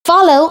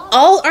Follow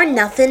All or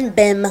Nothing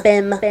BIM.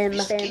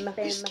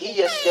 Risky,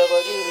 yes, your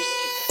body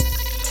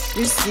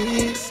risky.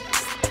 Risky.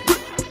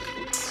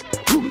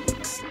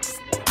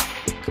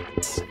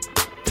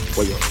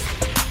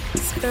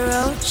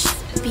 Roach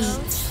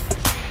Beach.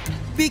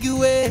 Big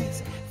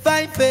ways,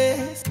 fine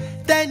face,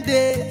 10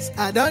 days.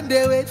 I don't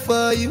dare wait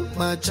for you,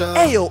 my child.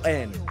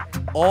 AON.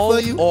 All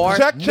you. or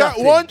Check,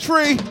 nothing. 1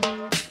 3.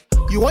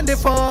 You want the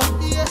phone?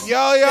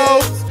 Yo.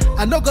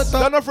 I know got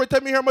Don't know for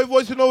time you hear my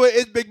voice, you know it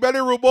is Big Belly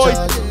Rude Boy.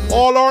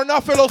 All or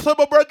nothing, little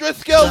simple brethren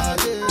skills.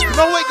 You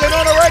know what going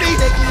on already?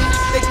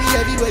 Take me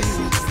everywhere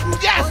you want to go.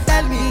 Yes.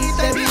 Tell me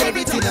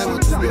everything I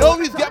want to know. You know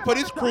he's get for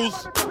this cruise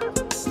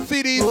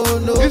CDs, Oh,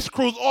 no. this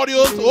cruise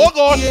audios. Oh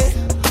God. Yeah.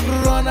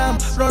 Run 'em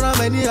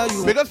anyhow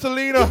you Big up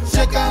Selena.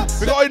 Check out.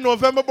 We got in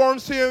November born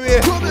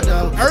CMA.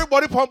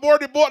 Everybody on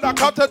board the boat that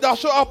come to the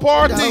show a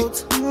party.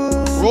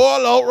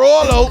 Roll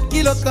out.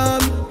 Kilo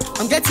come,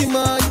 I'm getting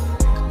money,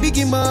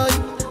 biggie money.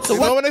 So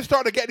You know when they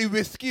start to get the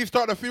whiskey, you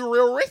start to feel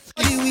real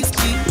risky. the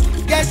whiskey,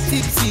 get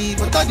tipsy,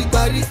 but all the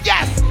body.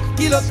 Yes!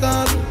 Kilo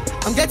come,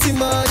 I'm getting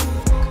money,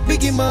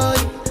 biggie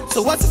money.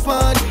 So what's the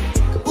fun?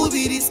 Who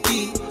be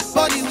risky?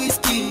 Body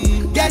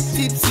whiskey, get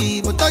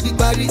tipsy, but all the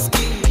body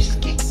risky.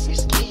 Risky,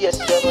 yes,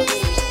 your body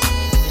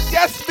risky.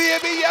 Yes,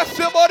 baby, yes,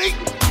 your body.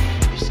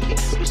 Risky,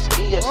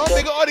 yes, Oh, your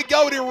big all the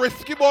girl with the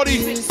risky body.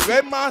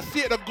 When man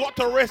see it, they got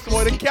to rest,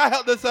 boy. They can't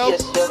help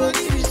themselves. yes, your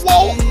body risky.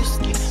 Whoa!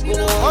 You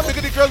know, I'm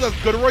making the girls that's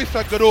good rice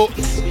and good oat.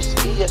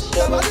 risky, yes,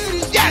 your body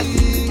risky. Yes!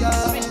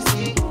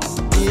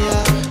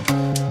 Yeah.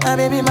 My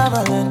baby, my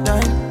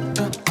Valentine.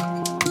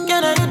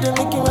 Can I hit the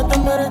Mickey with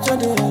temperature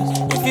difference?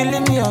 If you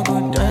leave me a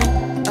good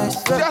time, I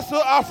swear. That's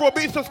the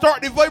Afrobeats to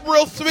start the vibe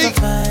real sweet.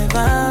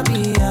 I'll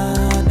be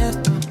honest.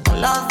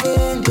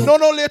 Loving you. No,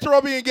 later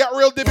on we can get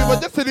real dippy, but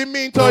just in the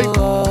meantime,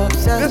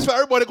 this for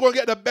everybody go and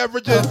get the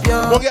beverages,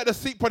 go and get the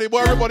seat party, boy.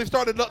 Everybody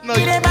started up nice.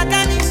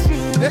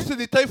 This is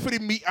the time for the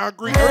meet and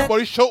greet.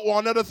 Everybody show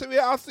one another. Say,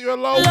 I'll see you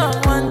alone.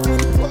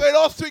 Okay,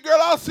 no, sweet girl,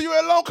 I'll see you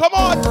alone. Come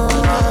on.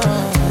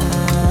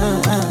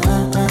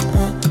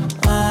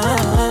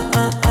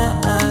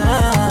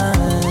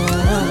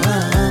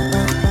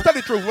 Tell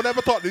the truth, we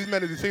never thought these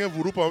men would be singing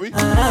voodoo for me.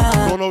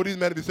 Don't know what these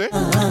men would be saying.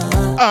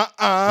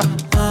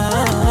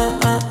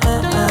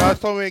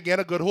 Last time we ain't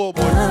getting a good hold,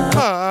 boy.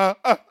 Where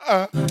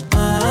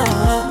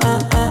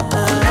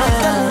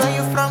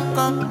you from,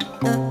 come?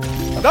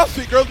 That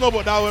sweet girls know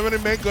about that women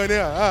and men going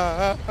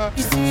there.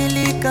 You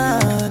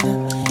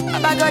silicone.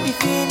 I got the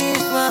finish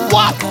one.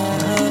 What?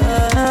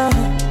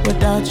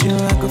 Without you,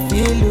 I could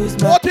feel lose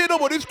my. What do you know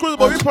about this cruise?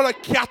 But we put a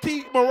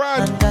Cathy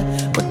Moran.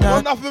 Don't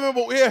Without have women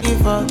about here. you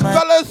for my.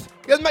 Fellas,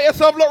 you make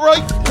yourself look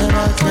right.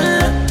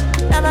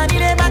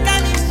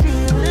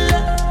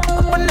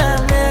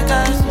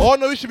 Oh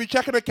no, you should be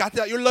checking the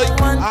Cathy out. You like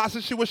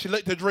asking she what she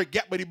like to drink.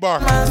 Get by the bar.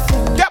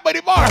 Get by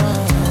the bar.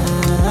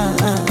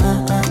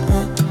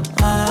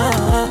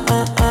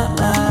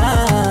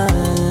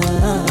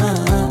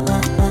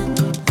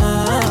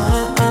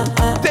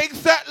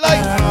 Takes that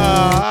like.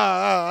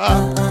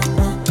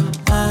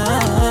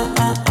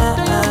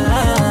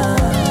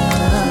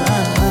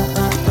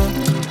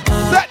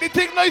 Set the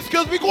thing nice,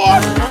 cause we go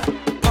on.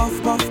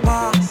 Puff, puff,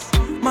 pass.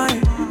 My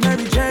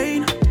Mary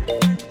Jane.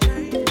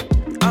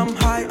 I'm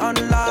high on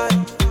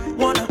life.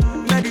 Wanna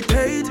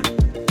meditate.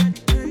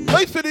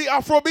 Nice for the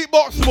Afrobeat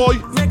box, boy.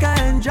 Make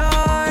I enjoy.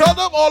 Tell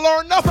them all or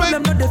Them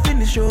nothing. not the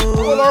finish show.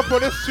 All or for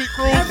this sweet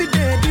Every cruise.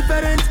 day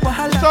different.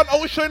 Wahala. Sun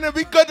ocean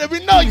every good,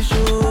 every night.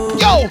 Show.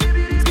 Yo!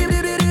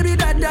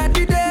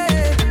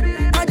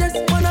 I just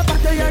wanna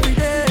party every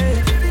day.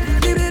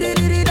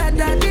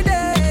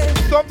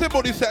 Something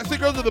about these sexy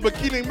girls in the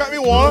bikini make me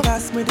want.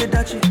 Pass me the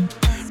dutchie.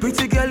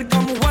 Pretty girl,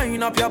 come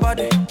wind up your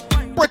body.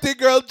 Pretty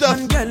girl And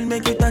just. girl,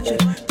 make it touch it,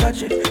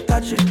 touch it,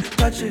 touch it,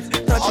 touch it,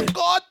 touch Oh it.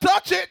 God,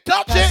 touch it,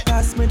 touch it.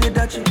 Pass me the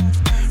dutchie.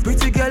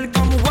 Pretty girl,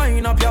 come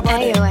wind up your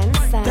body. AON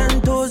sound.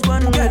 10 toes,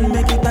 one girl,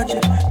 make it touch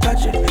it,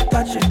 touch it,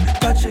 touch it,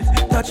 touch it,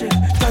 touch it,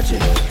 touch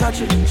it, touch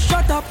it.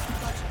 Shut up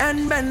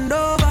and bend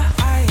over.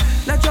 Aye.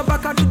 Let your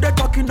back do the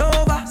talking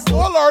over.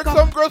 Oh Lord,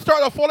 some girls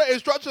start to follow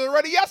instructions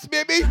already. Yes,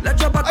 baby. Let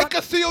your back I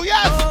can see you,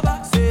 yes. over.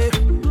 Say,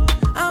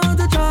 I want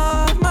to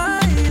chop my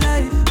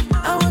life.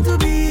 I want to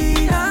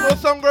be Oh, high.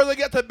 some girls they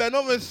get to bend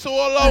over so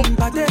long.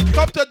 Party.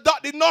 Come to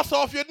dot the nuts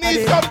off your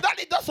knees. Come dot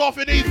the nuts off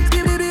your knees. Yo.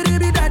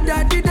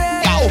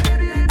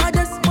 I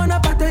just wanna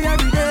party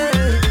every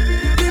day.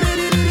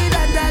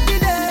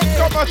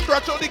 Come and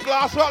stretch out the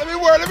glass. Let me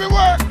work, let me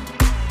work.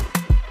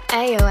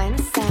 AON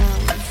sounds.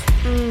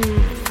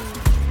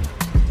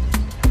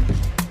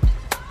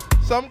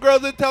 Some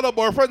girls they tell their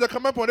boyfriends to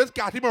come up on this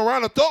Cathy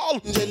Moran at all.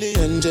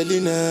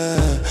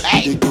 Angelina,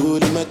 you cool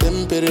in my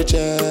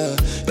temperature.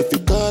 If you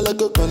call, I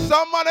go come.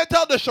 Some man they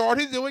tell the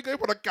shorties they we going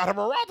for the Cathy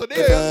Moran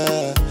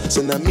today.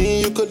 So now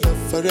me you could love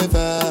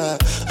forever.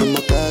 I'm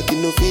a cocky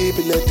no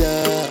feeble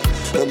letter.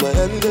 I'm a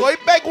hand. So I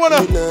beg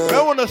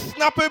I wanna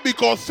snap it, be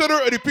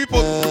considerate of the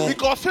people. Be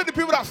considerate of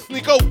the people that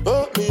sneak out.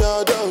 Oh, me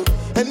all down.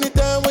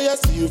 Anytime when I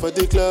see you for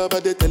the club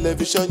or the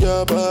television,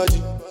 your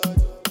body.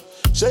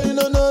 Sure you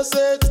no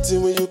say the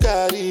thing when you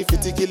carry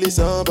 50 kill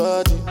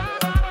somebody.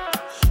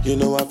 You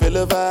know I feel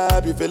a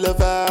vibe, you feel a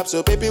vibe,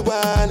 so baby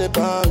whine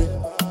about me.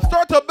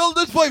 Start to build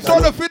this vibe,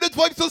 start to feel this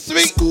vibe so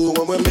sweet. School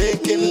when we're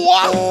making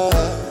what?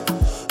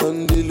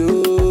 On the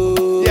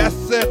low. Yes,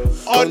 sir.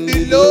 On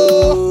the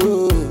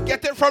low.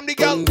 Get it from the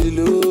girl. On the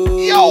low.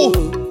 Yo.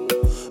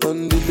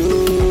 On the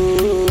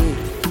low.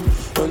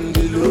 On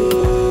the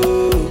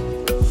low.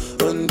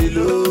 On the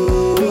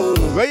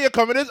low. When you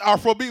come in this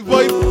Afrobeat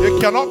vibe, you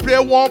cannot play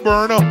one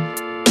burner.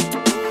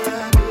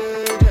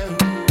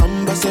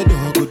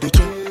 Ambassador go the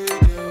check.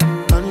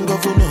 And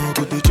governor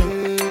go the check.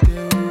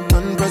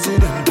 And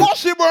president. What's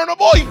she burner,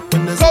 boy?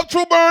 Come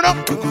true burner.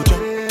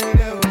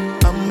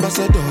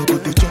 Ambassador go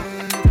the check.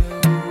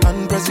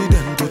 And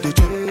president go the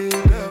check.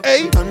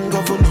 Hey. And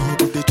governor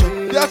go the check.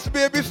 Yes,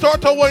 baby,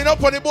 start to wind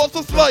up on the boss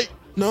to slide.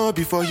 No,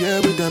 before yeah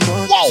with them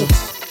on. Wow.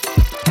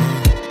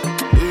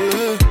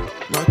 Yeah,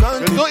 my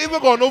You don't even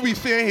gonna know we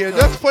saying here.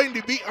 Just find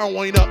the beat and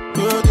wind up.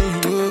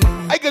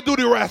 I can do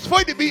the rest.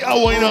 Find the beat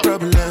and wind up.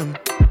 Problem.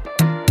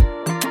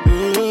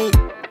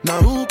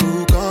 Now who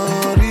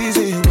can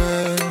reason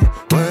well.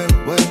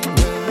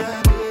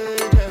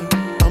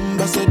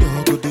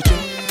 Ambassador go the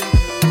check.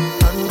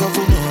 And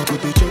governor go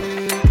the check.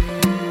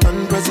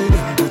 And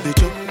president go the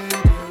check.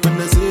 When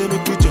they say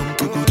make we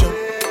jump, we go jump.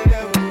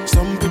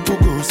 Some people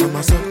go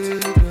somersault.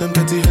 Them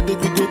get the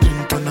headache, we go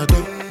drink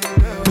Panadol.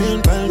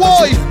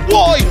 Why?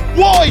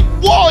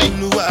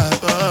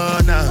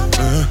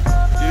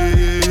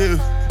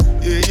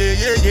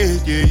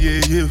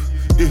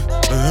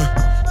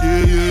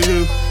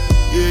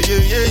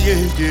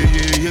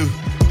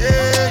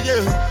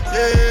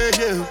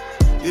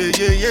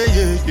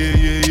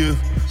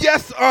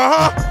 Yes,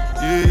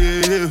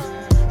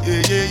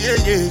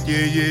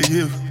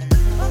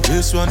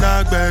 This one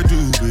I better do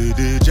with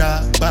the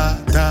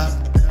jabata.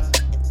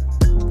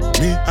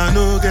 Me, I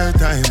no get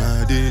time,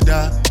 I did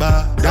that.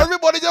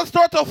 Everybody just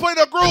start to find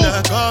a groove.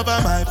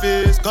 Cover my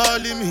face,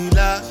 calling me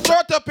last.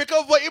 Start to pick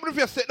up, even if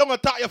you sit down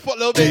and tap your foot a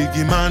little bit.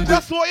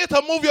 Just want you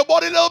to move your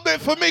body a little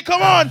bit for me.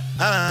 Come on.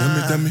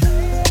 Tell me.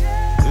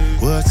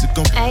 What's it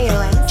gonna be?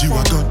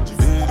 G-Wagon,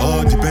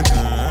 all depend.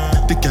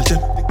 The girl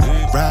them,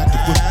 ride the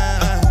whip.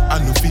 I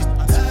no feet,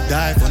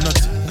 die for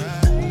nothing.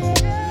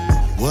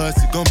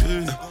 What's it gonna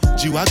be?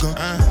 G-Wagon,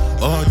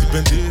 all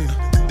depend.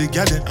 The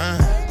girl them,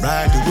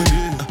 ride the whip.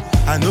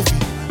 I know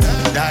feet,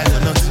 die for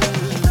nothing.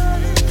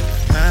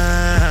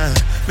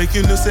 Make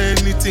you no say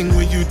anything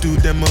when you do,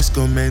 they must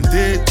commend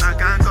it. I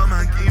can't come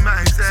and keep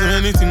myself. So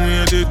anything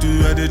when you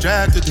do, I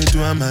try to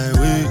do on my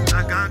way.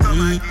 I can't come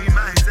and keep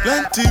myself.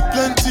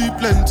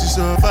 Plenty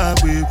so far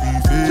we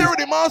face.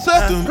 Charity monster,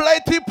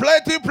 plenty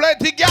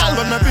gal.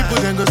 But my people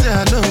can go say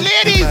I know.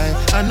 Ladies,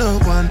 I know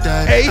one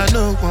time. Hey. I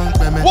know one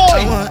payment. Boy.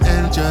 I want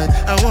enjoy.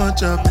 I want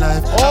job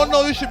life. Oh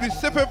no, you should be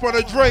sipping for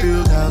the drink.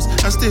 Build house.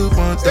 I still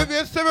want. If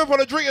you're sipping for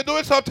the drink, you're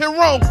doing something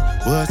wrong.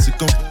 What's it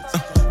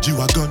gonna?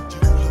 G-Wagon,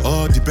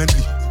 all the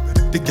Bentley.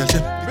 The girl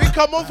them. We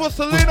come on for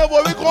Selena,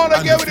 boy. We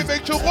gonna get with the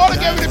big tune.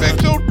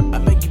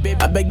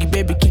 I beg you,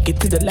 baby, kick it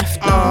to the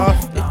left now.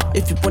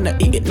 If you wanna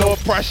eat it, no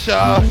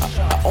pressure.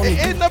 It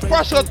ain't no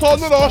pressure at all,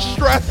 no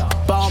stress.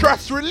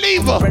 Stress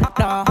reliever.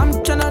 I'm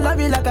tryna love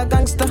you like a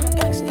gangster.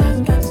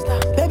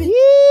 Baby,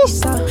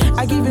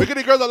 I give you. Look at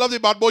the girls that love the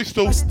bad boys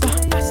too.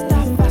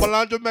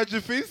 Melandra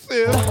Magic Face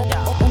here.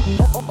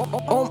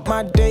 On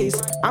my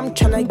days, I'm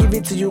tryna give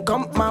it to you,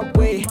 come my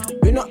way.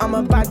 You know I'm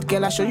a bad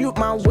girl, I show you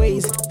my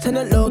ways. Send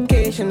a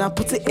location, I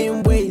put it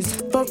in ways.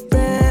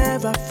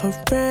 Forever.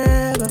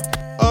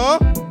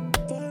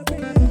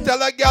 Tell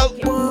that girl,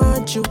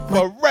 want you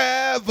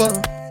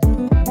forever.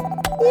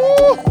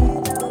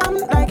 I'm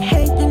like,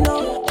 hey, you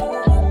know,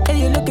 hey,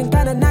 you looking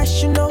kinda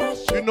nice, you know.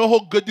 You know how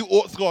good you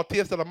oats gonna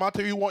taste that I'm out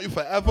here, you want you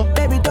forever.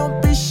 Baby, don't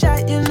be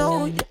shy, you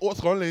know. Oats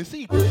gonna lay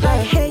seed.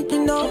 Like, hey,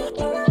 you know,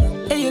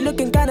 hey, you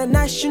looking kinda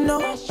nice, you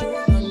know.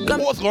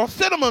 Oats gonna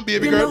cinnamon,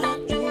 baby girl.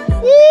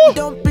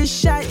 Don't be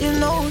shy, you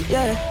know,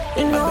 yeah,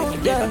 you know,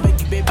 yeah.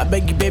 I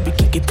beg you, baby,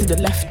 kick it to the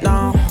left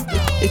now.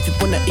 If you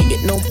wanna eat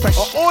it, no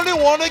pressure. I only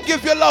wanna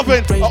give you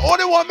loving. I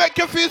only wanna make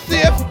you feel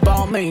safe.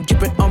 Balmain,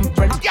 dripping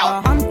umbrella.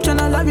 I'm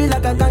tryna love you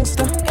like a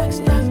gangster.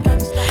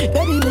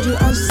 Baby, would you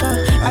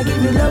answer? I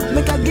give you love,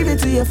 make I give it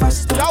to you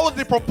faster. That was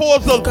the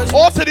proposal.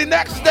 On to the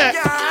next step.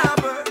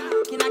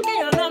 Can I get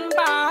your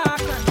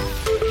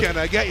number? Can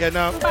I get you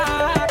now?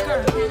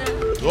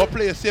 Your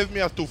player saved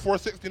me as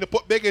 2-4-16 to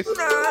put biggest.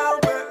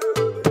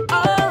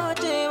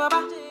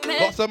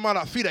 Got some man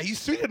that feed that he's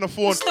sweet in the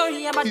phone.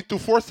 He's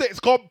 2-4-6.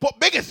 Called put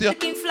biggest here.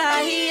 Looking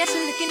fly, yes,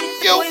 I'm looking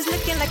it. Yo. Boys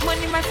looking like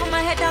money right from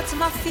my head down to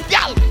my feet.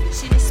 Yo.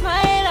 She just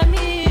smile at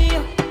me.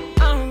 I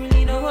don't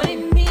really know what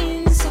it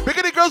means. Big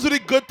of the girls with the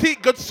good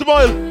teeth, good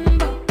smile.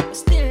 But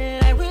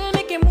still, I will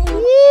make it move.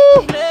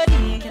 Woo.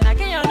 Bloody, can I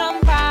get your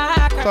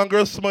number? Some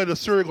girls smile, the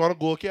Siri gonna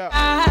go, yeah.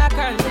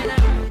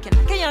 Can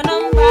I get your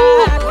number?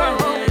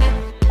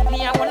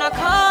 Me, I wanna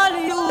call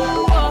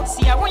you.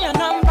 See, I want your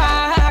number.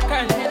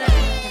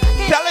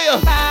 Tell you.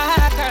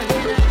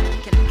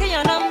 Can I get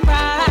your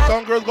number?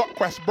 Some girls got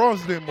Chris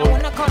Bronze name, boy. I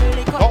wanna call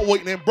you. Got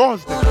white name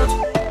Bronze name.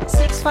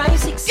 Say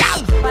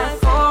 656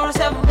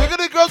 547. Look at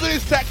the girls with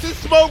these sexy,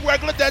 smoke,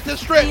 regular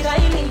dentist strips.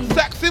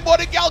 Sexy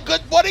body gal,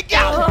 good body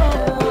gal.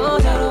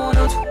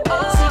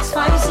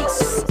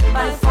 656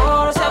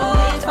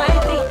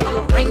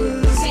 547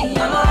 Ring, see,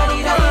 I'm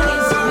already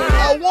dialing.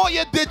 I want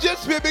your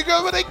digits, baby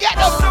girl, when they get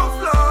them.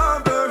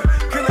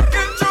 Can I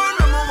get your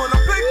number when I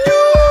pick you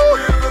up?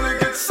 We're gonna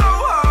get so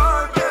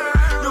hard,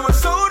 yeah. You were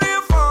so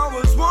damn far,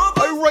 was one.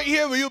 I'm right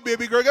here with you,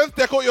 baby girl. Just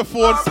take out your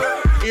phone.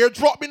 Here,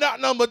 drop me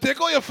that number.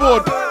 Take out your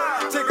phone.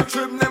 Take a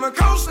trip, never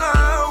coast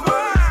now.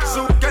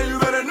 So can you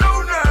better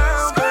know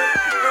now?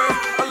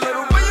 A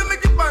little way you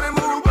make your body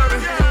move, baby.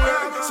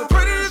 So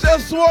pretty.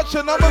 Just watch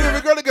your number,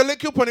 baby girl. They can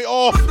lick you on it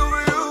off. You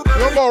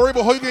don't worry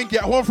about how you can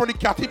get home from the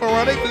catty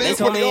around. They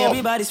told me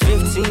everybody's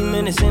 15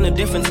 minutes in a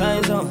different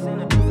time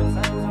zone.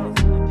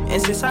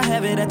 And since I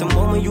have it at the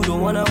moment, you the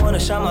one I wanna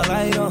shine my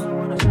light on.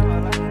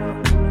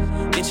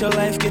 Get your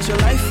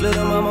life,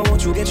 little mama,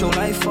 won't you get your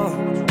life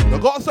on? I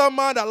got some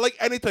man that like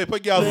any type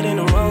of girl. In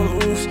the wrong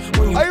moves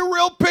when you I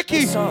real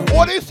picky.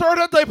 What is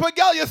certain type of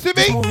girl, you see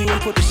me? movie and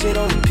put the shit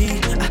on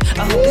repeat.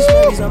 I hope these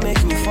memories are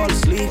making me fall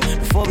asleep.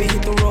 Before we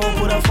hit the road,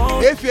 put our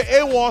phone. If you're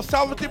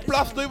A170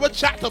 plus, don't even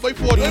chat to my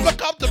phone. Don't even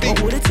come to me.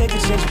 What would it take to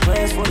change your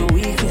plans for the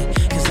weekend?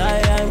 Cause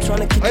I'm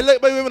trying to keep. I like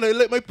my women, I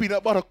like my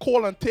peanut butter,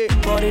 cold and thick.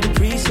 Bought it in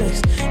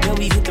precincts. Then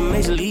we hit the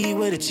major league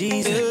with a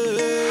cheese.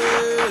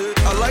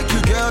 I like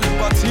you, girl, in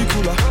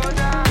particular.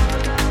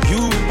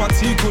 You in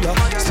particular.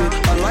 Say,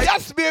 I like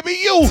Yes, baby,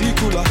 you.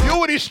 particular. You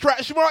with the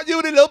stretch mark, you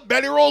with the little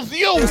belly rolls,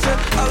 you. I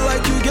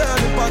like you, girl,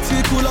 in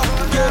particular.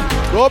 Yeah.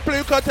 Don't play,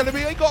 you can't tell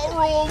me I got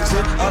rolls.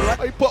 Say, I like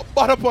I put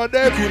butter on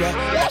them.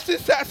 What's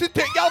this sexy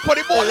thing, y'all put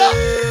it more up?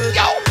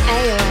 Yo.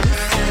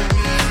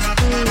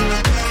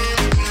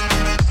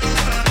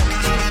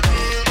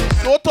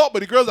 Don't talk about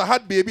the girls that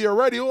had baby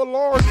already, oh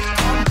Lord.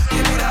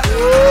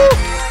 Woo.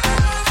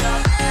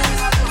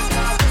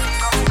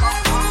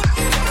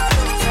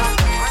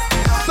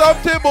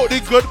 Something about the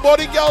good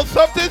body girl,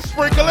 something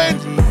sprinkling.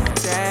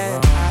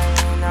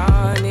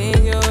 I need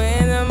you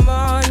in the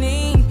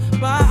morning,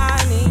 but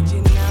I need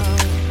you now.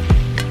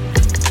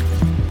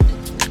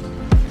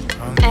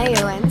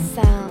 AON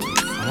Sound.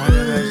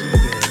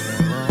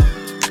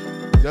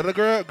 The other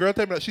girl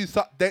told me that she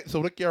sat dance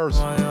with the girls.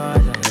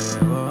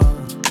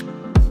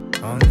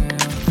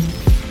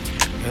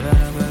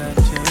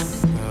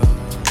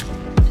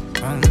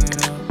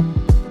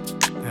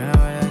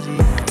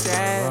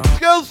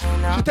 Girls,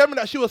 she told me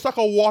that she would suck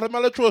a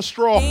watermelon through a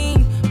straw.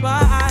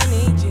 But I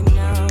need you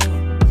now.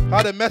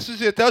 How the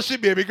message you tell she,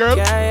 baby girl?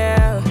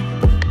 Yeah.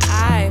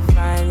 I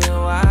find you,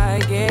 I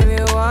give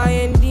you all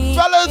you need.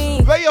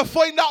 Fellas, where you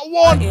find that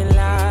one? You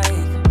like.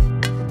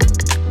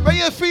 Where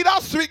you feed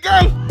that sweet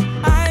girl?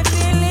 I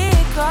feel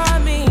it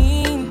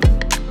coming.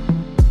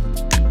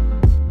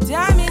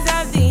 Time is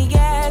of the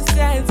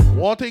essence.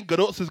 One thing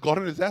Godot's has got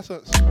in his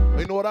essence.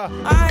 I know that.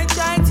 I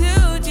try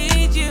to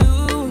teach you.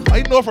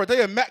 I know for a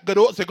day Mac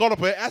Godot's has got up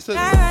her essence.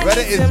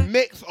 Whether it's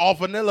mixed or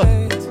vanilla.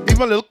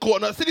 Even a little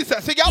coconut. See this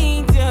sexy girl?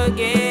 Need to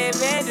give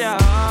it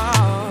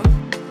all.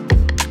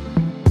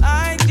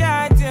 I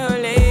try to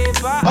live,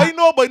 but I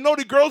know, but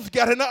the girls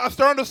getting up and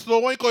starting to slow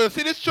one. Cause you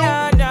see this tune?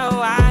 I know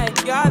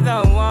you're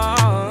the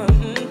one.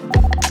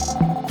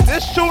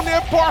 This tune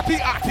near party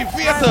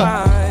activator.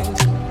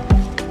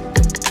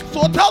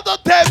 So tell the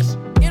Thames.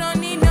 You don't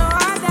need no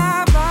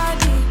other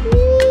body.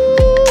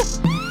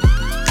 You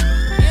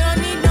don't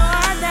need no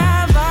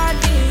other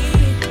body.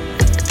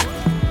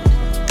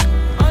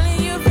 Only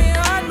you feel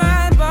on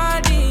my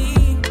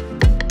body.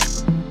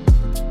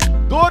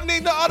 Don't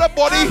need the other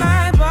body. On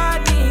my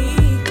body.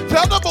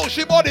 Tell them about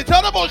she body.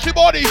 Tell them about she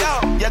body. You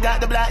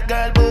got the black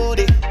girl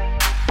booty.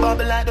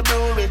 Bubble like the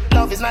brewery.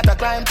 Love is not a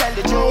crime, tell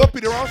the You truth. up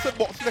in the round set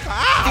box. Like,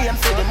 ah! DM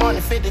for the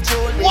money, for the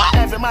jewelry. What?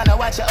 Every man I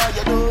watch you, all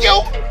you do.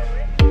 Yo!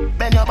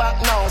 Bend your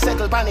back now,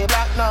 settle panny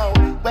black now.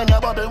 When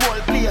your bubble whole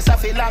place, I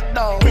feel locked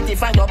down. Pretty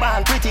find your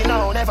band, pretty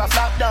now, never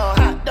flop down.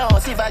 Hot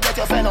down, see if I get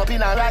your friend up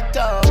in a rack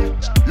down.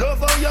 Love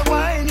how you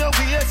wine, your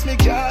waist, me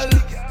girl.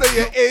 Say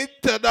you're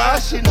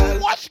international.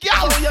 Watch,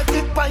 girl! How you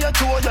tip on your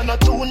toe, you're not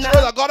too Girl, nice.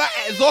 I got that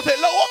exotic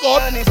look. Oh,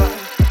 God.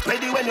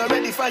 Ready when you're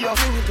ready for your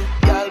food.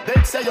 Girl,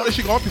 beg say you're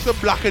She gonna be some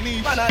black and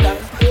Eve. Canada.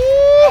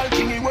 All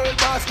kingy world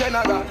boss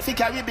general. Fi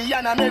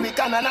Caribbean,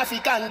 American and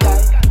African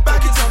guy.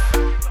 Back it up,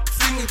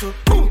 fling it up,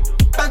 boom.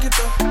 Back it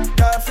up,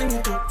 girl, fling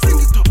it up,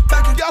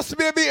 back it up. Yes,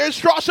 baby,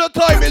 instruction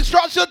time,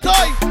 instruction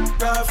time.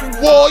 Girl, fling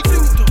it Boy. up,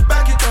 fling it up,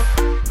 back it up,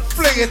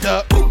 Fling it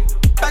up. boom.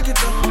 Back it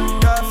up,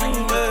 girl, fling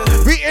it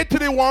up. We into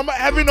the warm-up,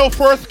 having no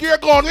first gear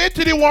gone. We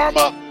into the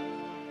warm-up.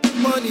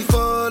 Money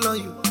fall on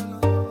you,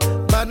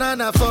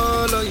 banana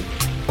fall on you,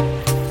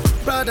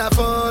 brother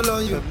fall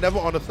on you. Never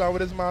understand what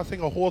this man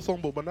sing a whole song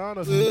about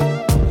bananas.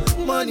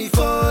 Money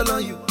fall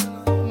on you,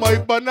 My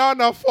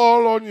banana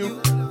fall on you.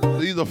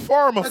 He's a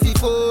farmer. as he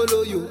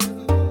follow you,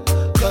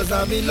 cause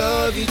I'm in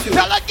love with you.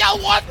 Tell a girl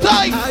one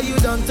time. Are you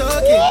done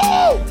talking?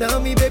 Whoa. Tell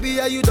me, baby,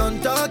 are you done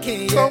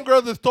talking? Yeah, Some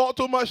girls just talk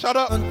too much. Shut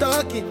up. done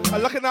talking,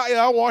 I'm looking at you.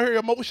 I want to hear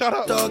your mouth. Shut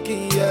up.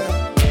 talking,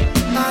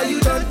 yeah. Are you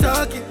done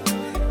talking?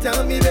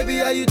 Tell me,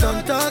 baby, are you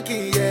done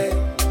talking, yeah?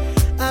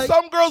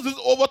 Some girls is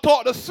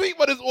overtalk. The sweet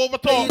one is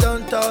overtalk. Are you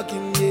done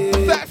talking, yeah?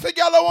 Sexy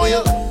girl, I want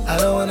you. I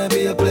don't wanna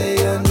be a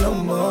player no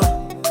more.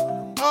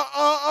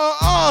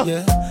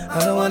 Yeah,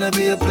 I don't wanna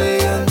be a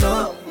player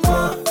no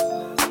more.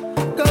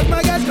 Cause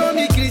my guys call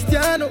me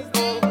Cristiano,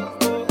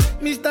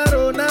 Mr.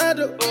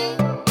 Ronaldo,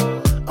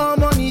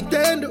 I'm on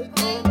Nintendo.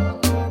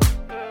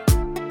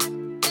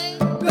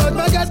 Cause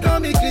my guys call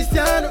me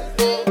Cristiano,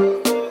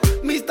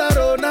 Mr.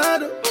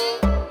 Ronaldo,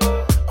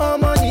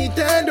 I'm on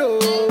Nintendo.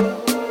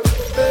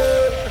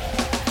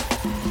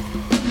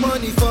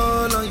 Money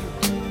fall on you,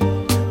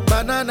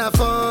 banana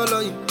fall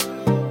on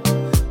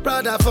you,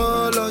 Prada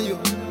fall on you.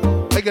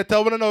 I can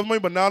tell when I know if my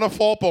banana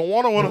fall upon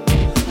one on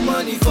one.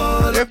 Money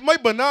fall. If my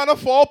banana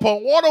fall upon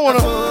one on one.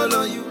 Fall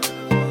on you.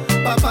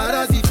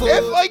 Paparazzi fall.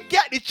 If I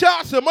get the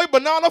chance and my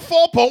banana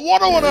fall upon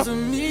one on one. There's a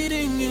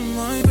meeting in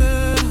my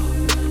bed,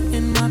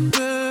 in my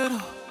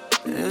bed.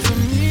 There's a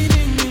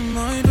meeting in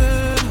my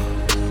bed,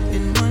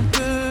 in my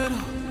bed.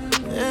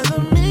 There's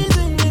a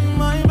meeting in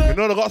my bed. You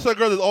know the got some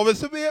girls that always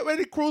say, "Wait, when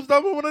they cruise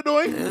down, what are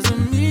doing?" There's a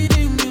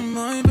meeting in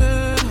my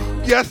bed.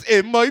 Yes,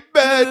 in my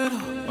bed.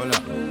 Hold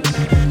up.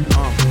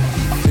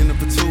 Dinner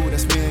for two,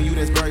 that's me and you,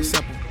 that's very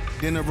simple.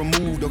 Dinner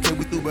removed, okay,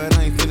 we through, but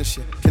I ain't finished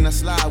yet. Can I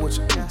slide with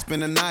you?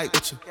 Spend the night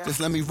with you. Just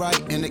let me write,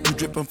 and it keep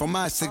dripping from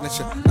my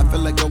signature. I feel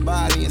like your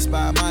body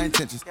inspired my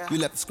intentions. You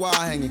left the squad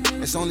hanging,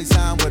 it's only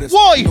time with us.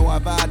 Why? You know I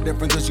vibe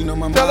different, cause you know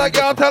my mind. Tell a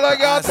girl,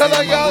 it's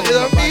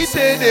a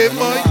meeting in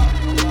my.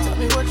 Tell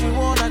me what you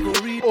want, I go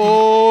read.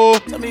 Oh.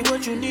 Tell me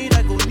what you need,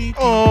 I go deep.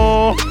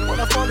 Oh. When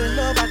I fall in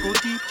love, I go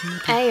deep.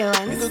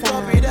 AON You can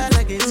copy that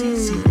like it's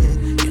easy.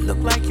 You look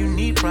like you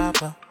need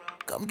proper.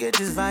 Come get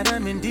this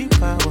vitamin D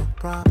power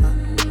proper.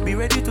 Be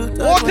ready to touch.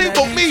 One thing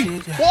for me.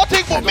 One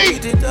thing for me.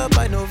 It up,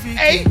 I know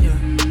Hey.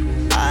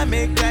 I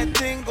make that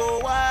thing go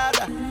wild.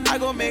 I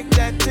go make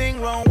that thing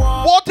run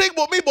wild. One thing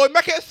for me, boy.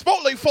 Make it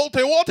smoke like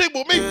Forte. One thing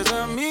for me. There's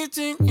a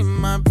meeting in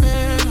my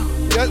bed.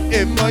 Yes,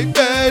 in my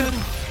bed.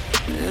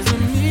 There's a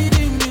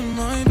meeting in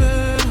my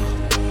bed.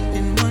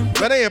 In my bed.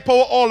 When I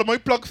empower all of my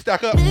plugs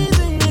stack up.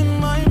 Meeting in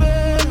my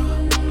bed.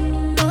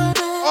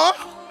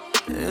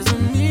 There's a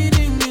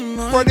meeting in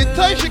my For the bed.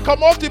 time she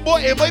come off the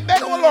boy in my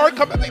bed, oh Lord,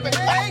 come at me, baby.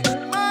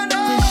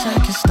 Wish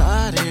I could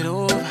start it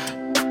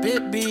over.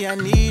 Baby, I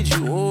need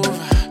you over.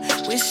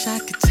 Wish I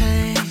could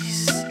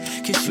taste.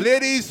 Kiss you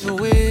Ladies,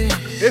 away.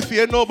 if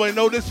you nobody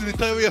know, this is the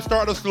time we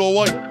start a slow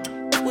wine.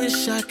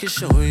 Wish I could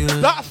show you.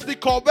 That's the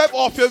cobweb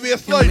off your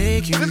waistline.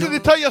 This is the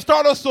time you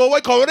start a slow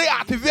wine, cause when they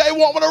activate, I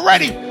want when they're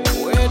ready.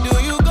 Where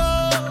do you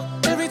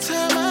go? Every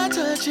time I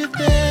touch you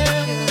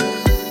there.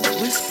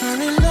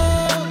 Whispering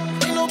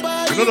love. Ain't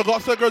nobody. You know the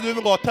God said girls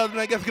even gonna tell them,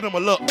 I guess, get them a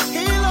look.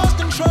 He lost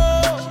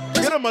control.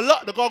 Get them a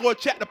look. They're gonna go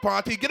check the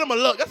party. Get them a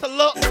look. That's a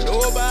look.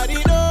 Nobody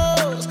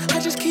knows. I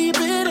just keep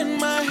it in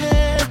my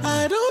head.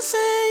 I don't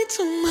say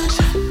too much.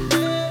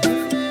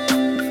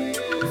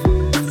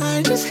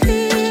 I just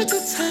hear the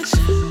touch.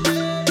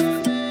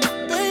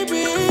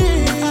 Baby,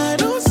 I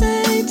don't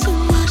say too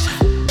much.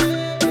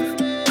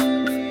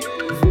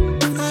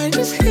 I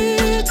just hear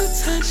the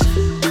touch.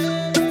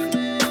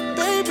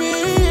 Baby,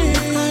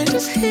 I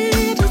just hear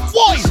the touch.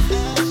 Why?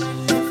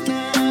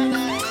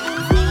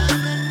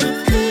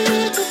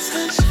 Hear the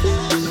touch.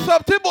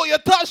 Something about your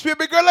touch,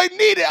 baby girl. I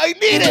need it. I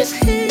need Just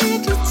it. hear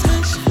the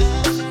touch.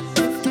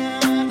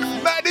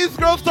 Man, these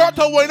girls start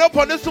to wind up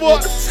on this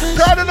one.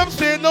 Turning them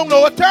saying no,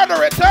 no. Turn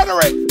her it. Turn her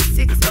it.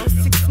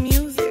 606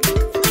 music.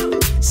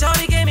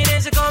 Shorty gave me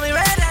this, she call me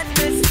red and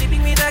this.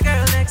 Sleeping with a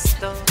girl next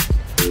door.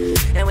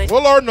 And when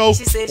Well, Lord, no.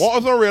 she said What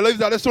was I realize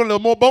that this one a little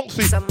more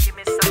bouncy. some, give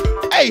me some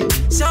more. Hey,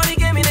 Shorty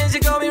gave me this, she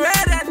call me red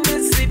and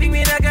this. Sleeping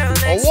with a girl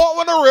I next want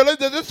when I realize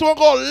that this one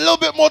got a little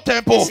bit more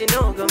tempo. She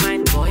know go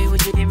mind, boy,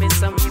 would you give me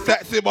some?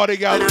 Sexy body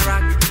girl. Wanna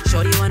rock,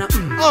 shorty wanna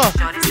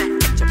Shorty said,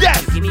 get up,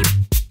 Yes. give me.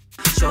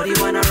 Shorty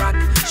wanna rock,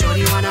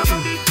 shorty wanna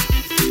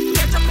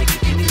get up, make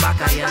it give me back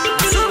again.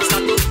 So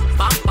start to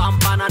pam pam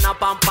banana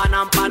pam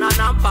panam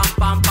pananam pam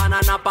pam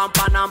banana pam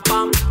panam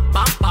pam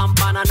pam pam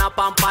banana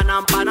pam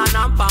panam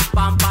pananam pam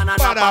pam banana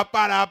Para,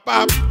 para,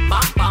 pam.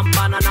 pam pam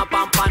banana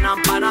pam panam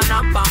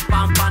pananam pam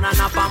pam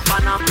banana pam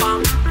panam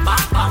pam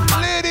pam pam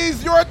pam.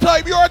 Ladies, your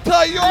time, your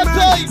time, your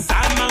time.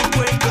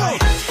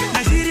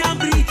 Nigerian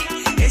breed,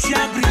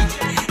 Asian breed.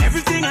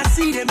 Everything I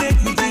see, they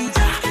make me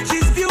ginger.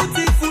 She's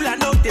beautiful, I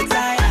know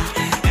desire.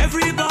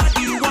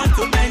 Everybody want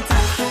to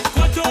enter.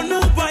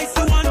 Cotonou boys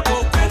want to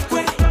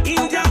quick.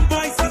 Indian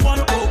boys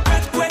want to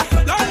quick.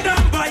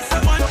 London boys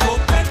want to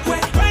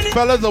quick.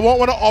 Fellas, I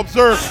want to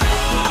observe.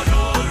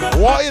 I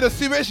want you to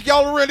see which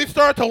girl really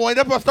start to wind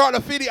up and start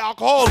to feel the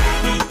alcohol.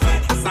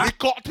 The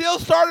cocktail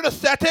started to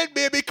set in,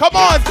 baby. Come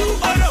on.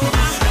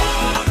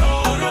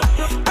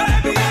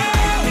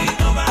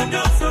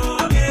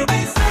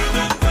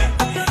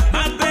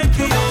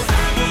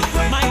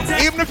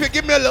 Even if you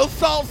give me a little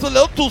salsa, a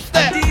little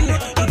two-step.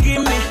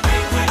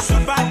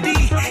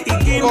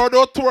 Or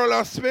don't twirl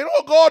and spin.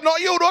 Oh God, not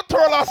you, don't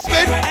twirl and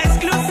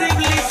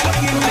spin.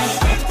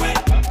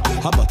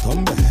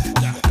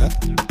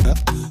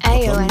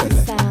 AON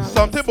sound.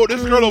 something about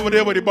this girl over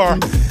there by the bar.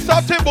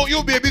 Something about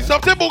you, baby.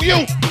 Something about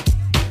you.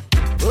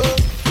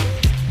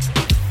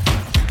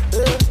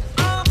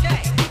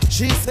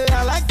 She say,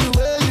 I like the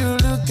way you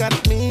look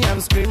at me, I'm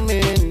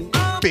screaming.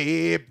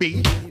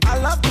 Baby, I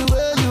love the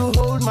way you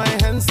hold my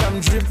hands,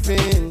 I'm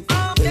dripping.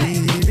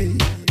 Baby,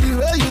 the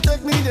way you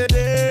take me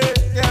today,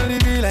 can't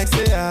leave me like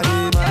say I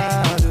did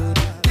mad.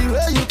 The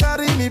way you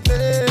carry me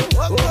play,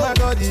 oh my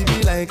God, it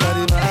be like I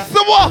did mad.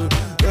 So what?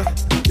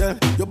 Yeah,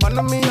 you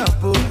burn me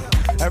up, oh.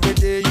 Every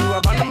day you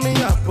are burn me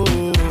up,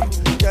 oh.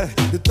 Yeah,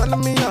 you turn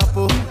me up,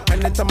 oh.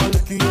 Anytime I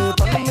look at you,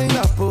 turn me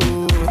up,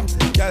 oh.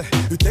 Yeah,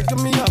 you take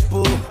me up,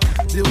 oh.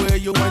 The way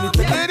you want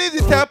it. Ladies,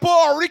 the tempo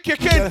already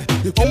kicking.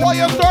 But why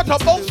you start to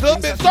bounce a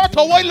little bit, start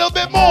to whine a little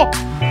bit more.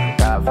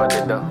 Die for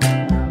the dough.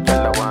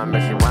 Tell her one,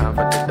 make she whine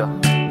for the dough.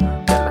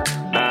 Tell her,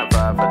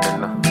 die for the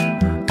no.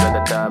 Tell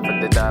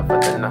her die for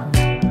the no.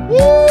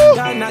 Woo!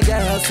 Ghana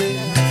girl say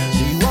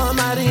she want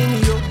marry me,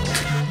 yo.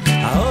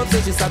 I hope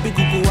that she sabi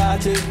kuku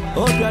watch it.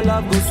 Hope your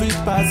love go sweet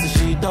past the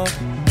sheet up.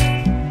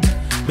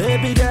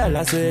 Baby girl,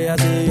 I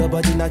say your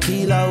body na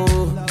killer,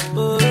 oh.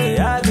 Oh,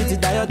 yeah, I beat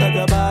it tired of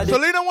your body.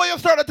 Selena, why you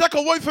start to take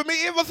away from me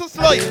even so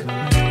slight?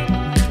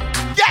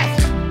 Yes!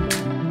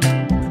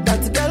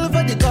 That girl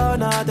for the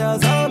corner,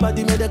 there's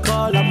somebody made a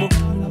call, I'm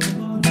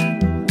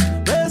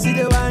where see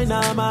the wine,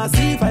 I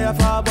see fire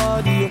for her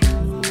body,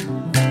 oh.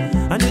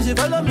 And if she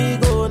follow me,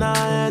 go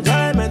now,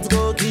 enjoyment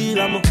go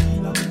kill, I'm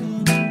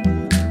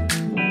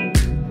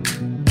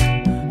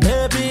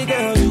baby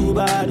girl, you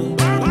body.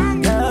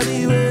 Girl,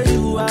 the way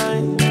you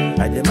whine,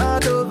 I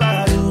demand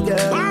over you,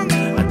 girl. I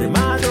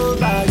demand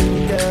over you,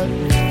 girl.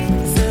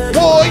 Say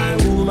boy, my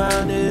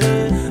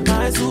woman,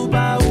 my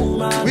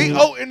superwoman. We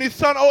out in the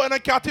sun, out in a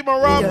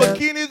catamaran,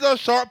 bikinis and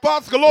short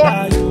pants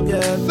galore.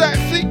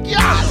 Sexy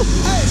girl.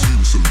 Hey.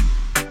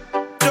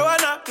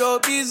 Joanna, your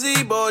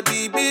busy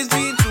body,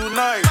 busy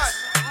tonight.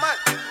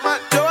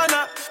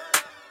 Joanna,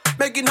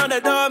 making on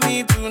the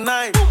dummy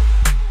tonight.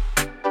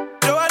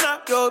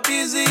 Joanna, your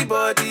busy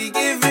body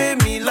giving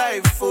me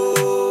life,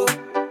 oh.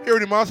 Hear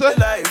the man say?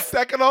 Life.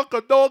 Second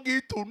Uncle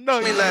Doggy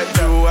tonight. Me like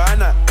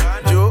Joanna,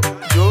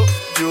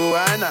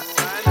 Joanna.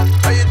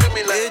 How you do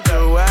me like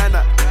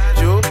Joanna,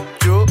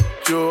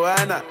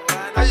 Joanna?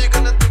 How you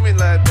gonna do me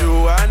like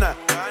Joanna,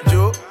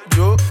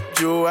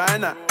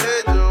 Joanna?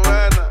 Hey,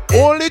 Joanna.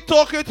 Only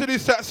talking to the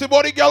sexy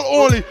body girl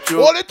only.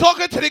 Only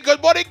talking to the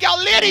good body girl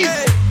ladies.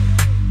 Hey.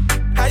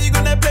 How you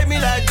gonna play me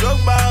like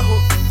Drogba?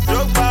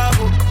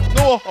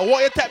 No, I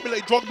want you to tap me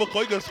like Drogba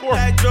because you can score.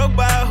 Like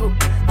Drogba.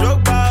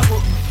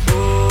 I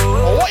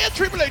want you to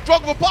treat me like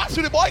Drogba, pass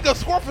to the boy, you can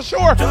score for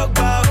sure.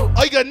 Drogba.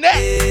 I got net.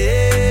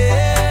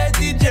 Hey,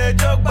 DJ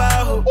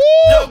Drogba.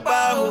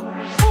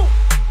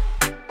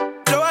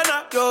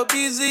 Joanna, your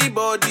busy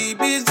body,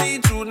 busy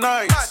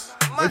tonight.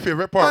 My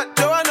favorite part.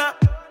 Joanna,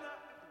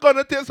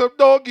 gonna take some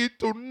doggy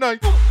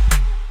tonight.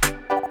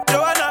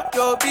 Joanna,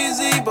 your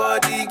busy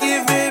body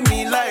giving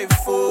me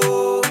life,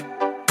 oh.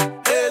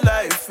 Hey,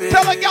 life, hey.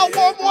 Tell a girl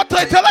one more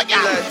time, tell a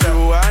girl. Like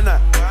Joanna.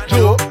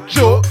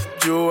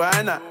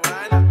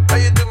 How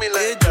you do me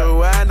like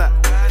Joanna?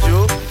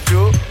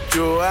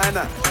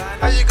 Joanna.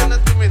 How you gonna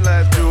do me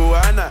like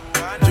Joanna?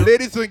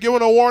 Ladies, we're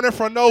giving a warning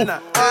from now.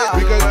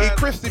 Because a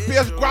Christy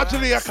Pierce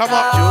gradually come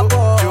up.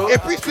 A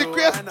Christy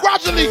Pierce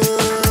gradually.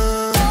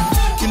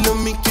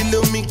 Kilometers.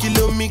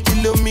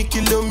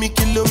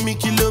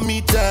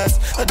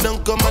 I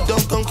don't come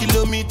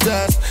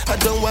kilometers. I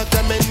don't walk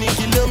that many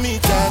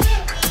kilometers.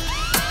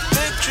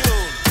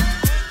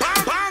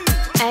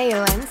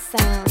 AON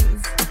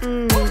sounds.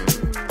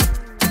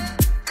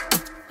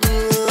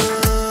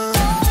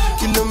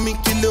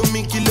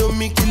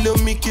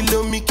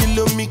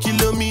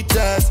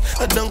 Kilometers.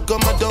 I don't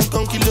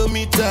come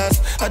kilometers.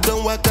 I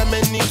don't walk that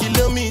many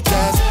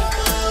kilometers.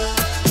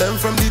 Learn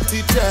from the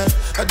teacher.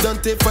 I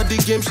don't take for the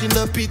game, she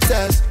no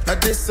pitas. I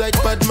decide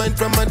bad mind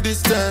from a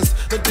distance.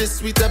 Not this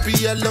sweet, I be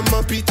all on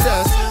my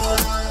pitas.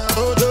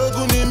 Oh,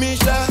 Doguni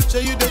Misha, show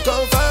you the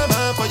confirm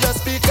for your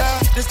speaker.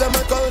 This time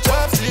I call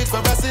chopsticks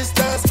for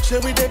assistance.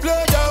 Show me they blow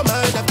your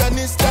mind,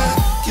 Afghanistan.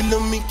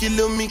 Kilometers.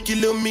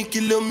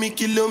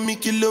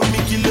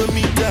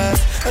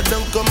 I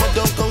don't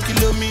come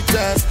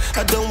kilometers.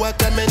 I don't walk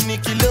that many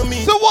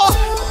kilometers. So what?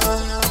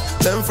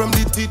 Learn from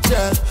the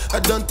teacher. I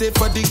don't take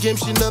for the game,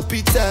 she no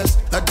pitas.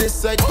 I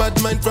decide bad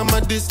mind from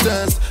a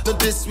distance. Not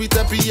this sweet,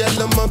 I be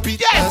all on my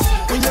pitas. Yes.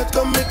 When you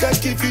come, make I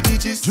give you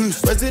digits.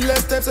 When's the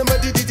last time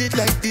somebody did it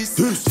like this?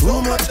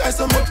 Too much ice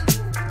on my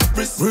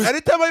wrist.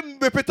 Anytime I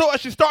whip it out,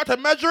 she start to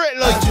measure it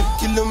like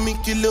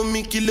kilometers.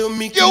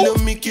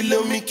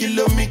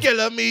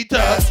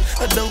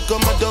 I don't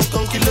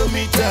come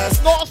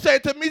kilometers. Not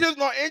centimeters,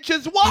 not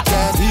inches. What?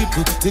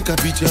 People think I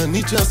be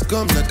Johnny, just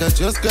come. Like I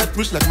just got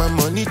rich, like my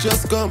money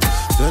just come.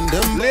 Send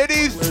them.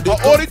 Ladies, I'm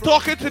only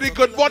talking to the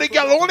good body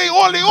girl. Only.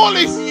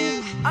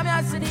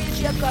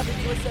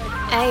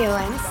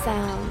 AON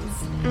sounds.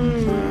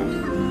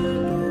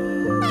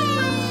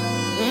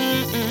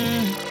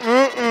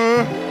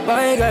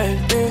 My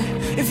girl,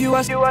 if you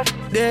ask,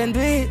 then do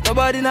it.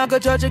 Nobody not go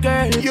judge a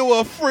girl. You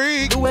a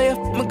freak. The way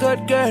I'm a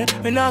good girl,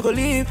 me not go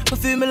leave. I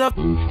feel me love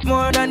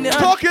more than the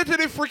talking to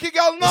the freaky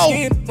girl now.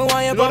 You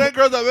know them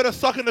girls that better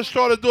suck in the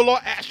straw to do a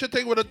lot of extra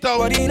thing with a tongue.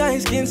 Body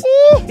nice skins,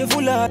 you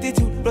full of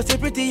attitude, plus you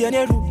pretty and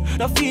you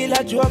rude. I feel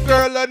like you a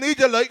girl, I need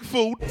you like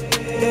food.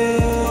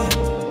 Yeah.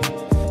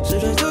 So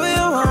just do what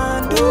you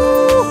want, do.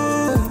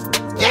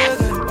 Yes.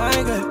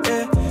 My girl,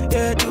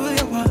 yeah, do what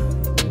you want.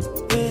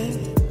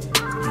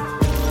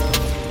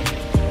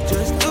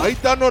 I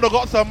don't know they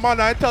got some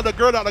man. I tell the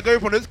girl that the guy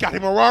from this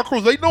catamaran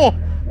cruise. I know.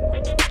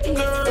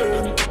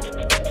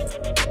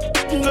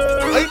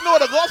 I know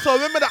they got some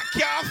women that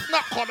can't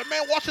snap. Cause the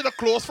man washing the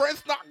clothes for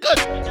it's not good.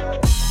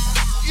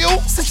 You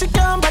so she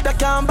can't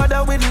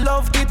bother with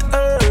love get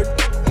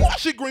hurt.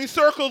 Washing green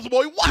circles,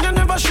 boy. What? You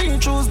never she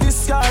choose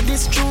this guy,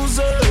 this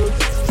chooser.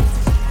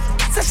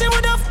 So she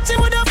would have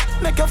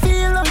make her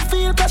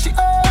feel cause she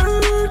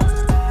hurt.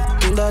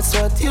 That's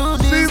what you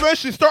do. See when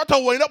she start to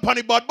wind up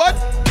honey bud.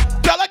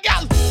 Tell a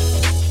gal.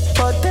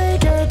 But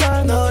take your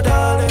time, no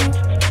darling.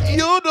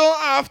 You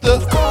don't have to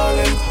call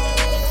him.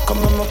 Come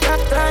on, my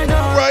cat right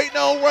now. Right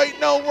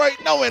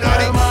now, and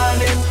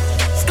honey.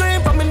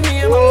 Scream for me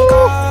name and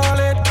call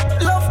it.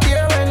 Love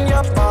here when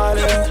you're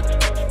falling.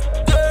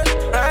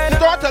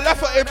 Start to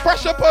left her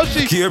impression,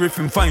 pussy. Care if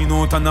him find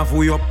out and half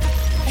way up.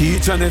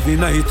 Each and every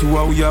night to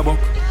how we are buck.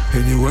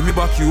 Anyway, me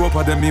back you up,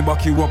 and then me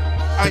back you up.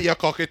 And you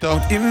cock it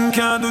up. Him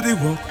can't do the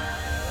work.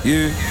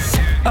 Yeah.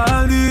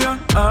 All day,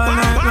 all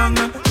night long.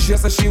 She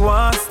say she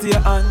wants to stay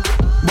on,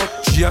 but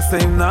she say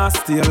him not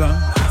stay long.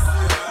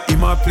 He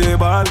might play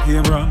ball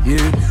game wrong.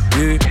 Yeah.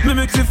 Me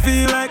make you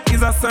feel like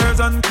he's a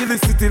surgeon, kill the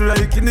city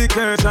like in the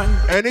curtain.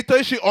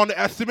 Anytime she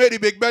underestimate the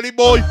big belly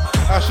boy,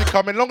 as she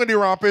coming along in the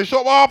rampage,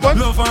 so what happen?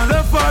 Love and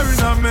left her in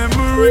a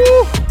memory.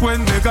 Woo.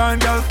 When the gun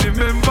girl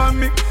remember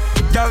me,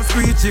 girl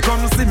sweet, she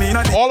come see me.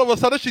 All of a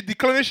sudden she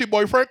declaring she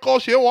boyfriend call,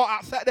 she won't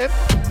accept them.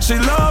 She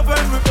love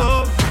when we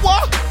go.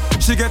 What?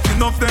 She get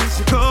enough then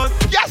she cut.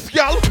 Yes,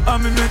 girl.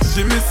 And me make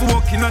she miss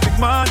walking at the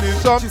morning.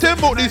 Something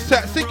about this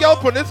sexy girl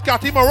from this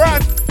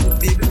catamaran.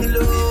 Baby, me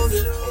love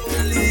you.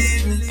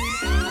 Believe me.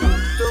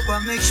 Love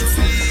what makes you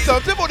feel.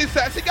 Something about this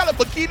sexy girl in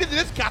bikinis in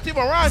this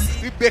catamaran.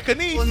 We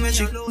bikini. One make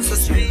you close so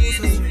sweet.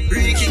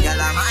 Freaky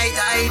girl, I'm my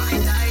type.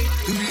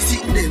 To be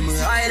sick, them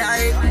I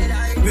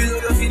like. We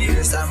love you for the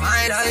rest of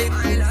my life.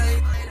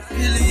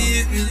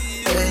 Believe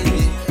me,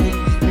 baby.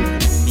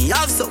 Me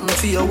have something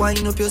for you,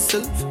 wind up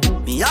yourself.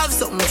 Me have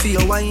something for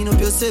you, wind up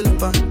yourself.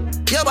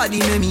 Your body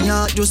make me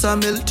heart just a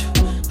melt.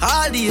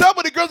 All the some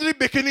of the girls in the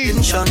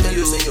bikinis.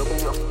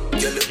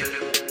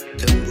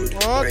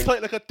 Oh,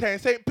 tight like a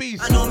 10-cent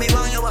piece. I know me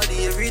want your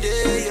body every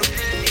day.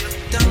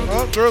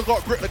 Girls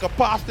got grip like a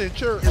pasta in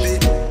church.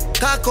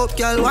 Cock up,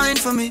 girl, wine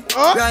for me.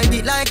 Ride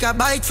it like a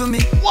bite for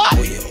me. What?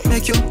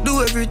 Make you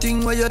do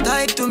everything while you're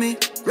tied to me.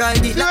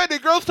 Ride it like the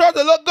girls start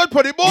to look good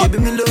for the boy.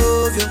 Baby, me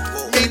love you.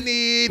 Me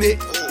need it.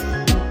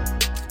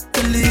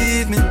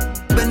 Believe me.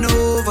 Bend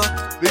over.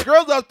 The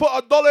girls that put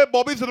 $1 in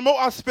bobbies in the mouth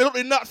and spill up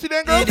the nuts. See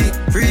them girls?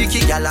 Freaky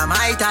girl, I'm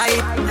my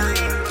type.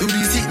 To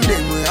be sitting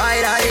them where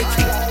I like.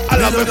 I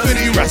love it for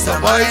the rest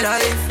of my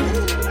life.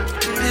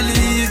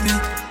 Believe me,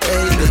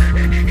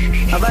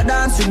 baby. Have a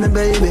dance with me,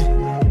 baby.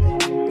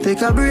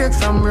 Take a break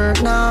from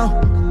work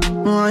now.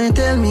 Why you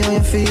tell me how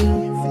you feel?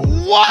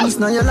 What? It's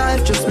not your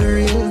life, just be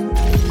real.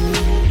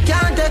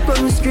 Can't take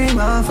when we scream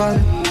and fall.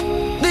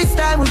 This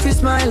time we feel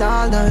smile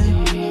all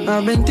night.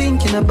 I've been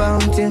thinking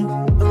about you.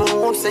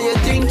 Say you're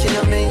thinking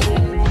of me.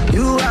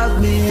 You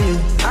have me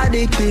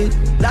addicted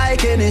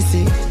like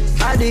Hennessy.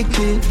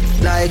 Addicted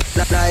like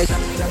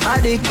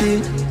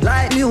addicted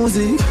like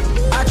music.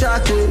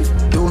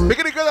 Attractive. Look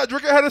at the girls that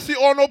drink a Hennessy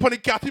all up on the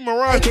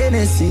catamaran. Like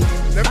Hennessy.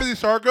 Them busy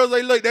star girls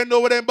I like, they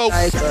know what them about.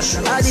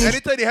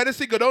 Anytime the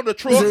Hennessy go down the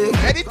throat.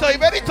 Anytime.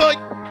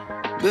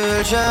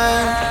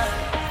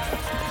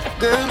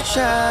 Girl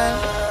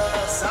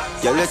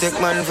child. Girl, you take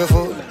man for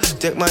food.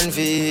 Take man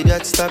for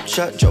that stop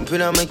shot. Jump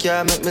in on my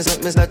car, make me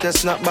like a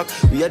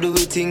snapback. We are do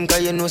we think,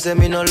 cause you know say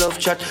me no love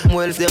chat.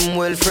 Well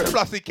friend.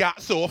 Plastic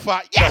cat so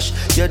fat, yes.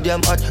 You're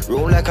damn hot,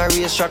 roll like a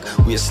race track.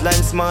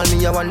 Waistline small,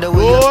 me I wonder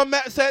where. Oh,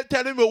 Matt said,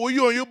 tell him what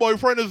you and your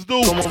boyfriend is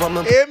do. Come over,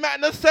 man. Hey, Matt,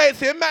 no say.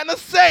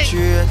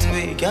 Straight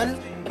we can,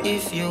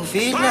 if you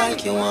feel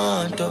like you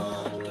want to.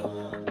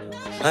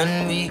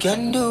 And we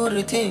can do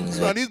the things.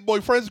 And these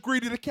boyfriends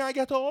greedy, they can't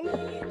get all.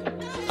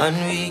 And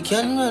we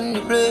can run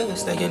the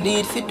place like you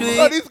need for do it.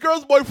 And these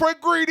girls'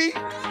 boyfriend greedy.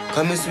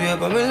 Come and swear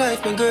by my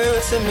life, my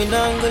girl, say me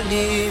not gonna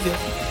leave you.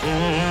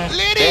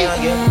 Lady!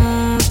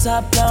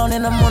 Top down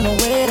and I'm on the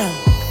way down.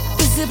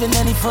 We sipping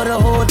any for the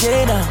whole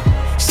day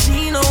now.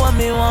 She know what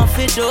me want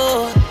for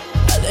do.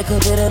 A little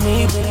bit of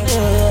me,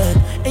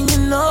 yeah. And you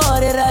know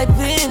that I've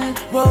been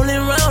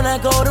rolling round, I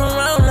go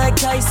around like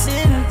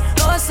Tyson.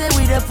 I said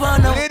we the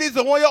fun. Ladies,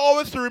 I want you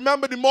always to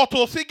remember the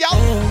motto. See, girl?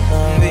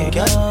 We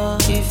can,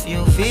 if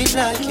you feel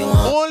like you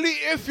want. Only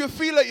if you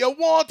feel like you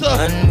want to.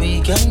 And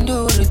we can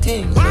do the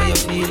things where you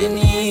feel the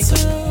need to.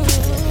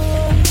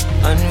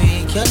 And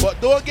we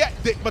But don't get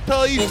dick, but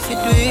tell you. And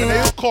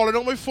then you calling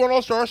on my phone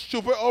or start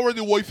stupid over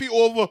the wifey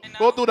over.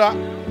 Don't do that.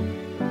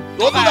 Don't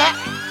do that.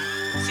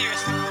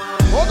 Seriously.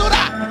 Don't do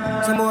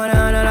that. Some boy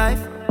on a life.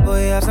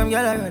 Boy, have some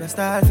girl I rather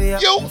start for you.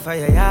 For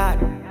your yard.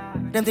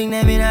 Them think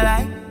they mean a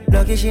lie.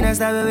 Lucky she not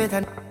start with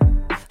her.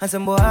 And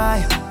some boy,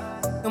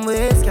 them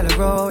ways girl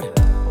road.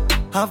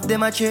 Half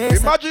them a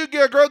chase. Imagine you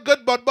get a girl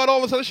good but all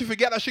of a sudden she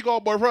forget that she got a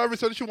boyfriend. Every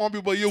sudden she want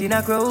to be with you.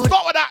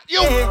 Stop with that,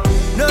 you. Hey,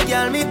 no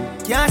girl me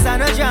can't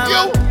stand no drama.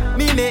 You.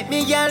 Me make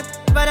me girl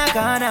for the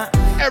corner.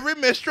 Every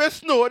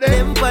mistress know that.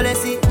 Them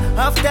policy.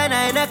 After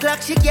 9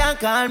 o'clock she can't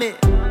call me.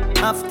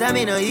 After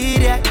me no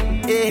idiot.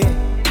 Yeah.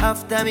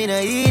 After me no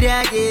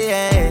idiot.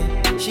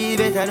 Yeah. She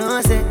better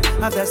know say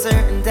after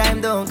certain time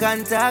don't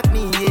contact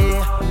me.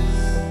 Yeah.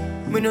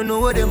 Me no know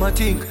what them a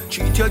think.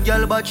 Treat your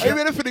girl but she. Are you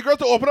ready for the girl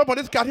to open up on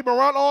this Cathy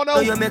Moran all now?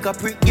 So you make a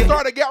prick.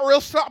 Start to get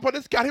real slap on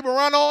this Cathy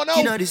Moran all now.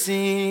 You know the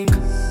sink.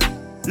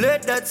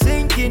 Let that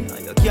sink in.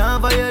 You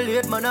can't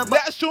violate man.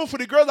 That's true for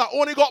the girls that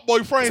only got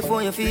boyfriends.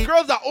 The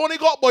girls that only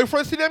got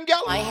boyfriends, see them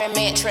girls? I hear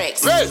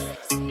Matrix. Hey,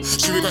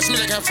 she request me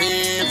like her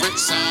favorite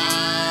song.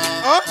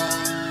 Huh?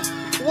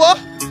 What?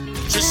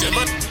 She said,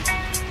 man,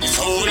 it's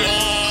so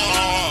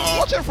long.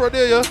 Watch it for a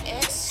day, yeah.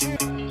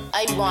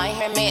 I want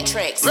her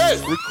Matrix. Hey.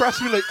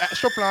 Request me like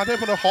extra plantain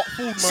for the hot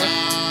food, man.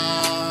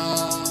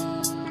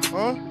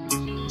 Huh?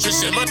 She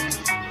said, man,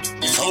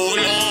 it's so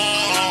long.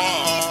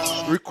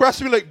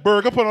 Request me like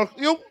burger for the,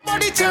 you.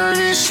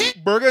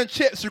 Shit. Burger and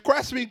chips.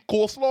 Request me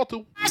coleslaw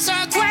too. So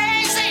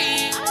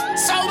crazy,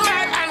 so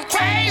mad and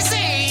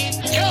crazy.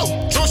 Yo,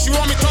 so she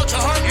want me touch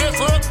her heart, lift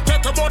her up,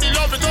 take her body,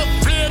 love it up,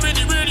 play with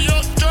the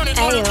radio, turn it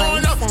on the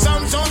corner.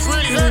 Sounds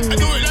really hurt. I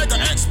do it like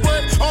an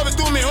expert. Always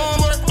do me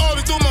homework,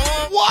 always do my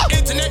homework. What?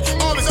 Internet,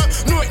 always up,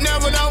 no it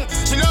never down.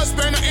 She loves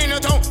spending in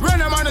the town. When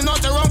a man is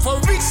not around for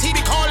weeks, he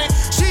be calling.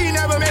 She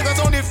never make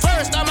us on the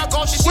first time I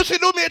call. What she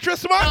do,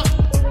 Matrix, man?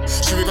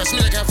 She request me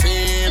like her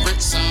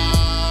favorite song.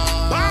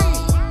 Bang.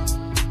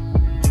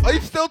 Are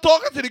you still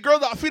talking to the girls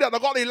that feel that they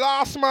got the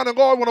last man and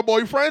go with the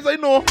boyfriends? I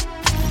know.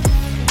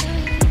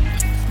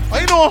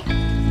 I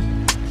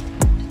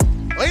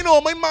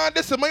know, my man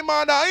this and my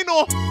man that, I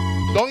know.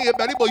 Don't hear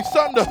Benny Boy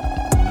Thunder.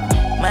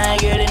 My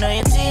girl, you know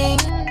your thing.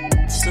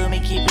 So me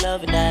keep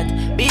loving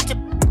that. Beat you,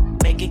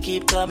 make it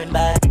keep coming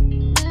back.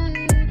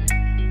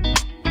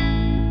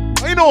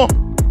 I know.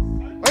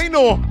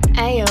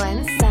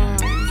 AON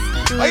sounds.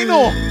 I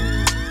know.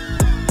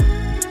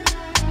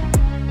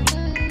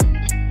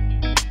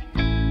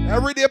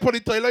 Every day put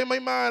it like my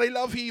man, I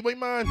love he, my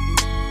man.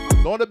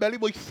 Don't the Belly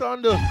Boy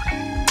Thunder.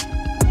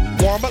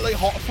 Warm it like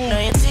hot food. Know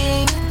your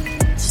thing.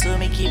 So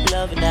me keep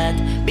loving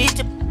that. Beat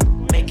you,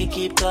 make it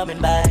keep coming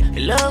back. I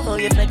love how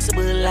you're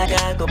flexible like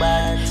I go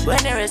back.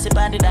 When you recipe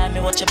on the dime,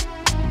 me watch you.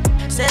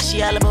 Says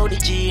she all about the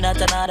G, not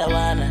another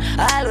one.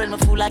 I'll when me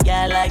fool a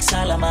girl like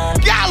Solomon.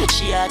 Girl!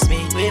 She asks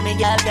me, where me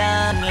girl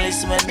gone?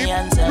 Listen when me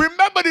answer.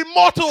 Remember the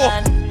motto.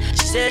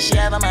 She says she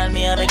have a man,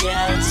 me have a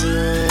girl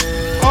too.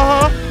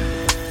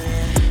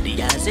 The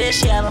girl says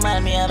she have a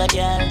man, me have a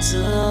girl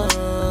too.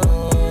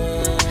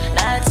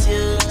 That's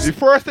you. The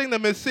first thing that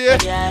me say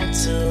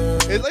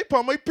is like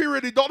for my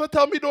period, the doctor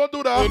tell me don't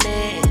do that.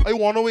 I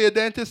want to wear a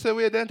dentist, sir.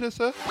 Wear a dentist,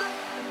 sir.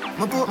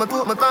 My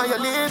buy your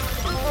lip.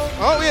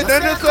 Oh, wear a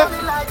dentist, sir.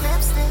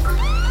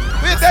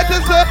 Wear a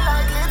dentist, sir.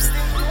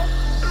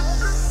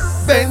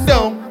 Bend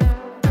down.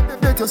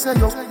 Bet you say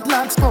you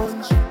like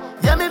sponge.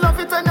 Yeah, me love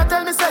it when you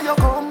tell me say you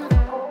come.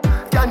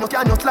 Can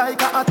you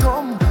like a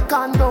atom?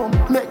 Condom,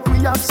 make we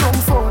have some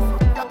fun.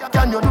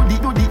 Can you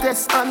do the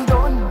test and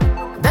done?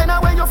 Then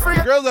when you're free.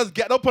 Girls just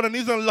get up on the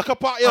knees and look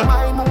up at you.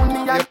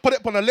 You put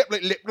it on the lip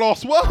like lip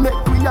gloss. What? Make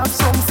we have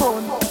some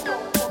fun.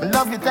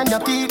 Love it when you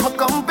keep my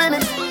company.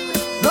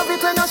 Love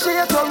it when you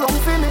shake your lung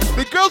for me.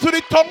 The girls with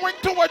the tongue ring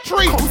to a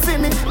tree. Come for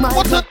me.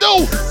 What to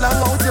do?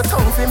 Long out your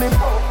tongue for me.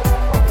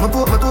 My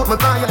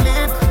buy your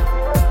lip.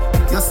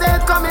 You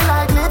said coming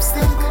like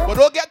lipstick. But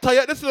don't get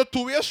tired. This is a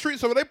two-way street,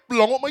 so when they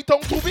long up my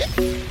tongue too big.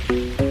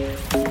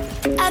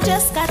 I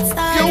just got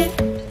started.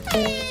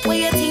 What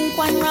you think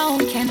one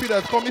round can? See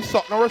that call me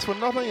Suck Norris for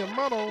nothing, you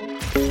man.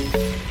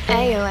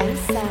 AON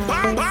sounds.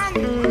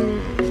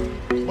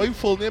 My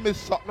full name is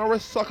Suck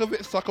Norris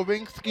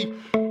Suckovinsky.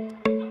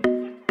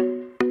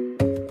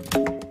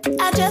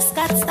 I just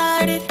got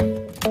started.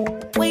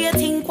 What you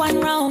think one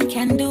round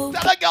can do?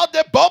 Tell a girl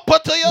the bumper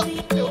to you.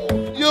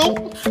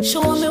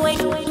 Show me what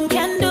you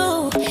can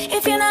do.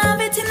 If you don't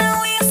have it in the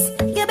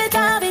waist, you better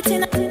have it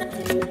in a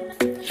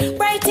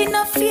bright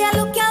enough for you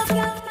look out.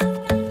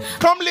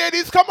 Come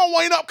ladies, come on,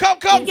 wind up,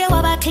 come. You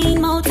have a clean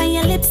mouth and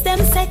your lips them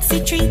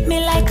sexy. Treat me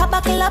like a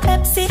bottle of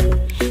Pepsi.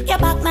 Your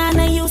back man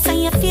a use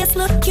and your face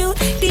look cute.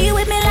 Deal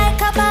with me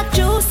like a back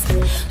juice.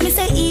 Me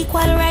say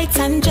equal rights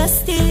and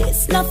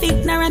justice. No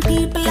ignorant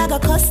people I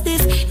got cuss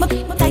this. My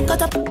tight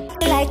got up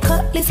like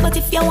cutlass. But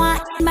if you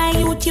want my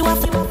youth, you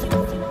have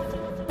to.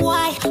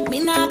 Why? Me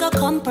nah go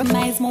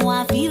compromise. Me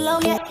want feel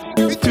how you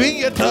between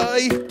your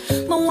tie.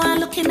 Me want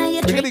looking at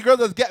your drink. The girls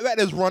that get that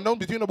is run down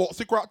between the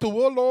boxing crack to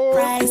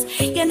Lord.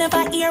 You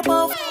never hear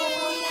both.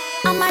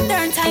 On my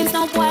turn times,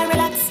 no boy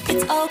relax.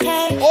 it's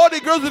okay. All the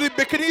girls in the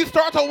bikini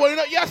start to wind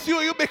up. Yes,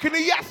 you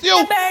bikini, yes, you.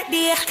 Your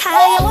birthday,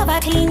 how you have a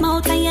clean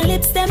mouth and your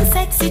lips them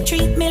sexy.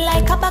 Treat me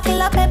like a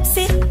bottle of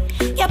Pepsi.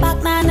 Your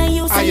back man and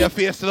you and your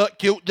face look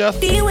cute, just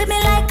deal with me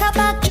like a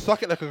back.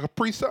 Suck it like a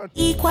Capri Sun.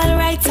 Equal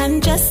rights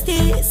and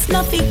justice.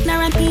 No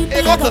ignorant people.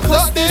 Hey, got to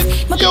suck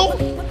this, yo.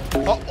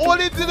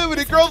 Only dealing with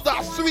the girls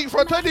that sweet.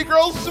 For 20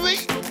 girls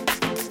sweet.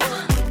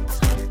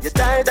 You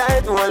tight,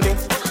 hold me.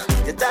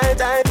 You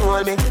tight,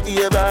 hold me.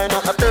 You burn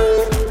up a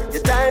You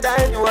tight,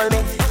 hold me.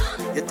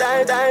 You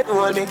tight,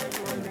 hold me.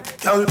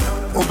 Girl,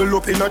 bubble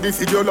up inna the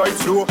video like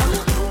slow.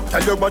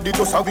 Tell your body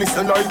just a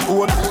glisten like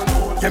gold.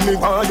 Get me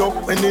wild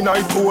up when the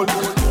night cold.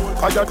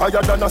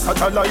 Higher than a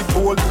satellite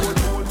pole.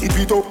 Tip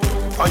it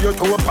up on your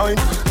toe pine.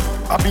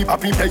 Happy,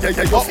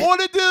 yeah.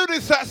 Only do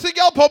this sexy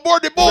girl on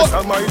board the boat.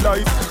 That's my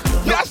life.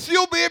 Yes,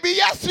 you, baby,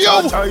 yes, you.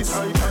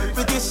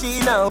 Pretty she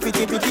now,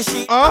 pretty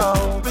she.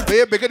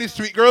 They bigger these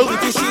street girls.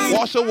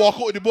 Watch her walk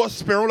out with the boat,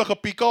 spinning like a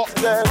peacock.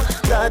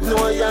 God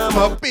know I'm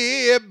my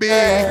baby.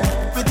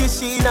 Pretty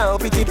she now,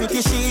 pretty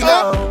she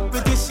now.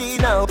 Pretty she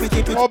now,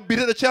 pretty. Oh, beat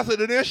at the chest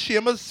and then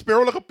shame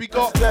spinning like a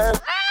peacock. Girl,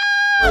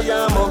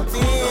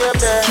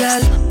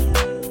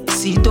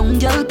 see down,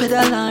 girl,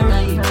 pedal and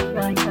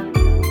ride.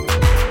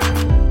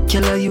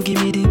 Girl, you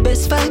give me the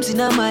best vibes in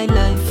my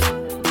life.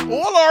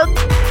 Oh Lord.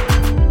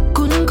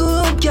 Couldn't go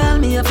up, girl,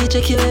 me have to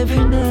check you every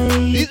night.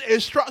 These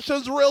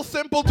instructions real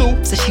simple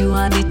too. So she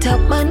want the top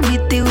man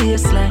with the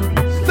waistline.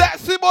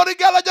 Sexy body,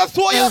 girl, I just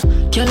saw you.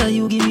 Girl,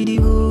 you give me the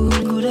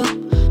good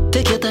up.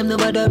 Take your time, no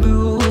bother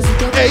bruise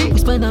it up. Hey.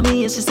 Whisper on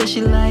me, and she say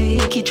she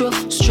like it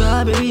rough.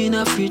 Strawberry in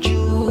a fridge,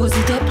 use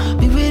it up.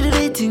 Me ready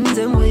the things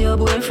and where your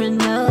boyfriend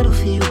now do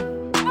for you.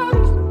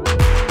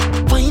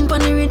 Wine pon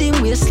the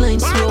rhythm waistline,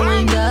 slow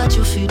wine that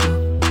you feel do.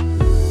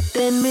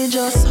 Then me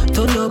just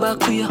turn your back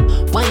to you,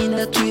 wind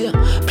that to you.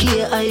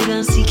 Play hide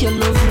and seek your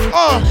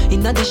love.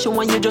 In addition,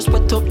 when you just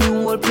put up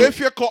new whole play. If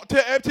your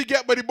cocktail empty,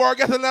 get by the bar,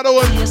 get another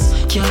one. Yes,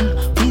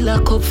 girl, we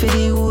lock up for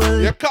the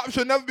whole. Your cup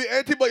should never be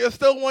empty, but you're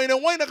still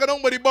whining. Wine like a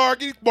down by the bar.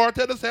 Give the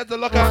bartender set to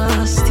look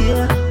at.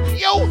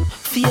 Yo!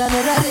 Feel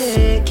another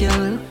day,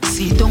 girl.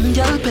 See down,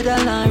 girl,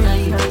 pedal and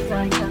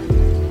ride.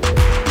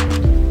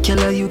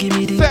 Girl, you give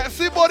me the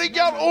sexy body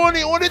girl,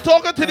 only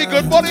talking to the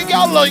good body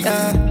girl like.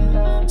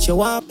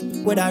 Show up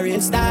with a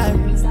real style.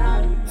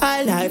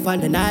 High life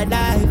and the night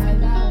life.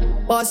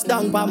 Bust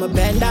down pa my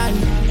bend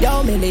and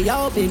yo, Millie,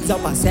 yo, bigs up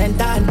a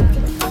centan.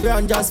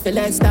 Run just for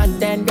less than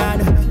 10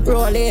 grand.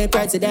 Rolling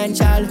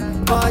presidential.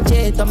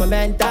 Budget on my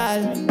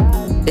mental.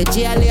 The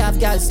GLE have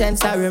girl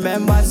sense I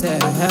remember say.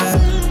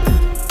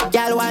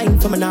 Girl wine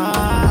for me now.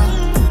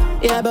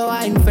 Yeah, but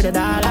wine for the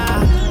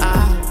dollar.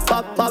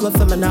 Pop bubble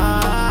for me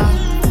now.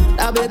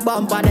 That big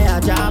bump on the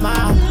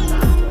drama.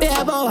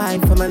 Yeah, but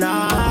wine for me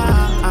now.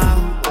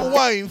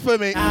 Wine for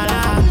me.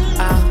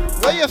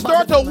 When you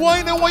start to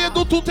whine and when you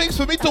do two things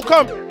for me to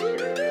come.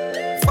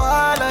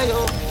 Follow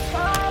you.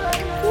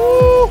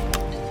 Woo.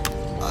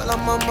 All of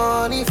my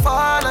money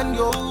fall on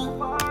you.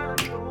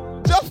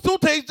 Just two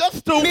things,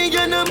 just two. Me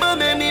your number,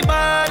 make me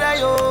bother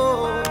you.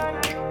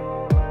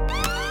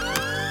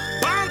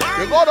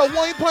 You gotta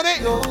whine on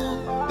it.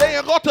 Then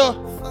you gotta.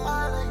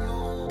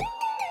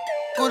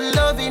 Good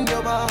love in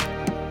your bar.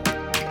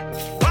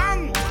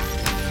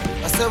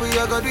 I said we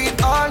are gonna do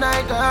it all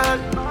night, girl.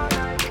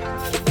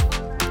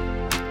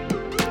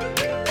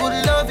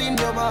 Good love in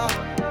your bar.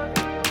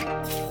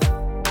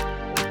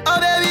 Oh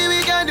baby,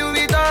 we can do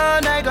it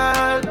all night,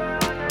 girl.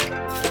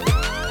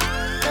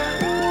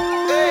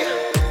 Hey,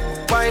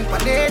 wine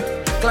pan it,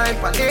 climb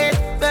pan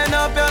it. Bend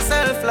up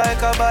yourself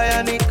like a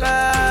bionic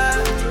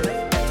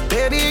girl.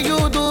 Baby, you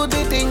do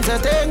the things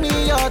that take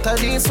me out of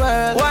this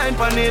world. Wine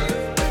pan it,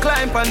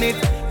 climb pan it.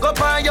 Go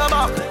on your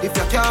back if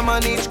you can't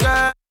manage,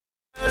 girl.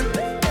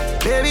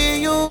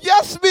 Baby, you.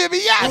 Yes, baby,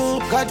 yes.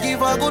 God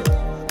give a good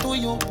to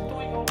you.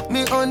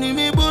 Me honey,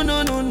 me boo,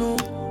 no.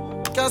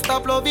 Can't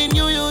stop loving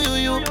you. You.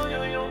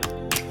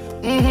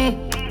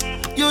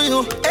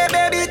 Hey,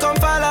 baby, come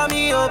follow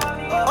me up.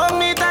 On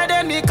me tight,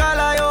 then me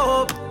call you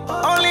up.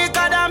 Only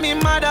God and me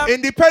mother.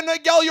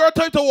 Independent girl, your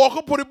time to walk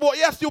up on the boat.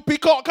 Yes, you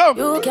peacock, come.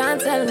 You can't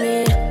tell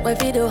me where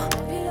we do,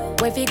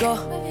 where we go.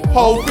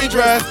 How we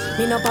dress.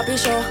 Me no papi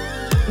show.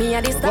 Me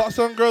a this got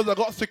some girls that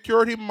got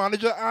security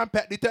manager and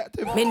pet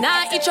detective. Me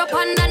nah itch up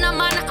under no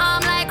man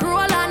arm like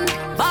Roland.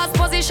 Boss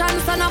position,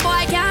 so no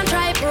boy can't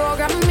try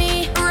program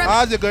me.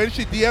 As you going,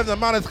 she DM the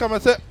man is coming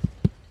and say,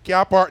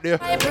 can't park there.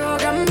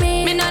 Program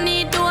me. Me no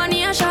need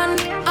donation.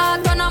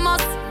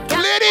 Autonomous.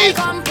 Ladies,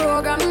 come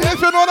program me.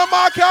 If you know the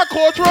man can't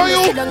control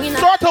you,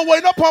 start to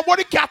wind up on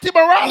body cat him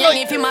around like.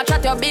 If you match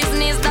at your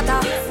business data,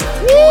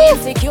 you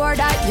insecure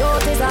that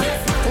you is a.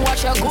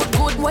 Watch your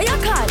good, what you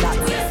call that?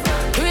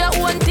 Do your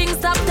own thing,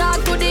 stop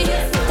talk to the.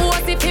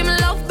 What if him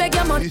love beg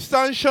your money? The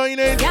sun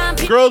shining,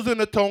 girls in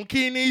the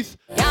tonkinis,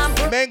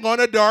 men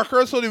gonna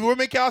darker so the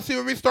women can't see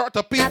when we start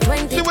to pee.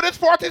 See what this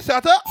party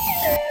set up?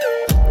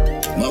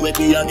 My way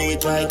to me,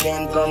 try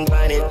come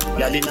find it.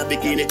 Y'all in a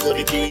bikini, to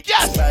the beach.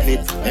 Yes!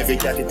 Every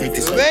cat it take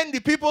this way. When the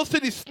people see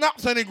the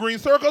snaps and the green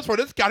circles for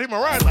this Cathy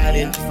Moran.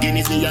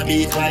 Guinness to your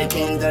beat, try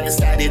come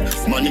start it.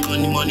 Money,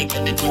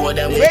 get the two of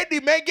them. When the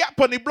men get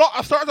on the block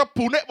and start to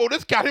pull it about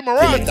this Cathy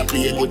Moran.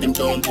 Play with them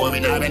down for me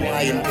now and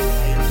wine.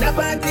 The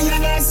party a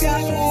nice,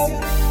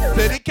 yeah.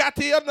 Say the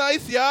Cathy a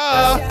nice,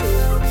 yeah.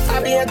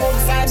 I be a good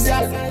vibes,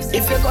 yeah.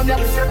 If you come here,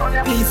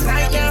 please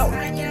right now.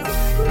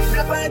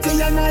 The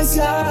party a nice,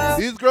 yeah.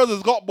 These girls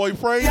has got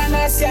boyfriends.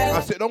 I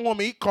sit down on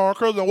me eat corn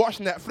curls and watch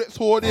Netflix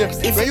whole day.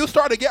 When you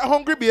start to get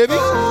hungry, baby.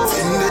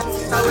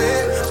 How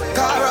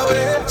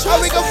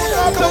we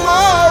gonna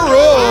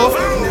tomorrow?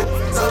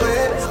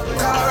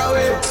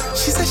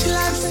 She said she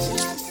likes me.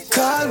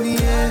 Call me,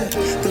 yeah.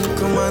 Don't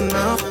come on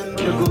now.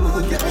 You're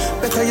good,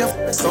 yeah. Better you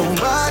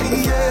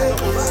somebody, yeah.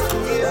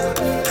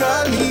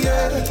 Call me,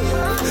 yeah.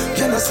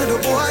 You know, say the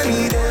boy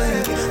need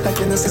it. Like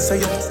you know, say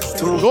you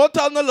too. Don't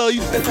tell no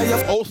lies.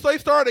 Outside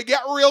started to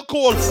get real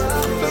cold. So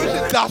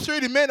that's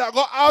really men that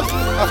got out.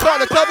 I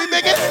started to tell me,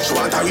 nigga. She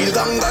want a real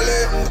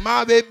gangle.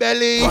 My big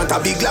belly. Want a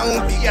big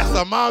long. Yes,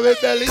 a my big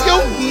belly. Yo,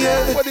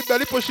 when the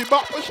belly push it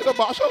back, she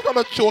was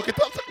gonna choke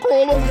it up to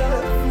crawl up.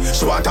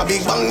 She want a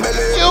big bang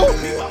belly. Yo,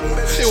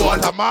 she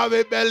want a my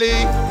big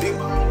belly.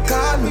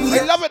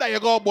 I love it that you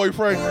got a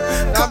boyfriend.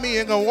 That mean you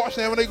ain't gonna watch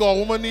them when they got a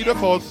woman need a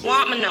cause.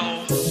 Want me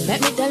know?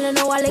 Let me tell you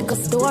now a little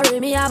story.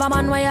 Me have a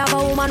man where have a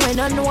woman when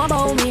don't know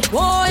about me.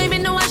 Boy, me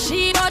know a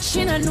she, but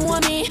she don't know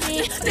me.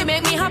 They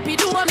make me happy,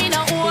 do me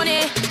not own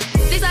it.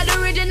 These are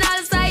the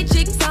original side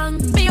chick song.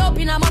 Me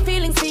open up my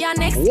feelings for your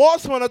next.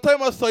 Once when I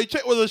time a side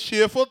chick was a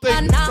shameful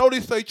thing. Now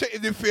this side chick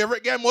is the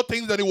favorite. Get more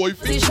things than the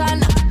wifey.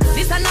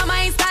 This is not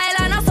my style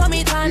and I saw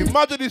me turn.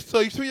 Imagine this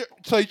side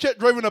chick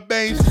driving a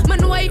Benz.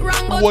 Man white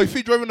wrong but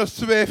wifey driving a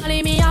Swift.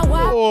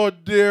 Oh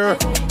dear.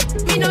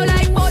 Me no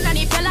like both and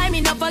if you like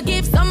me no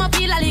forgive. Some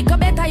feel a little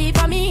better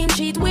if I mean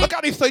cheat with. Look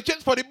at these side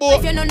chicks for the boat.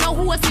 If you don't know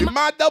who was the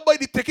mad that buy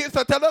the tickets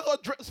and tell her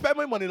spend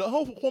my money. Like,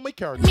 how my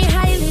carry? Me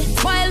highly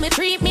while me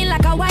treat me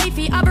like a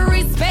wifey. I be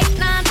respect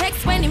now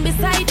text when him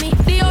beside me.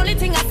 The only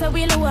thing I say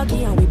we low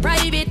again and we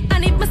private.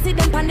 And if me see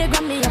them pan the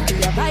gram me have to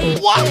revive.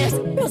 What? Yes.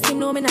 You see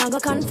no me now go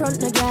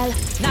confront no girl.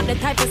 Not the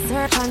type of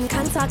search and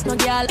contact no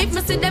girl. If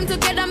me see them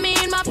together me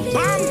in my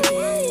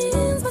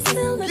feelings. But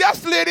still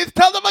yes ladies,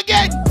 tell them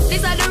again.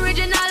 These are the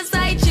original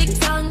side chick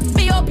song.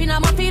 Me open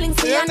up my feelings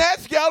for yeah,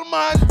 next girl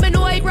man. Me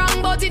know it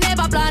wrong but it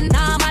never plan.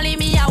 Normally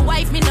me a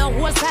wife me no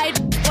whole side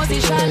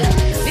position.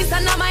 This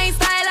is not my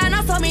style and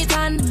I saw me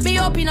turn. Me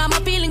open up my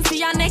feelings for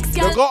your next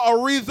girl. You got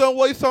a reason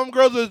why some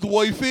girls is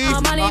wifey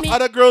and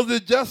other girls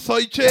is just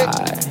side chick.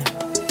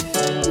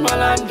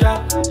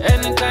 Malandra,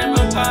 anytime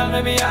you call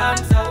me, me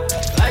answer.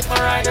 Like my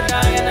rider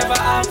down, you never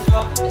ask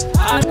for.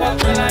 I got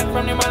me line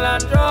from the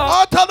Malandra.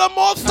 I'll tell them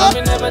monster.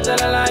 Me never tell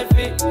a lie,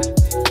 fit.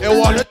 You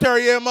want to tell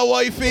you my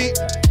wifey.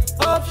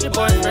 Hope she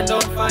boyfriend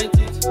don't fight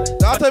it.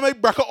 That time I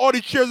break out all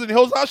the chairs in the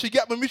house. How she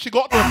get me, she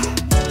got them.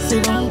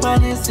 Sit don't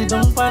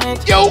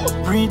panic. Yo!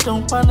 Breathe,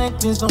 don't panic,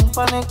 please don't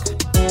panic.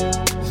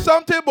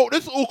 Something about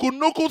this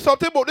Ukunuku,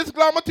 something about this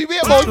Glamour TV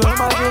about.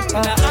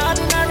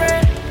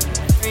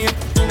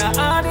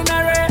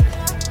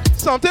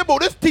 Something about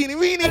this teeny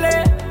weeny.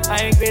 I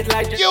ain't great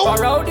like just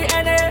borrow the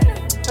NA.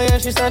 Oh yeah,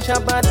 she's such a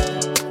bad.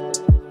 Oh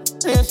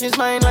yeah, she's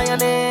mine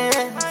lioness.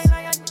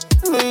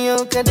 Oh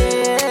you can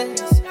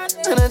dance.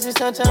 Oh yeah, she's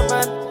such a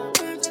bad.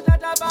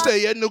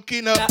 Say yeah,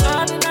 Nukina.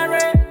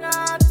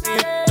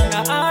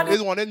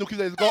 This one of them Nukies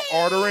that is got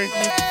ordering.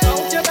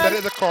 That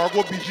is a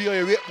cargo BG.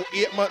 You wait for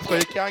 8 months so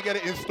you can't get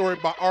it in store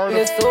by order.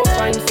 It's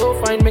so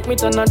fine, make me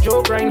turn a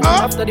joke grind.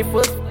 After the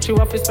first, she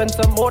have to spend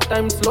some more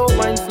time. Slow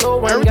wine.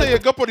 Every time you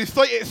go for the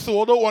site, it's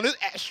sold out on this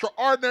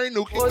extraordinary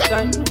Nuki.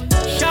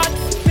 Shot,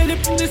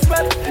 Philip this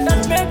well.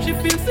 That makes you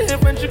feel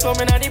safe when she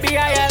coming out the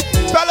BIL.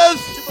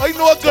 Fellas, I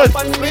know a good.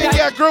 When you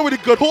get a girl with a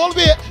good hold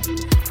it.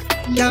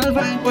 Girl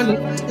vibe on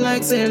it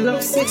like say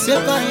love six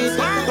your thighs.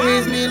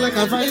 Raise me like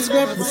a vice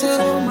grip. Say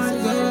oh my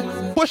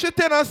god. Push it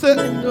in and say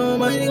oh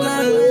my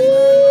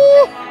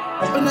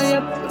god. When I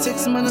have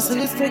 6 minutes in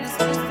this fix.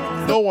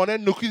 No one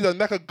of them Nukies that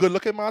make a good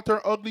looking man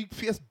turn ugly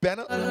face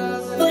Bennett.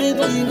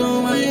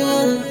 Oh my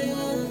god.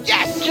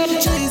 Yes!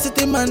 Chase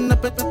it, man,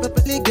 up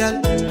the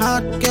girl.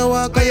 Hard can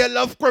walk. I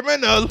love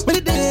criminal. When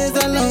the days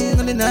are long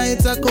and the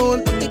nights are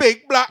cold.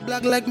 Big black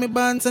like me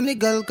bands and the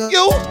girl.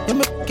 You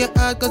make it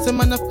hard cause the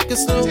man fuck you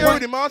slow. You're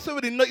the master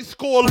with the night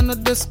school. On the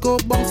disco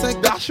bounce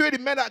like that's where the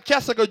men at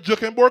Chesapeake are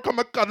joking board come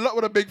and cuddle up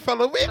with a big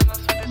fella with.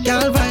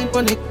 Girl vibe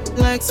on it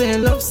like say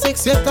love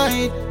six you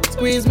tight.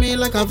 Squeeze me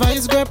like a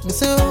vice grip. Me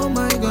say oh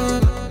my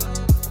god.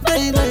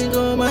 Like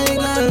oh my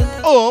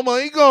god. Oh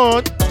my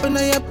god. When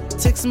I have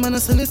 6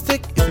 minutes in the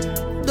stick.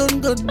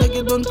 Don't go beg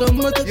it, don't come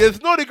with it. Yes,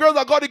 no, the girls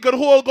that got the good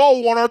hole got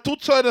 1 or 2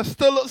 child and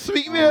still look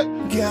sweet,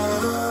 man.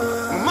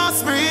 Yeah,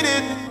 must read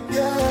it.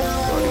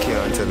 Yeah, you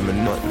can't tell me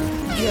nothing.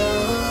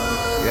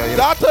 Yeah.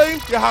 That time,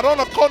 you had on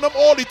a condom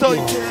all the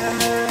time.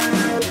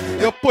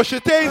 You push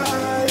it in.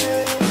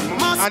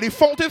 And the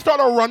fountain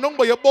started running,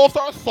 but your balls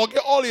started sucking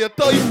all your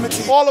time.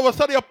 All of a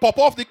sudden, you pop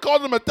off the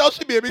condom and tell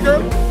she, baby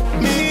girl.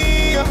 Me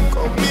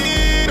come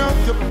in up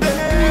your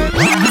bed.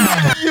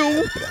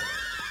 You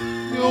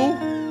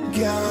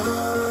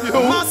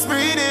must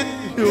read it.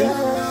 You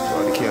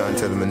can't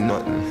tell me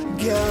nothing.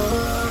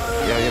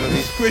 Yeah, you know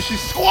this squishy,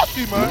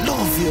 squashy, man.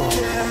 Love you.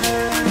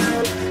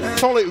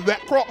 Sound like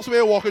wet crocs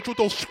when walking through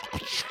those.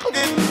 Squishy,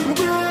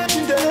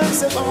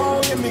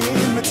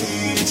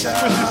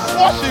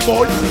 squashy,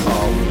 boy.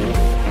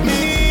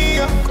 Me,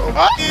 come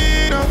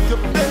in up your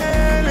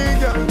belly,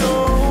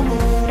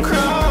 don't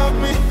grab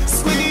me,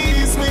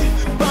 squeeze me,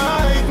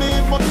 bite me,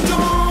 but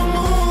don't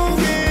move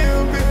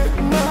here,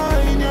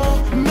 mind you,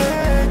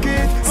 make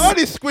it. All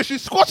these squishy,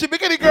 squashy,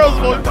 bikini girls,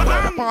 boy.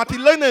 Party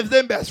London's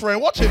them best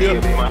friend. Watch it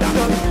here.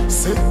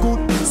 Say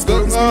good,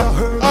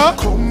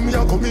 come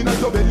here, come in at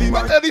your belly,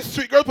 my. Tell these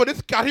sweet girls for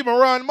this Cathy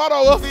Moran,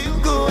 mother. Feel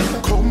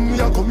good, come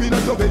here, come in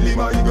at your belly,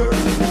 my girl.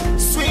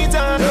 Sweet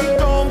and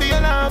don't be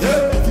alarmed.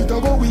 If it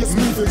go with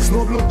me, vex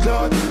no blood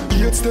clot.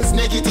 It's this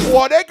negative.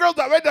 What they girls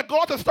that ready to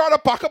go to start a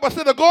pack up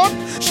instead of gun?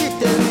 She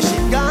tell me she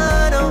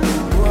gonna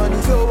run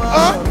if you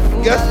want.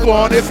 Guess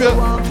what? If you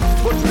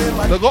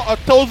they got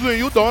 1,000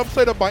 you don't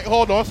say the bite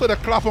hold on, say the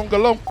clap on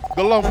galum.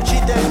 She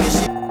tell me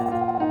she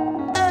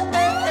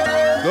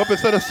go up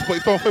instead of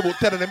split on about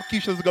 10 of them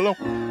Keisha's galum.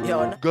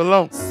 Yo,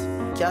 galum.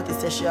 Cathy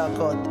say she a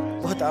cut,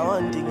 but I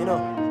one thing, you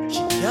know. She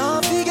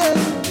can't forget,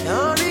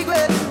 can't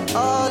regret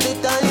all the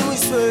time we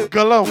swear.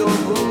 Galum.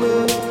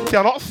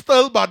 Cannot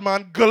still bad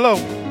man, galum.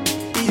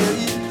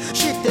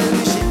 She tell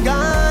me she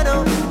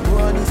gonna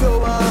run if you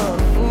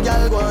want,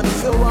 girl go on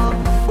if you want.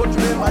 But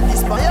remember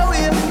this by your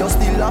way, you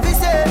still love it,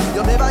 say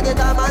you never get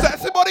a man.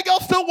 Sexy body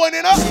girl still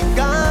winning up. She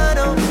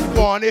gonna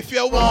go on if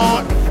you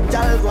want,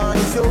 girl go on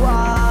if you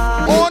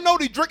want. Oh no,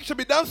 the drink should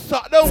be done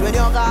sat down.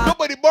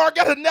 Nobody bar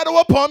get another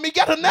upon me,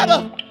 get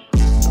another.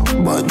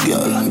 Bad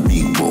girl,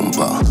 big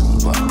bumper,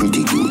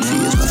 pretty good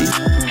face.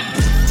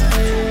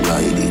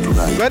 Ride it.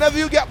 Whenever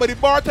you get by the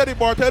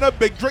bartender,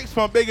 big drinks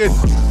from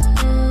biggest.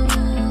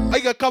 I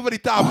can cover the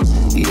tab.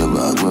 Yeah,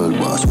 bad world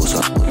boss, what's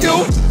up?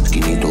 You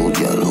skinny toad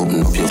girl,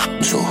 open up your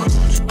so.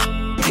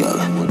 Girl,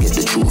 get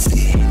the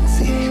trophy.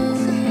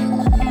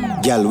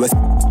 Girl, West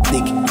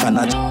dick,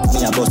 cannot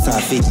me a bust her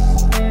feet.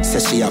 Say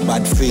she a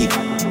bad freak.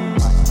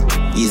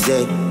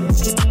 Easy,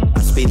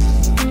 speed.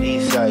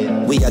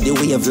 We are the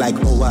wave like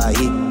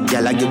Hawaii.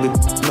 Girl, I give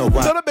it no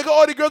one. Tell them big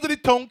all the girls in the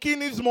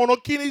tonkinis,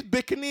 monokinis,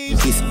 bikinis.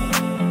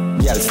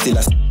 Girl, still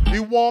a. The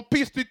 1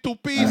 piece, the 2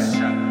 piece.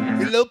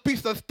 The little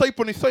piece that's tight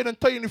on the side and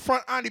tight in the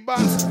front and the back.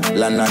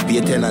 Lana be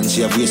a tenant, she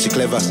have way she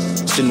clever.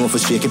 She know for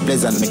shake it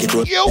pleasant, make it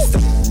roll. She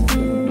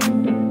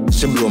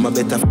blow my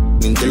better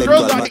intellectual.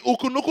 Girls like the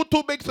ukunuku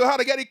too big, so how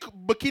to get the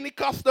bikini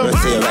custom.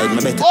 Right,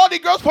 my better. All the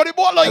girls for the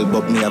boat like.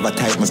 But me have a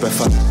type, my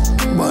prefer.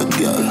 Bad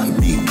girl,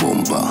 big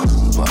bumper,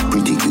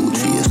 pretty good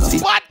face.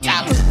 Bad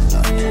girl.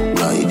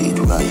 Ride it.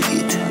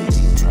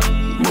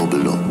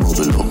 Bubble up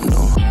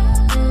now.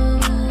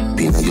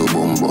 Pin your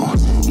bumbo.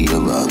 Yeah,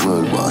 bad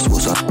world boss,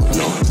 what's up?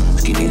 No,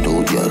 skinny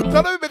toad girl.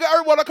 Tell them big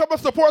everyone to come and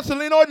support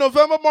Selena in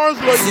November, Mars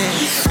like.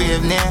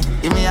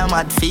 Give me a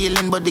mad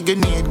feeling, but the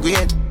grenade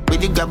great.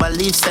 With the grab a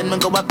leaf, send me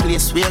go a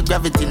place where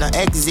gravity no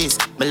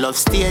exist. My love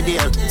stay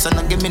there, so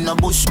no give me no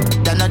bush,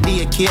 then no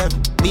daycare.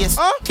 Bass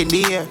in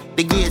the air,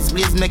 the grades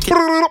blaze make it.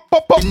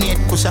 The net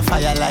push a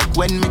fire like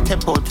when me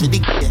tap out with the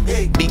gear.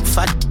 Big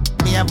fat,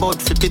 me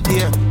about 50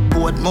 there,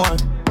 board more.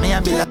 Me a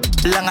be like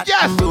long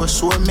and bro,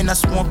 show me no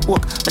smoke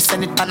coke. Me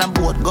send it on a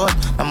boat, God.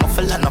 I'm a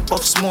fella no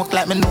puff smoke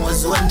like me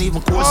nose zone,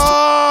 even close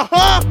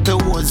to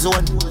war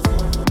zone.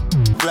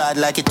 Broad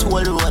like a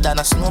toll road and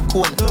a snow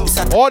cone.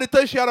 All the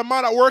time she had a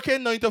man at work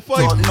in 9 to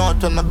 5.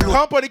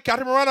 Company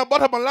Cathy Moran and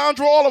Butter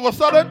Melandro all of a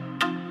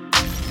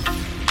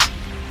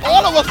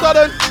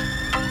sudden,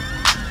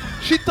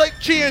 she take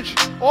change.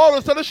 All of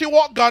a sudden she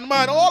walk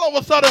gunman. All of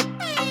a sudden.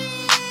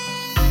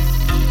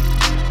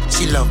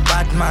 She love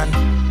Batman.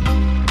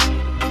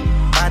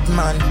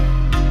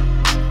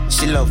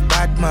 She love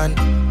Batman.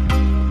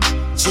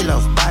 She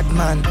love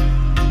Batman.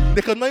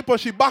 They can nine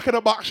she back in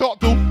the back shot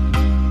too.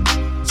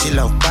 She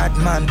love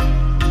Batman.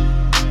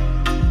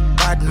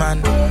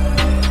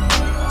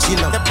 She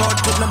love the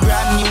pot with me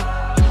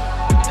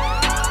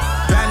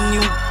brand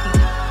new.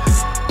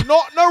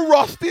 Not no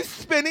rusty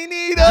spinning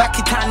neither. Like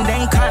it and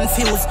then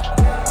confused.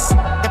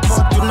 The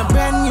pot with me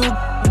brand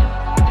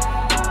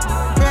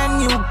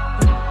new.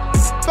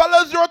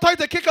 Fellas, you're trying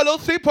to kick a little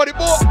seat on the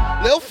boat.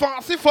 Little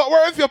fancy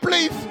footwear if you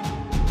please.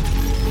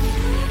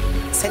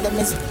 Say them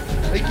is.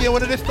 They came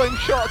one of this time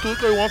short too,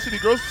 because you want to see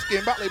the girls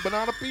skin back like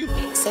banana peel.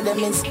 Say them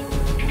is.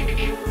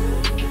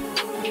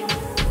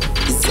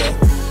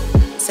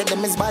 Say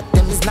them is bad,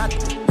 them is not.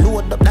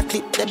 Load up the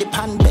clip, the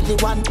pan belly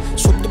one.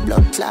 Shoot the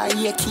blood clot,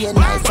 AK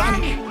knife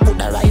on. Put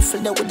the rifle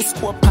there with the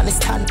scope on his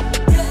stand.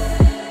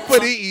 For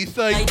the east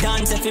side. I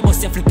dance if you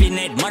bust your flipping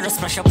head. Mother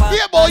smash up.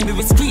 Yeah, boy.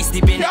 We squeeze the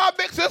bin. Can't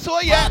mix this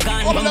way yet.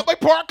 Open up my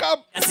park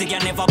up. Yes, you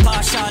never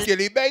partial.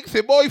 Kelly Banks,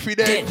 a boy for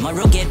that.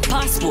 Maro get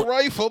passport.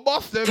 Rifle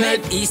bust them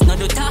head. East no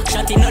do talk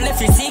shot in no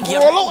left you sig.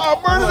 Roll out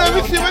and burn them.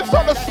 You see when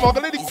start to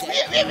smuggle it.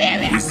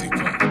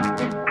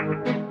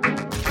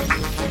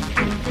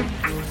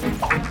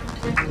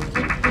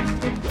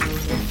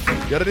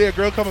 The other day, a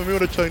girl come at me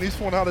with a Chinese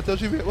phone. How to tell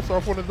she what's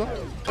our phone is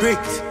that?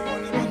 Bricks.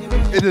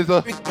 It is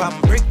a brick pam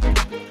brick.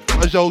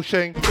 A Zhou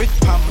Sheng. Brick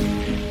pam.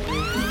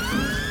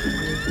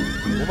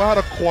 We had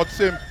a quad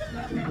sim.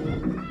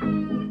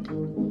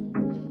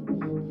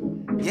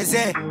 Yes,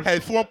 sir.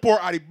 Headphone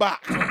port at the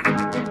back.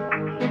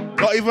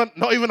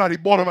 Not even at the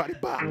bottom, at the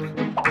back.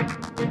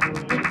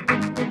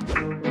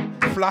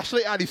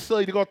 Flashlight at the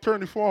side. You got to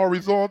turn the phone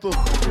horizontal.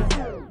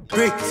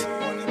 Bricks.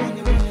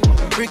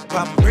 Brick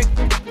pam brick.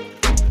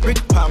 Brick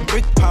pam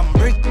brick pam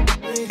brick.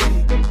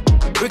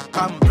 Brick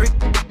pam brick.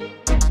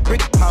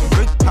 Brick pam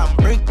brick pam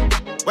brick.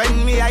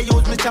 When me I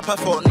use my chopper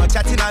phone, no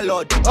chatting a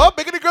lot. Oh,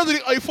 making the girls with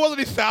the iPhone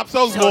and the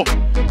Samsungs go.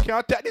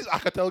 Can't take these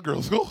Alcatel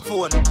girls go.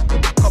 Phone.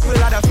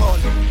 Couple other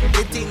phone.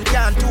 The thing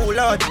can't too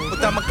loud.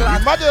 But I'm a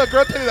class. Imagine a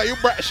girl telling you that you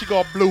bright, she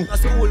got blue. A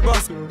school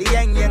bus. The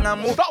young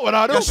and move. Stop what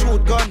I do. You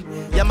shoot gun.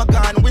 Yeah, my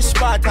gun. Which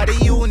part of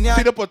the union?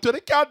 See the photo,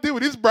 they can't deal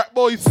with these bright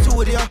boys.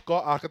 Studio.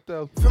 Got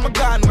Alcatel. From a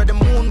gun where the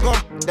moon go.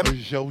 Them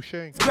Zhou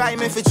Sheng.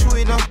 crime if it's true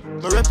enough.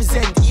 I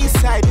represent the east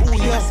side. Ooh, The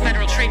yeah. U.S.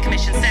 Federal Trade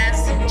Commission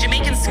says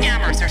Jamaican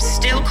scammers are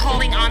still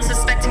calling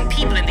unsuspecting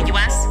people in the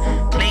U.S.,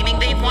 claiming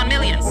they've won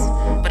millions.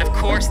 But of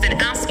course, then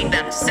asking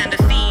them to send a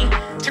fee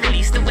to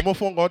release the My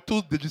phone got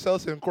 2 digital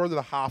SIM cards and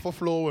a half a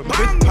flow. And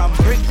brick pam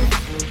brick.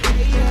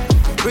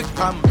 Brick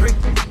pam brick.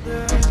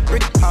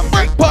 Brick pam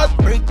brick pam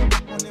brick.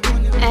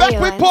 Back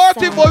we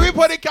party, boy. We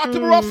put the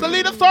Captain Ross. The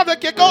leader started to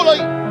kick out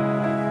like.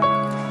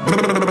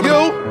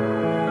 You.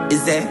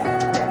 Is there?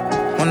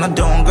 Wanna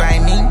don't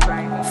grind me?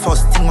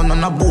 First thing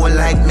on a bowl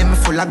like me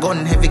full of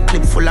gun, heavy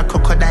clip full of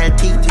crocodile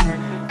teeth.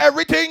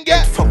 Everything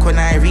get. Fuck when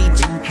I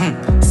reach.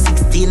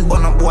 16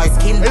 bun up boy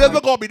skin. It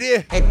never gonna be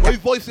there. My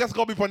voice just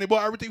gonna be funny,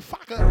 but everything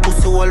fucker.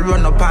 Pussy all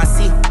run up and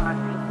see.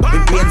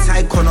 The brain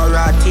side corner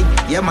rotted.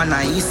 Yeah man,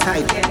 I east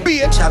side.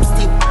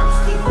 Chapstick.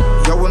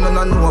 You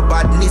wanna know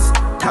badness.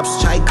 Top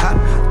striker.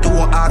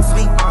 Don't ask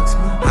me.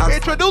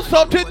 Introduce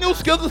something new,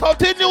 skills,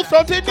 something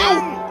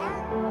new.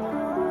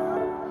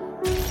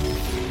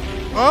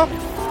 Huh?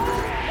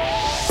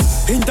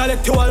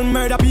 Intellectual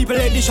murder people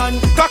edition.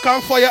 Cock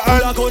on fire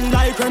and a gun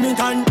like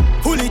Remington.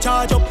 Fully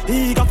charge up,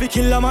 he got fi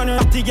kill a man.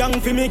 Ratty gang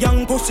fi me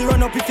gang, pussy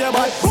run up if you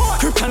bad.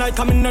 Kryptonite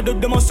coming out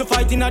of the muscle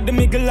fighting at the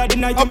middle of the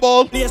night. A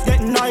ball. Place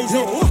getting noisy.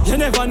 You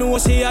never know,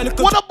 say I look.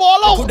 What a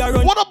ball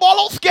out! What a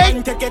ball out,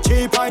 skate! Take a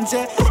cheap and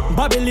say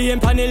Babylon,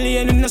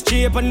 Panellian in the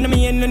street and the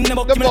main in the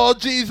book. The ball,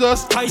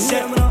 Jesus. I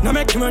say, no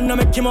make him run, no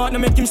make him out, no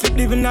make him slip,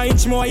 leave an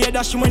inch more. Yeah,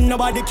 dash when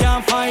nobody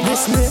can find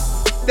this me.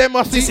 They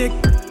must see.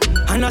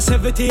 And a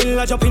 17,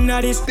 I jump in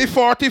at this. The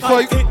 45.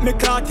 I fit me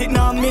caught it,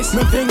 now miss.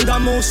 Me finger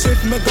move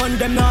swift, me gun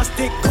them now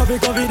stick. Cover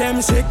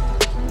them sick.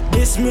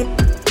 This me.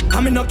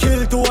 I'm in a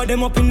kill two of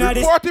them up in at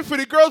this. 40 for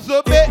the girls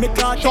up there.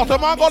 Shot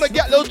them, I'm gonna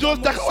get Lil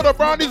Jones, take out the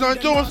brownies and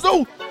Jones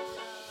too.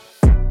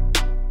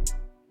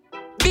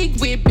 Big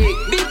we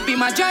big be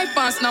my drive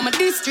past now my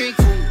district.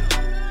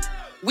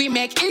 We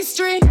make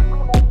history.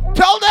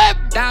 Tell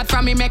them. That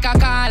from me make a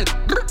call.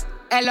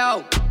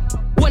 Hello.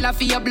 Well, I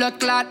feel your blood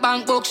clot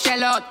bank book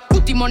shell out.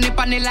 Put the money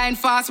on the line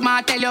fast,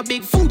 ma. Tell your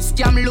big food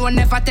scam loan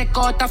never take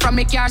out from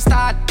me car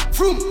start.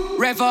 Vroom,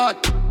 rev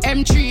out.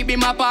 M3 be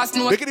my pass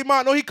note. Look at the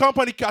man, know he come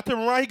on the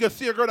catamaran, he can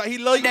see a girl that he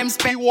like. Them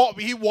he walk,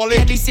 he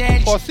wallet.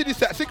 Yeah, or see the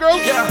sexy girl.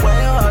 Yeah,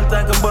 why you all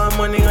talk about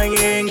money and you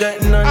ain't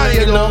got none? And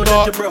you don't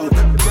that you broke.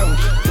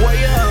 Why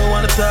you all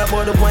wanna talk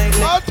about the white?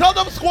 I'll tell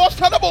them squash,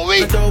 tell them about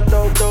we.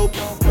 Dope.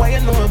 Why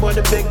you know about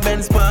the big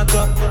Benz park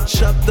up?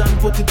 Shop done,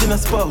 put it in a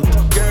spot.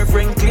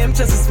 Girlfriend claim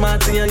just as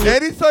smart and you.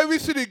 Anytime we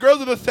see the girls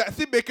with the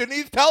sexy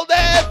bikinis, tell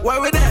them.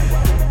 Where we there?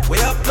 We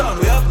up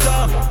done.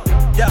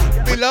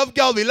 Yeah. We love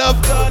girl, we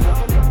love gun.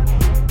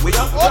 We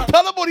up done.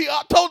 Tell them what he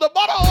told the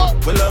mother.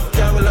 We love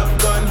girl, we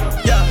love gun.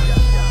 Yeah.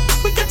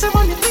 We get some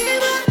money,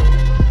 baby.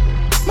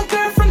 My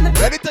girlfriend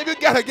the anytime you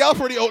get a girl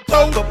for the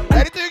auto,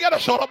 anytime you get a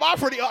shot of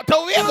for the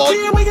auto, we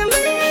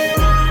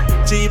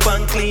cheap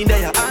and clean, there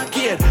you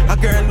arcade. A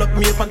girl look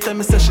me up and tell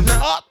me say she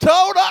not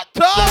auto.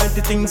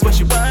 The things what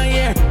she want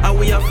here. And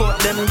we are fuck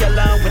them girl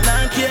and we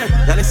not care.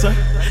 Yeah, listen,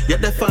 you're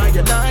the fire,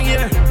 you're not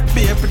here.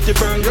 Be a pretty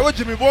burn. Yo,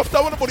 Jimmy, both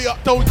that one for the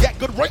auto, get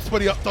good rights for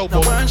the auto. I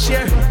want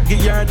share,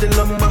 give her the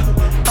lumber,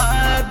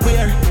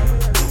 hardware.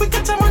 We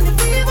got some money,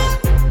 fever.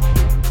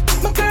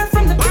 My girl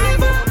from the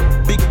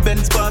river. Big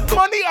Benz park.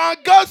 Money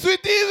and guns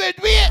with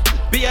David, wait.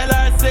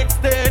 BLR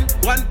 16,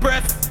 one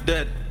breath,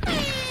 dead.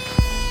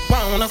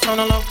 Wanna sound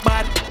a love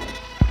bad.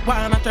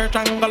 Wanna church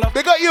angle up.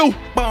 They got you.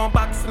 Bomb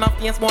box in a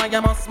face, boy,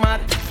 you must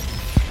mad.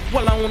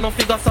 Well, I wanna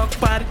figure suck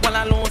bad. Well,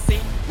 I don't see.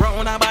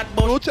 Round a bad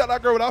boy. You check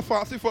that girl with that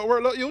fancy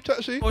footwork. Look, you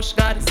check she. Push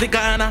God,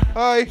 Zigana.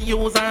 Aye.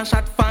 Use and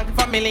shot funk,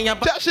 familiar.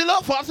 Check she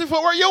look fancy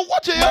footwork. You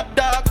watch it. Mad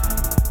dog.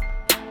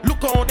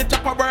 Look how the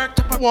chopper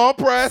work. One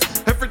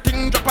press.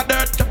 Everything drop a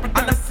dirt.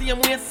 And I see him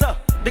way, sir.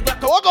 They got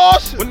oh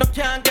gosh. When the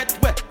can't get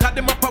wet, cut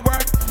them up a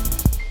work.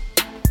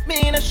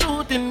 Me in a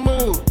shooting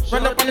mood.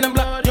 Run up on them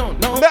blood, you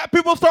know. Let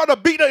people start to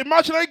beat the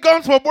imaginary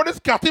guns for boy this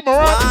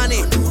catamaran.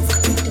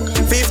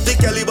 50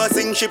 caliber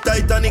sing ship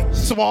Titanic.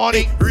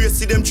 Swanee. Race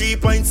see them 3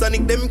 points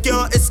Sonic. Them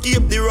can't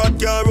escape, the rod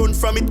can't run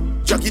from it.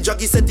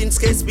 Jackie settings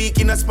can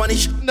speak in a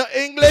Spanish. No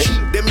English.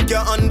 Them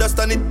can't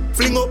understand it.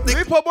 Fling up the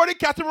people body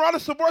Catamara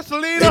support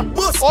Selena.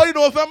 All you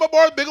know November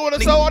board bigger when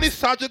it's all these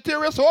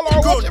Sagittarius. All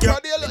our watch it.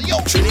 Yo,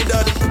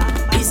 Trinidad.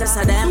 This is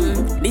a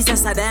them, this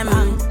is a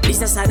them,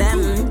 this is a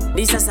them,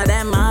 this is a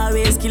them.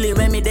 Always kill it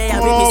when me there.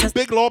 Oh,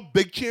 big law,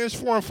 big change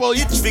for and for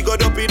you. Each figure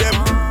up with them.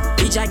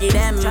 Jaggy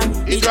them,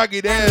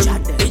 Jaggy them,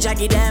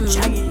 Jaggy them,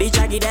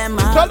 Jaggy them.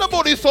 Tell them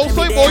about this soul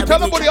boy. Tell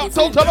them about the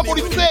uptown. Tell them about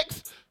the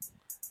sex.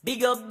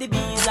 Big up the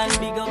bees and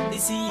big up the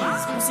seas.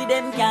 Pussy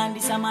them can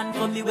this a man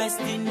from the West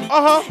Indies.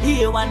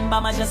 Here one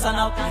bomber just an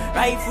out.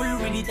 Rifle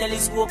with the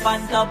telescope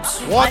and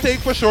tops. One thing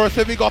for sure,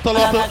 say we got a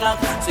lot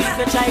of. So if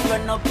you try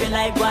run up you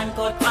like one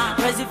cut.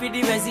 Resi for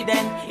the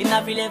resident. In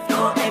a left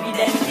no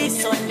evidence.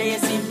 This Sunday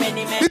see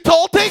many men. The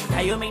tall thing.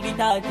 How you make the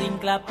tall thing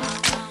clap.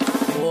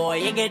 Boy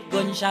you get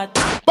gunshot.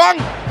 Bang.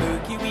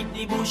 Turkey with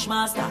the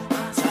bushmaster.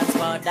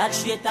 Transport that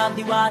straight off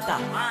the water.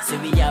 So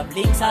we have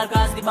links all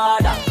across the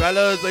border.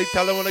 Fellas, I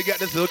tell them when I get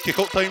this little kick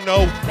out time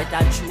now.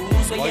 Better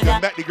choose when you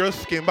met the girls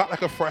skin back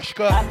like a fresh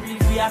cut. We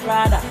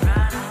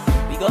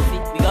go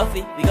fit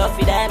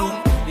them.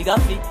 We go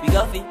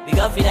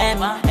fit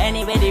them.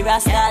 Anyway the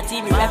Rasta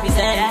team we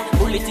represent.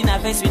 Bullet in a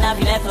face we not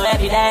be left no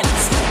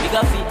evidence. We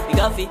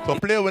go fit. So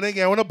play when they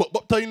get on a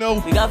book time now.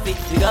 We go fit.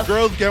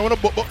 Girls get on a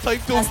book time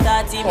too.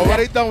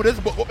 Already done with this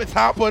book it's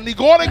happening. They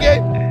going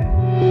again.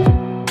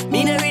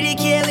 Me no really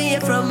care where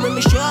you from. When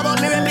me sure about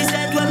me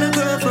represent where me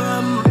grow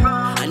from.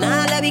 And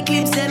all of the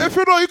clips them. If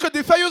you know you can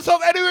defend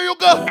yourself anywhere you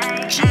go.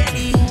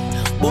 Shady.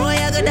 Boy,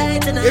 I go die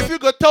tonight. If you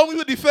go tell me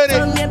you defend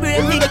it.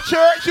 If you go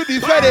church, you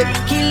defend it.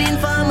 Killing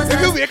farmers. If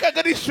you wake up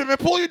at the swimming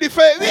pool, you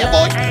defend it.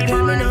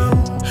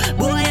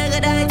 Boy, I go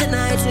die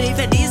tonight. So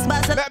if these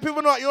bastards. Let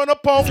people know you on a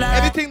pump.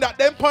 Anything that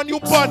them pun, you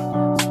pun.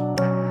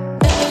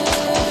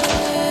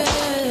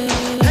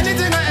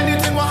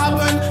 Anything will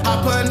happen.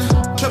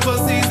 Triple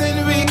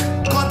season week.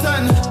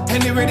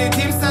 Anyway, the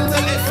team settle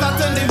it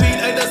flatten the wheel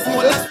at the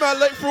small. This smell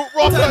like fruit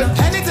rotten.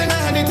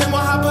 Anything will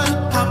happen.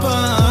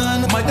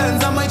 My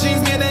guns and my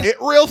jeans made it. It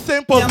real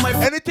simple.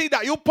 Anything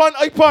that you pun,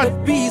 I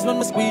pun. Bees when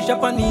me squeeze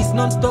Japanese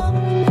non-stop.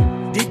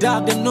 The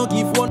dog them no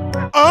give one.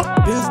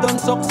 Bills done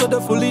suck so they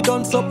fully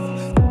done suck.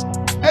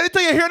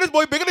 Anything you hear this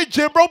boy bigger than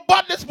Jim bro,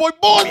 but this boy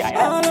boss.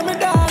 All of me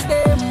dog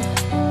them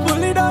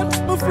fully done.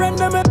 My friend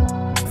them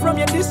from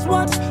your this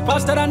ones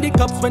faster than the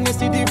cops when you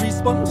see the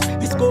response.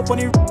 The scope on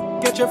the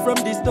get you from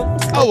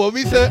distance. Oh, what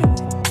we say?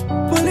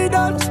 Fully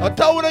done. I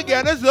tell you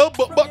again, it's a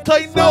but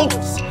tight now.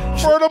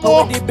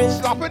 Furthermore,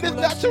 stopping this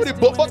naturally,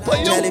 but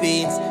tight Jelly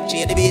beans,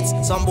 shady beats,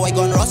 some boy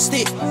gone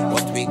rusty,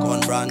 but we gone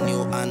brand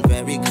new and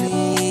very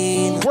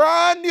clean.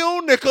 Brand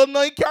new nickel,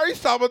 9 carry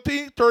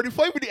 17,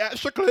 35 with the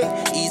extra clip.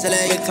 Easily,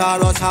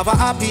 Carlos have a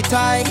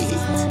appetite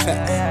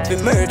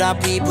to murder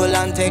people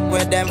and take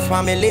with them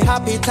family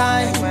happy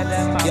time.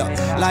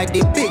 Yeah, like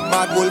the big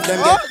bad wolf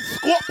them get.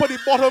 Squat for the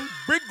bottom,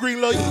 big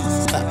green light.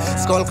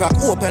 Skull crack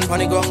open for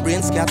the ground,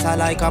 brain scatter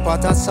like a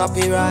pot of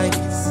soppy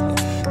rice.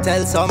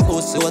 Tell some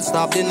pussy would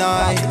stop the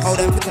night. How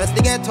them test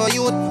the ghetto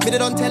youth, me they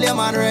don't tell your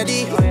man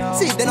ready.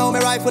 See they know me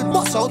rifle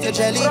bust out your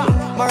jelly.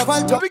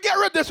 Let me get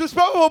rid of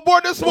disrespectful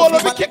aboard this wall,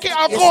 let me kick it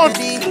out on.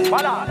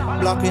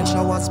 Block in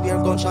shower,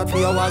 spear gunshot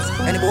 3 hours.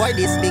 Any boy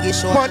this biggie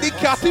show. Money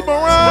Cassie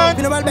Moran.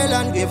 Funeral bell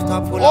and grave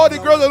top full. All the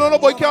girls that know the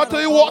boy can't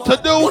tell you what to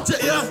do. Watch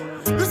it, yeah.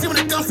 You see when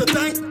it comes to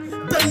tank,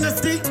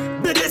 dynasty,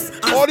 biggest.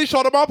 All these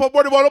shot them up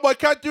aboard the boy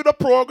can't do the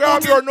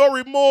program, you're no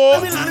remote.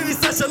 I mean, not in this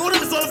session, what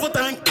is all for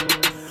tank?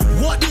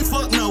 What the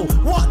fuck now?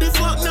 What the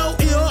fuck now?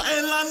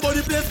 EON land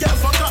body place get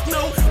fucked up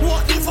now.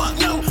 What the fuck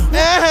now?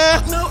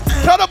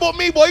 Tell about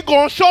me, boy, go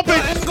on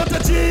shopping. Go to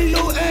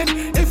G-U-N.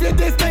 If you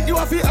this think you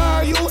have the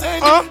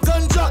R-U-N.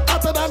 Gunshot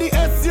hotter than the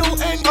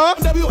S-U-N.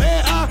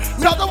 W-A-R.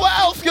 Tell them what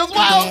else, cause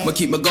what else? But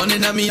keep my gun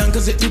in at me young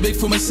cause it too big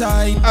for my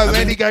side. And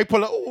when the guy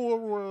pull up,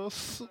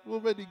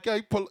 when the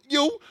guy pull up,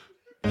 you.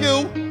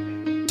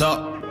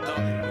 Top.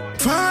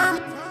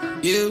 Firm.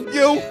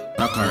 You.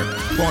 Rock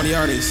hard. Born the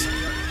artist.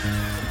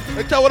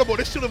 I tell what about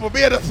this shit in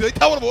Barbados. I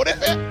tell what about this.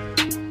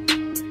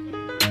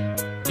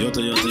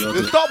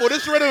 Let's talk about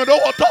this rhythm and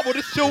don't want to talk about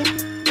this tune.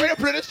 When you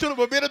play this tune in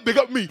Barbados, big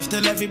up me.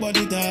 Tell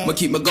everybody that. But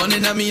keep my gun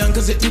in at me young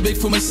cause it too big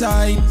for my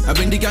side. I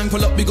bring the gang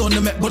pull up, we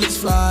gonna make bullets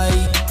fly.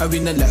 I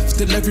win the left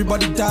till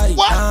everybody die.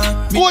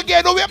 What? Go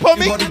again, don't wait for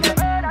me.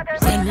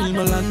 When Real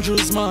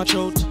Melandros march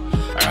out,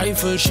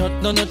 rifle shot,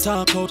 none of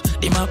talk out.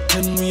 The map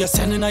 10 we are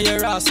sending a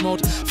your ass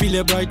mouth. Feel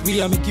it bright, we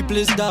are make it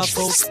place dark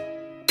out.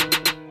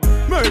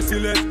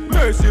 Merciless,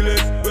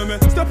 when me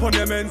step on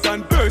them ends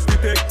and burst the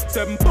take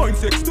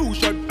 7.6, 2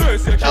 shot,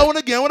 burst it. I want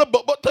again,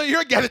 but till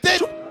you get it in.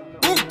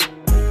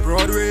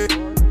 Broadway,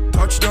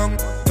 touchdown,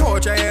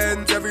 torch your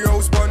hands, every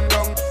house bun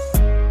down.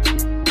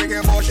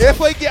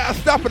 If I get a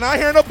stop and I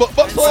hear no but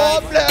so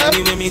blah.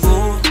 Anyway me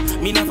go,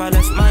 me never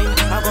left mine.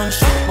 I gon'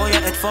 shoot boy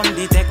your head from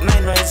the Tech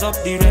 9. Rise up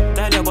the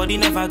reptile, your body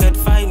never get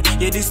fine.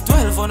 Yeah, this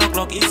 12 on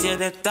o'clock is yeah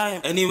that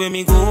time. Anyway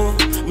me go,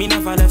 me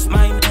never left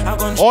mine. I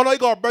gon' all I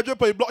got Bridget,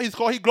 but he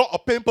got a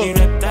pimple.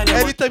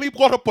 Anytime he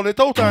got to pull it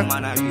out and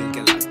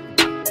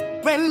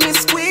when me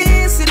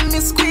squeeze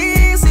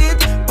it,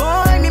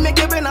 boy, me make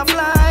your brain a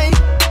fly.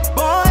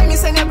 Boy, me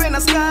send your brain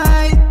a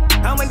sky.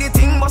 And when the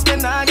thing must be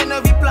not gonna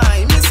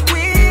reply. Me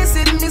squeeze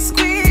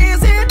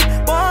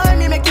it, boy,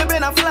 me make your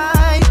brain a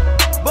fly.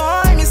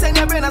 Boy, me send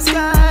your brain a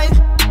sky.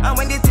 And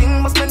when the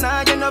thing must be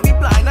not gonna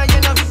reply, now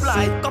you no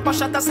reply. Couple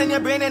shot to send your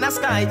brain in the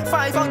sky.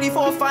 5 out the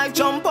 4, 5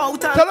 jump out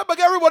and tell them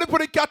again, everybody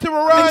put a cat in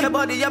around.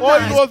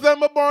 Oh,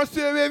 November born,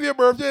 celebrate your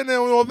birthday, and then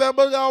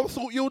November, I'll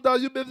suit you down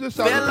your business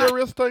at the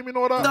serious time, you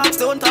know that? Dogs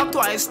don't talk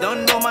twice,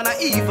 don't know man a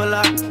evil.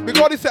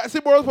 Because the sexy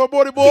boys for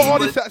body boy, all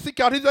the sexy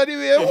cat is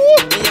anyway.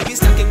 Yeah, we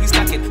stack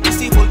it. We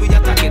see what we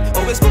attack it.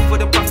 Always go for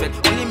the profit,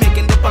 only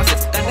making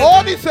deposits.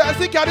 All the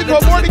sexy cat is for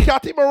body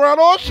cat in around,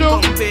 all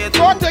show.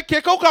 So take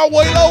kick out, can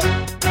wait out.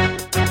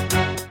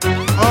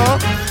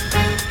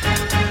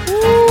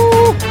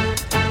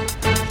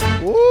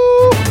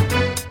 Woo.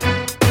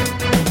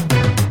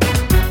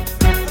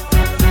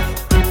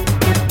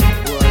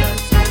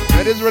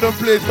 And this rhythm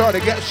play start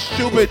to get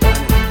stupid.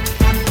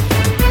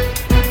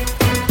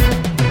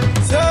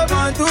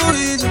 Someone too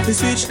easy to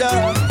switch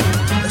down.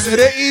 It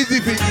ain't easy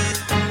for you.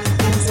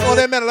 Oh,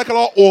 they men like a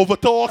lot over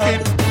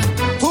talking.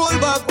 Pull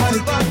back on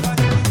it.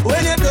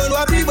 When you done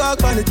what be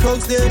back on the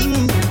trucks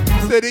then.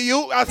 Say to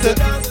you, I said.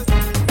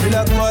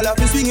 Like more like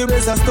the swinging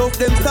race and stuff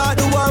them. Start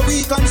the war,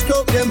 we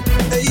construct them.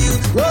 Hey, you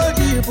roll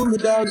deep, put me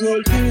down,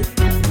 roll deep.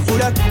 Full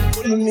that,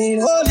 put me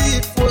mean, holy.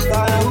 Full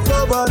time, I'm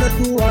so bad, not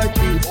too hard.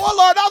 Oh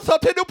Lord, that's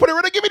something to put it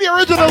in. Give me the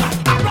original.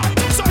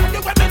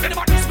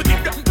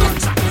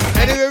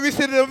 Anyway, we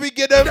sit there, we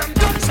get them.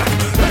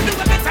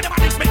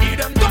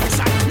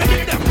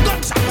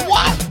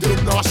 What?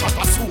 Them not shot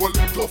a soul,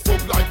 tough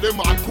up like them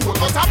are cool.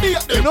 But I beat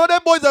them. You know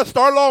them boys that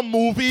star long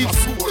movies?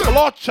 A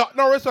lot of Chuck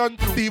Norris and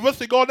Steven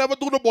Seagal never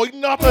do the boy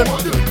nothing.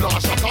 Them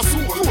not shot a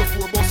soul,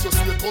 4 buses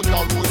straight on the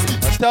road.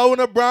 I tell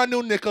you, a brand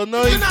new nickel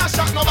 9. You not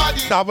shot nobody.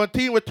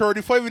 17 with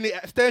 35 in the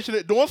extension,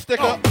 it don't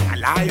stick up.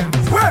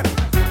 Alliance. Well,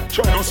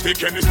 try don't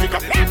stick any stick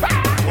up.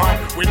 Why?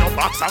 We no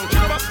box out, we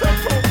never step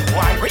through.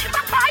 Why? We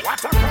back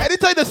high.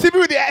 Anytime they see me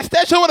with the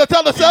extension, I want to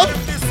tell themselves.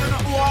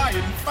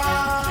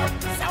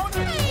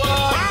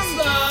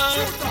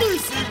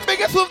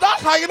 Biggest of that,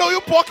 how you know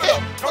you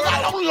pocket? Cause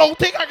I don't long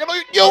thing, I can know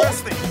you.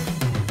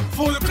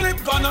 Full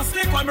clip gonna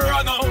stick when me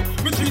run out.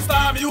 Me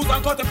 3-star me use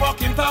and cut the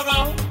fucking tongue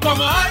out. Come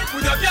on,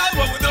 with your girl,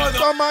 what we done.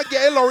 Some man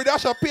get Laurie,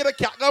 that should pay the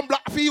cat gun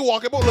black fee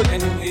walk about like.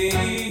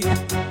 Anyway,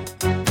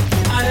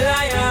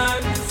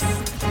 alliance.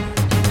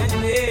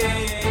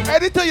 Anyway.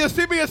 Anytime you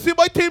see me, you see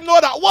my team know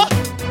that what?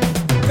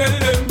 Tell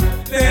them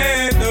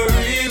they the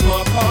real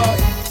McCoy.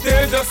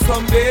 They're just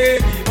some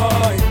baby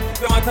boy.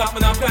 Don't talk me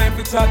now time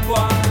for chat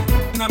boy.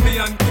 Now me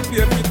and keep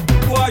your feet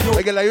boy.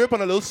 I get like you up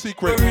on a little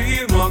secret. The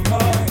real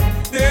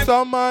McCoy.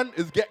 Some man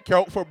is get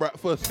carrot for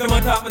breakfast.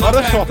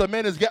 Other shorter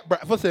men is get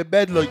breakfast in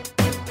bed like.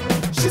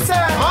 She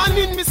said,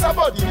 morning, Mr.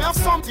 Buddy, me have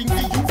something for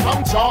you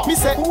from Jaw. Me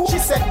said, she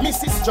said,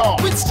 Mrs. Jaw.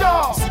 Which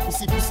Jaw?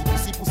 Pussy,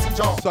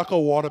 Jaw. Suck a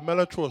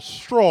watermelon through a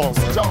straw.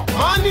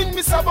 Morning,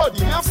 Mr.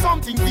 Buddy, me have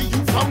something for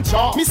you from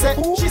Jaw. Me said,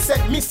 she said,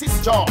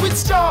 Mrs. Jaw.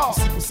 Which Jaw?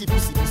 Pussy.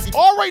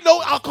 All right,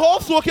 now,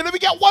 alcohol smoking. Let me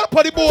get one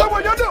putty boy. So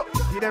what you do?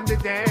 Give them the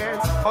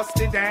dance, bust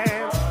the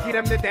dance. Give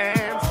them the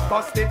dance,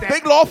 bust the dance.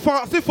 Big law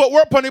fancy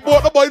footwork putty boy.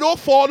 The boy don't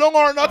fall down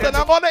or nothing.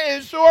 I'm on the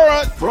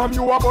insurance. From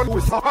you up on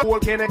with a hole,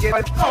 can I get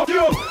it? Oh,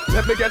 you.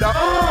 Let me get a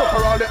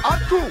for all the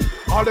hot crew.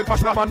 All the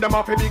passion on them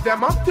up and big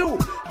them up too.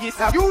 Yes,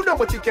 you know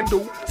what you can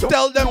do. So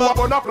tell them up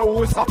on up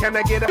close. Can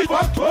I get it?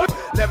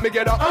 Let me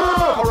get a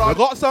for all. I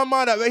got some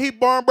man that when he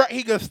born back,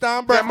 he can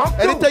stand back.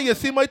 Anytime you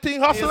see my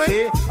thing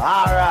hustling.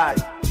 All right.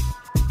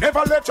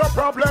 Never let your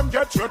problem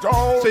get you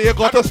down. So you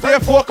got to stay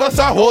focused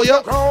and hold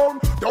your ground.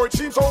 Though it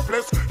seems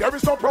hopeless, there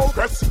is no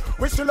progress.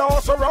 We still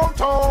lost around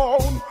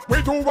town.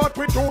 We do what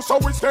we do, so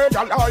we stay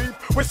alive.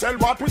 We sell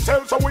what we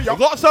sell, so we are. You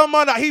got some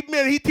man that he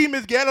team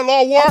is getting a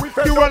lot of war.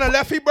 He run a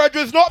lefty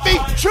brethren, not me.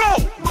 True.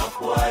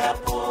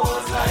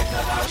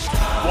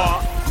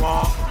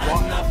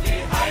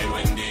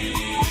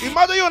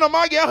 Imagine you and a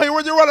man get here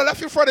when you run a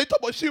lefty front, they talk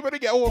about she when they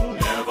get home.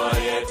 Never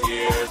yet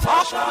hears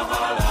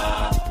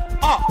Shabala.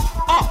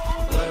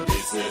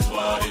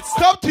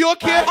 Come to your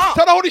kid.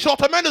 Tell her how the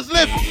shorter men is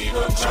live.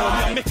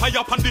 Me tie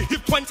up on the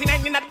hip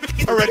 29 in that bit.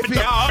 Ready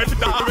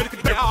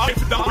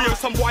for We're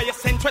some wire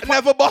centric.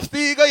 Never bust the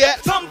eagle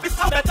yet. Some be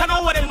so better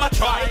know what them a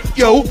try.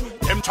 Yo.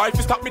 Them try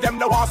to stop me, them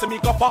no want me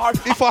go far.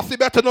 If I see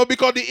better know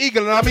because the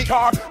eagle and me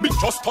car. Me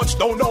just touch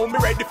down now, me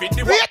ready for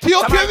the wait,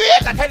 you okay, wait.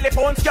 The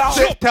telephone scar.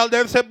 Tell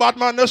them say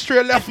Batman no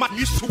straight left. Man,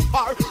 you too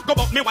far. Go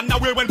up me one now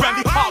when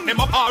Randy Hart them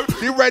apart.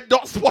 The red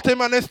dot spotting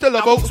man is still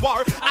about.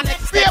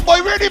 Yeah,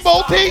 boy, ready,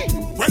 Bolty.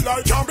 Well,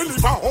 I can't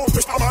believe how old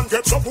Mr. Man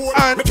gets so bold.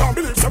 I can't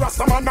believe the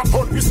Rasta man not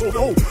told me so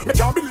low. I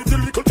can't believe the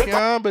little take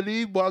up can't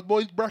believe bad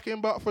boys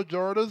breaking back for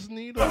Jordan's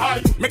needle.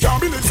 Me can't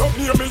believe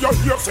something near me, you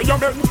hear say you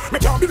men. Me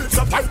can't believe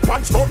some tight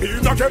pants come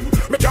in again.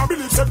 Me can't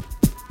believe some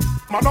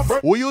man of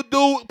what you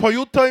do for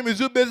your time is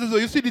your business.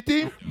 You see the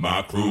team?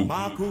 My crew,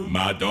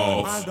 my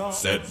dogs,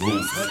 set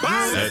rules,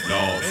 set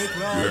laws.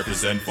 We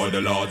represent for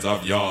the lords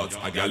of yards.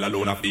 A gal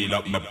alone I feel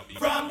up my.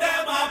 From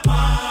them a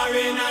par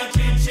in a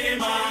chinchy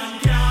man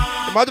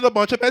can. Imagine a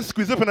bunch of men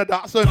squeeze up in a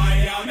Datsun.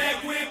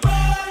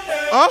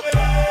 Huh?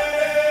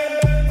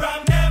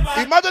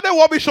 Imagine they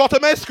want me short a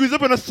man squeeze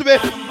up in a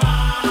Swift.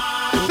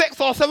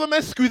 6 or 7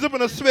 men squeeze up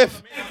in a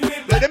Swift.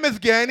 Like them is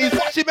Guineas.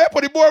 What she make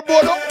for the board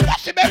up? What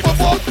she make for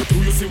board? Do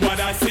you see what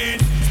I see?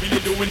 Really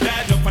doing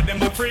that, look for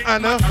them a freak. I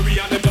know. Carry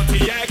on them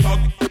dirty egg.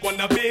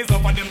 Wanna base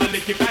up on them a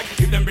lick it back.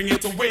 If them bring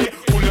it away,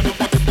 hold them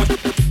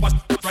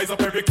up, rise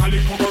up every cali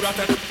cover at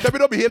it. Let me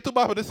not behave too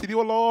bad for the city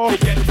alone.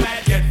 Get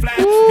flat, get flat.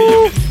 Me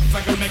and me,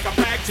 I can make a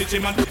pack, chichi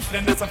man,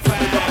 then that's a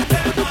flag.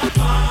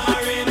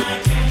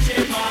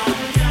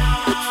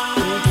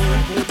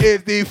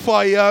 Is the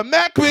fire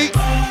Macri?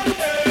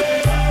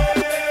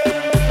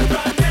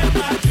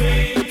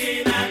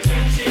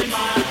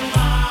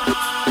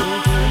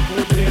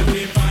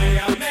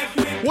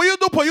 What you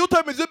do for your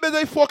time is it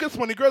busy focus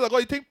money girl? I got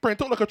you think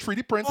print out like a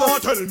 3D printer. Oh,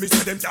 tell me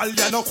say them gal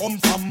ya no come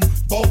from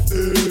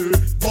Buffy.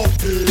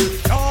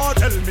 Oh,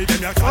 tell me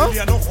them ya gal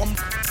ya no come.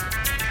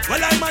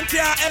 Well, I man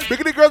can't help.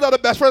 Big the girls are the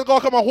best friends.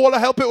 Gonna come and hold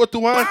and help it with 2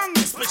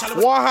 hands.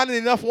 One hand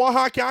enough. One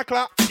hand can't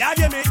clap. Yeah,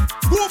 hear me?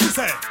 Who be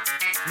say?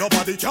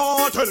 Nobody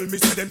can tell me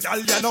say them gal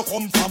ya no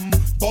come from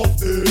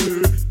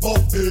Buffy.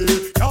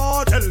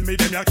 Can't tell me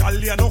them ya gal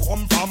ya no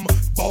come from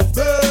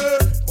Buffy.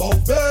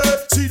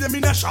 See them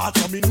in a shot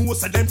so me know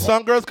say them.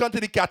 Some girls come to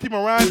the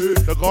catamaran.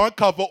 They're going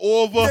cover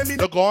over.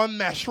 They're going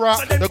mesh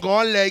wrap. They're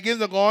going leggings.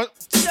 They're going.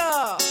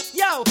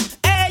 Yo,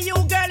 hey you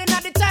girl in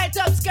the tight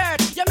up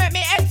skirt. You make me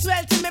head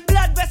swell till me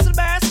blood vessel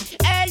burst.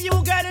 Hey you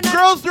girl in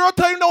girls, zero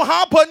time no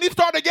happen. They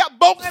start to get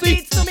boxy.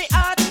 Beats to me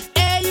heart.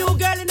 Hey you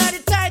girl in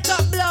the tight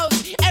up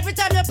blouse. Every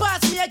time you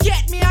pass me, you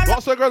get me around.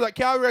 Lots of girls that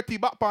carry a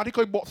T-back party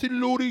cause boxy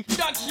loady.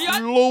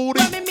 Loady.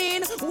 What me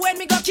mean when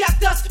me go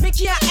cactus, me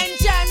can't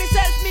enjoy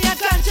myself, me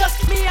unconscious.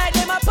 Me hide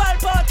them a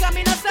pulp out, cause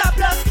me no stop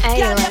loss.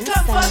 Can't be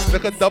comfort.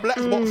 Like a double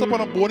X box up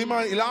on a bony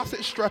man,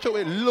 elastic stretch out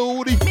with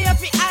loady. Me have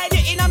to hide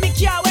it in a me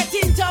car wet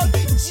tint out.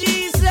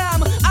 Jeez,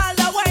 all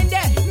the wine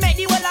there, make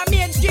the whole of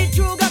Main Street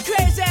crew go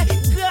crazy.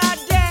 God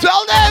damn.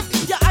 Tell them.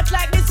 You act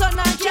like the sun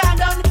and can't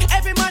done.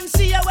 Every man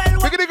see you well.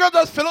 Look at the girls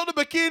that fill out the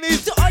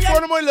bikinis.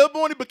 One of my little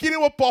bony bikini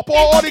will pop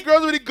all the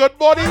girls with the good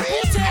body.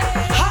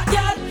 Hot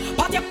girl,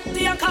 pat your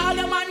pussy and call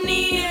your man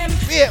name.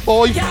 Yeah,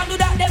 boy. Can't do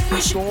that, them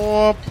wish.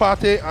 Don't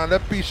pat it and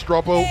let peace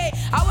drop out.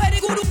 I wear the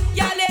good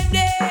y'all live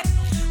there.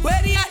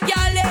 Where the hot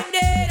y'all live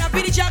there. I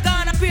be the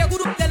jagan, I pay a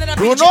good tell and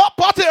do not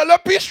pat it and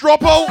let peace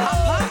drop out.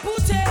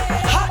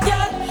 Hot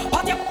girl,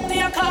 pat your pussy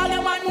and call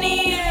your man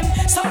name.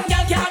 Some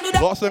girl can't do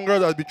that. Lots of them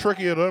girls that be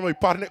tricky, you know, they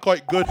patting it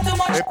quite good.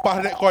 They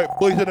patting it quite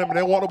boys in them and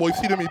they want the boys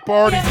see them in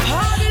party.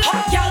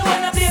 Hot girl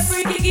wanna play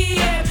freaky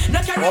game.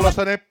 All of a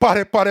sudden they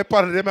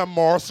patty, them and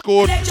Morse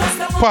code.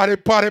 Patty,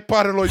 like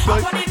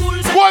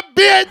that. What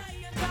bitch?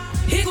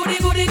 He good.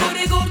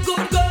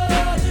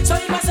 So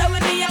you must have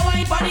with me a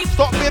wine party.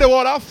 Stop me the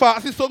one that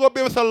fast, he's still gonna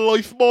be with a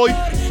life boy.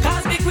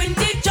 Cause me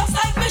quinty just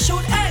like me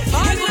should. Hey, he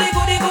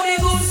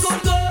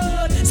good.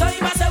 So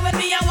you must have with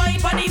me a wine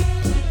party. He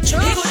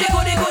good.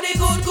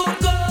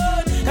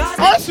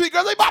 All sweet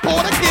girls, they back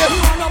over the game.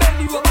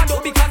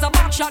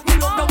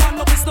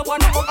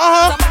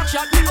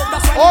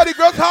 All the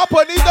girls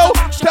happen, you know.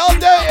 Tell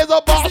them it's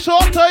a box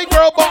short time,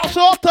 girl, box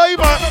short time,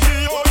 man.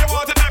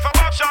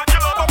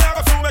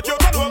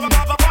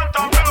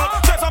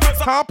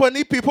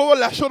 Company people will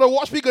let you to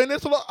watch me going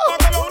this. The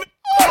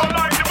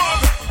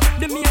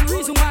main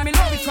reason why me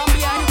love it from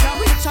behind, you can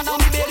reach and down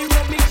the belly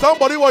rub me.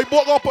 Somebody will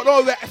walk up and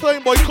all that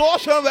thing, boy.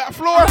 Caution that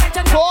floor.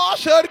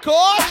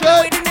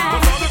 Caution.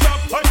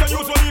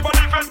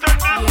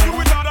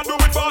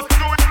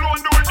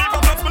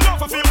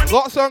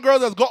 Got some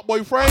girls that's got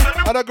boyfriends,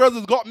 other girls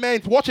that's got men.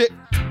 Watch it.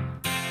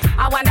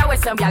 I wonder where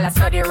some y'all are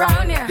study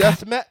around here.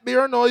 Just met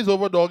beer noise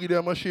over doggy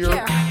them a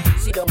share.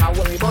 She don't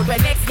worry about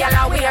when next y'all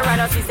are wear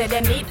and she said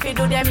them need to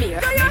do them here.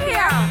 Do you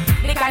hear?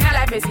 The kind of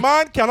life is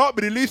man cannot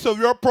be the least of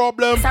your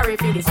problem. Sorry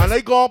for this. And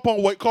they go up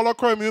on white collar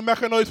crime, you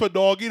make a noise for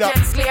doggy that.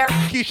 Just clear.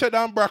 Keisha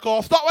down break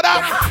off. Stop with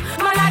that.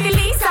 Man are the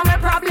least of my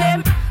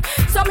problem.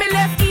 So me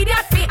left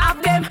idiot feet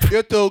of them.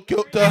 You're too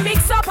cute.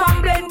 Mix up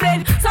and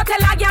blend. So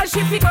tell a girl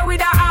she figure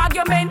with her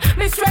argument.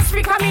 Me stress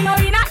free coming out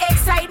in a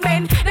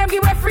excitement. Them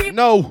give a free.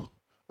 No.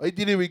 I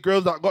dealing with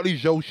girls that got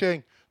these Zhou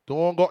Sheng.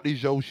 Don't got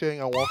these Zhou Sheng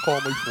and won't call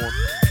my phone.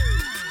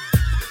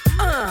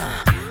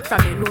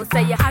 From you know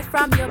say you hide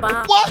from your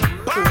bar. What?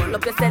 Pull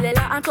up your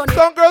cellular and turn it.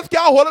 Some girls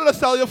can't hold it to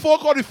sell your phone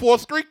on the 4th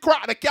Street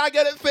crack. They can't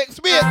get it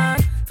fixed, man.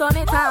 Turn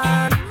it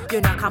on.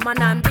 You know come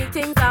on and big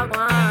things are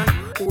one.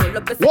 Hold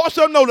up your watch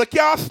them now, they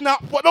can't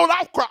snap. But no,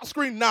 that crack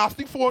screen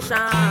nasty for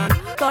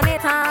turn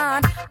it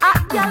on.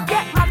 Y'all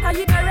get mad cause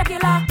you the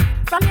regular.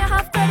 From your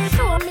half to the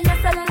show me your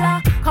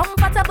cellular.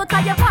 Comfortable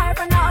cause your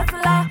boyfriend a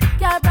hustler.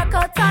 Girl break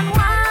out and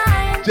one.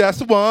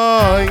 just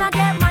wine. I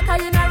get my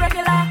cause you not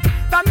regular.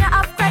 From your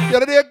off credit. The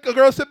other day, a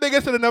girl said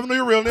biggest and they never know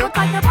your real name.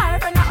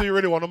 So you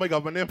really want to know my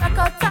government name?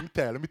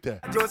 Let me tell.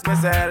 Just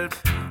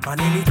myself. On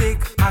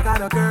anything, I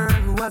got a girl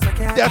who was a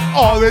cat. That's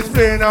always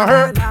playing on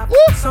her.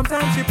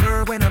 Sometimes she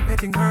purr when I'm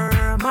petting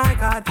her. My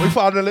God. We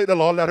found the the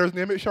law letters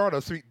name it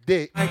Charlotte, sweet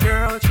dick. My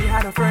girl, she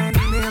had a friend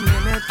named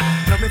Lynette.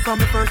 Love me from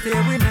the first day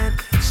we met.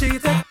 She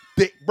take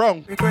Dick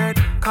Brown. Regret,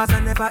 cause I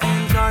never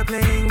enjoy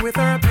playing with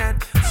her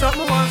pet.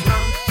 Something was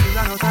wrong. She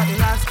ran out her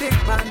elastic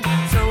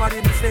band. So I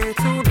didn't stay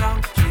too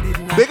long. She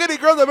didn't. Bigger the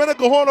girls that better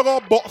go home and go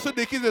box of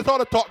dickies and saw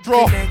the top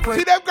draw.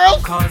 See them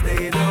girls? Cause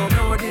they don't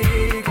know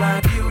dick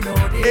like you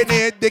know dick. And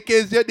their dick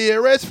is your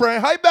dearest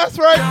friend. Hi, best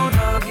friend. Don't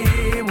hug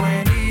him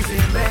when he's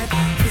in bed.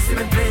 Kiss him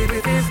and play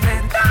with his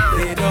head.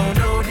 They don't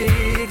know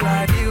dick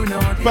like you know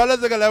dick.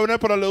 Fellas, like 11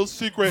 put a little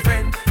secret.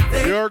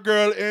 Your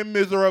girl ain't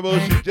miserable.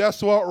 She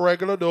just want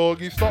regular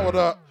doggy. Start with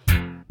that.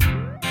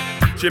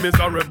 She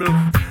miserable,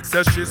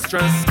 says she's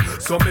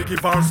stressed, so me give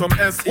her some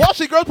S. Watch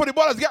the girls put the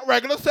ballers get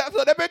regular sex,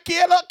 so they be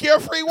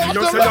carefree. Watch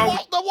them,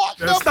 watch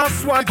them.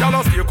 That's why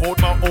y'all stay out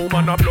my home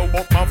and I blow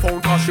up my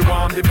phone cause she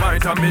want the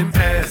vitamin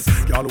S.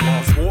 Y'all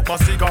want smoke my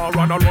cigar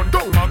and I run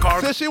down my car.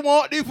 Says she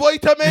want the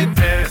vitamin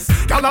S.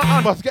 Y'all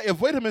must get your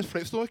vitamins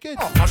Flintstone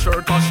kids. Off my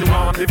shirt cause she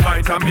want the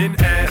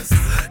vitamin S.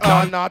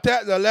 Y'all not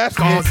that the last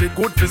cause it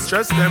good to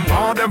stress them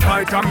want them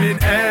vitamin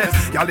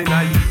S. Y'all in a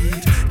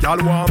heat, y'all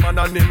warm and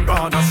a nimble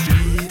on the street.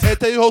 Hey,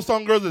 tell you how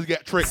some girls is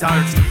get tricked.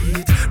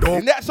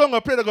 In that song I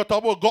play the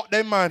talk about got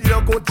them man.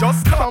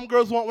 Some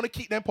girls want to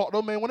keep them pot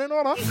though, man. When they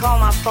know that. Call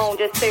my phone,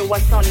 just say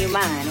what's on your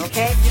mind,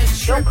 okay?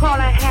 Don't call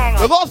and hang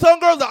There's on. also some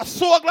girls that are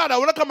so glad I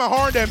want to come and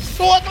horn them.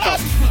 So glad.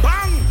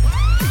 Bang!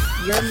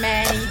 Your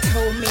man, he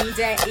told me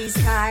that he's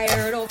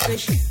tired of the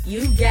shit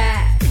you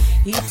got.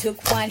 He took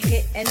one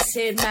hit and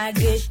said my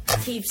good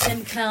keeps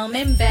him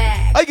coming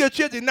back. I get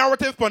change the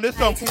narrative from this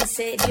song.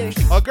 Said you're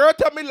a girl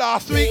told me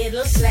last week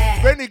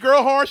when the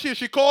girl horn she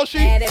called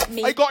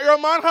I got your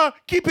man, huh?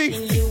 Keepy.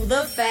 And you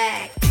the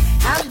fact.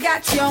 I've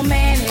got your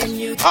man and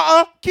you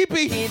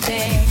Keepy.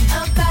 Anything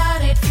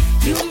about it.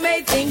 You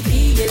may think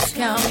he is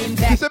coming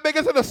back. She said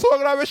biggest in the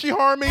song that when she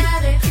harm me.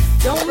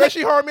 Don't when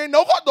she harm me,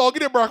 no hot dog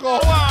in the break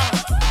off.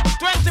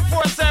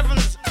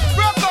 24/7s.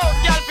 Broke out,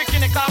 girl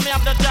picking it, call me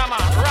up the jammer.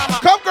 Rama.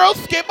 Come girls,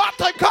 skate back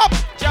time, come.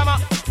 Jammer,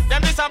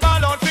 them this a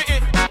ball out for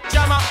it.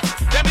 Jammer,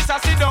 them this a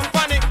sit down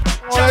funny.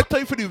 I tell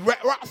you for the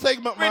rap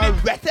segment, man. My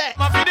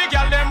for the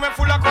girl, them we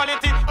full of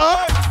quality.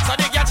 So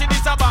the girl she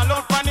this a ball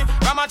out funny.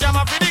 Rama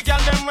jammer for the girl,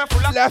 them we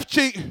full of left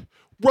cheek,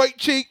 right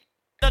cheek.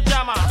 The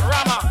jammer,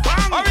 Rama.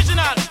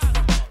 Original.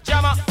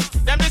 Jammer,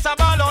 them this a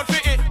ball out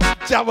for it.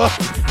 Jammer.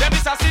 Them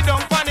this a sit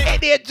down funny.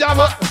 Idiot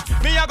jammer.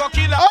 Me a go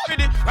kill her for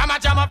the Rama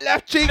jammer.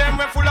 Left cheek, them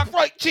we full of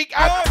right cheek.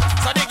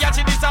 So the girl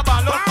she this a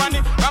ball out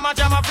funny. Rama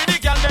jammer for the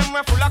girl, them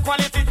we full of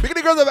quality. Because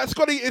the girls have at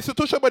Scotty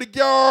Institution by the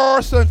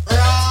Garrison.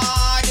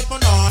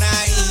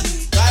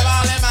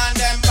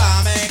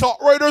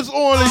 Top riders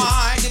only.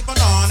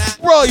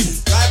 Right.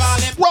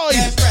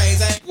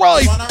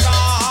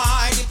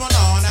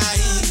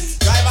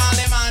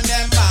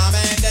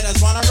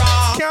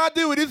 Can't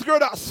do with this girl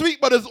that's sweet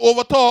but is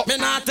over top. Me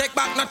not take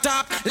back no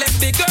top. Left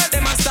the girl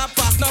them a stop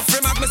fast. No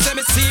frame up me say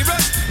me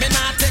serious. Me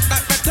not take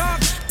back no talk.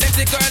 Left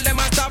the girl them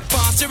a stop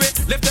fast.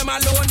 Left them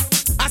alone.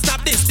 I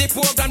stop this the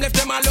program. Left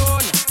them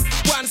alone.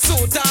 One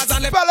suitors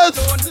and left fellas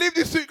alone. Leave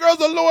these sweet girls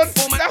alone.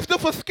 Left them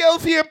for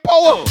skills here and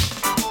power.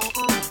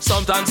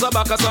 Sometimes I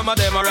back and some of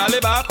them a rally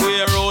back. We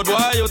a road boy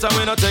out and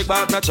we no take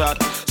back no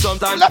chat.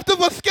 Sometimes left them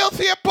for skills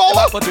here and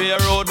power. But we a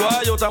road boy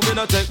out and we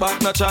no take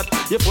back no chat.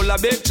 You full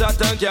of big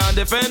chat and can't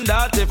defend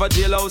that. If a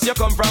jailhouse you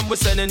come from, we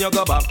sending you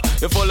go back.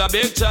 You full of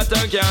big chat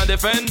and can't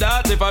defend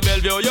that. If a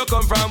Bellevue you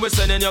come from, we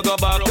sending you go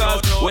back.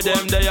 Cause with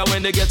them there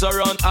when they get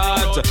around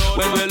hot.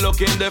 When we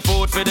looking the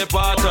food for the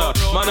potter.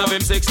 Man of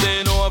him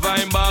 16 over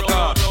him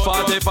backer.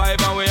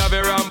 45 and we have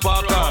a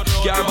rampacker.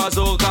 Car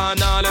bazooka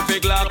and all the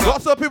fig locker.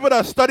 Lots of people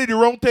that study the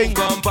wrong thing.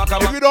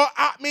 If you don't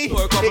at me,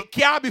 it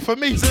can't be for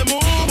me.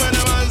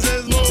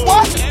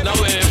 What? Now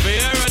if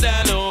you're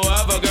that no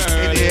have a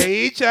girl.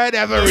 Each and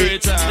every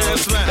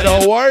time.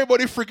 Don't worry about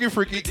the freaky.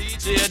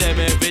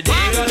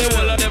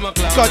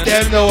 Cause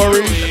them no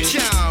worry.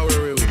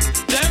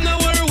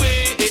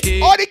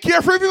 All the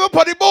carefree people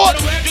put the boat.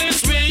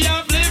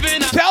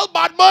 Tell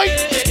bad mind.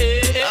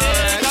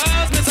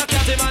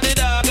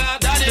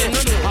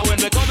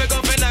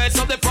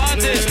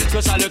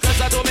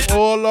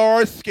 Oh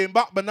Lord, skin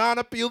back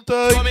banana peel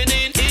time. Coming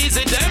in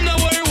easy, them no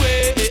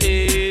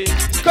worry.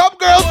 Come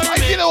girls, I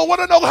still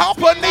wanna know how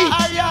funny.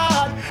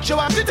 She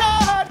want it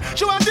hard,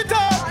 she want it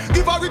hard.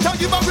 Give her it,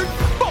 give her it.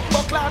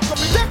 Bumbo class, come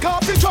and take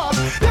off the drop.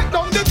 Take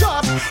down the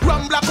drop.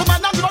 Run black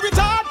woman and give her it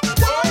hard.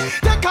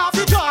 Take off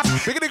the drop.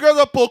 Look at the girls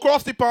that pull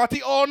across the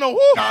party. Oh no.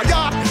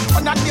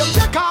 And that girl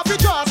take off the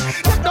drop.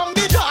 Take down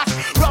the drop.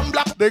 Run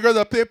black. The girls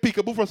that play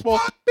peekaboo from small.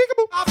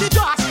 Peekaboo. Off the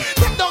drop.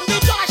 Take down the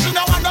drop. She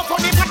no want no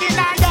funny for the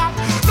night.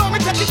 No me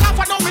take it off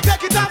and no me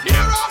take it off.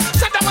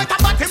 Set them with a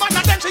body man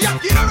and then she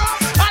up.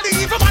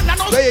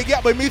 There you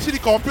get by me see the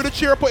computer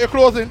chair, put your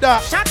clothes in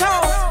that. Shut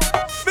up.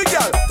 Big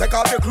girl, take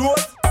off your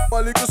clothes.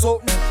 A little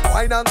something.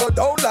 Wine and go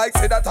down like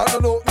say that I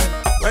don't know.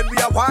 When we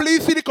are one.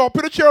 Please see the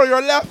computer chair on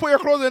your left for your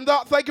closing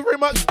that. Thank you very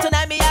much.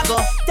 Tonight me I go.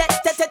 Take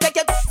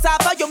it.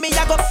 Suffer you me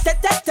I go. Take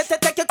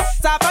it.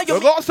 Suffer you.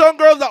 You got some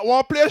girls that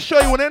want to play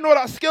show you when they know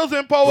that skills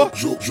in power.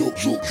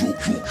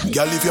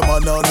 Girl, if your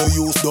man on no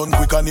use done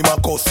quick and him a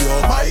cuss you.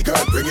 My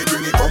girl, bring it,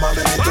 come and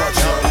let me touch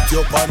you. Put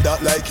your pan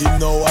that like him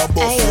now and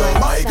bust you.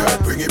 My girl,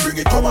 bring it,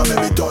 come and let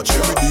me touch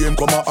you. The him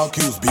come and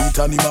accuse beat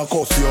and him a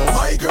cuss you.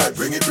 My girl,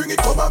 bring it,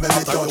 come and let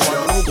me touch you.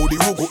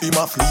 Rugo him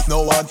a fleet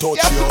now and touch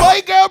you.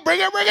 My girl,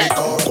 bring it.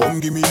 Come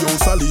give me your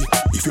Sally.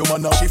 If your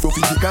man a shift you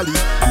physically,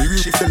 me will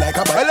shift like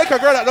a bike. I like a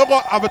girl that don't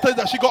got advertise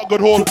that she got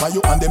good hold.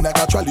 You and them like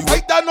a trolley.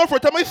 I done no for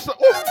time I see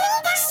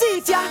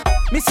it, yeah.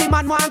 Me see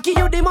man want give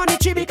you the money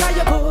tree because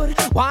you good.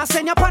 Want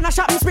send you on a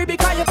shopping spree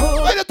because you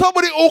good. I just talk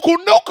about the Oko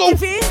Noko.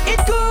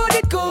 It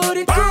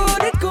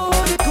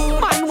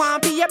good. Man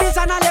want be a biz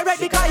and all you red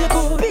because you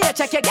good. Be a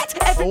check you get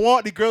every. I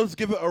want the girls to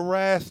give it a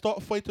rest.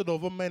 Stop fighting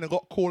over men and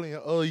got coal in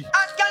your eye.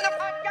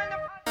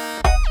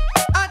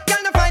 I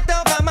can't fight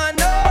over man,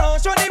 no.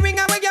 Show the ring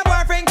away your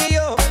boyfriend give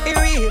you. Be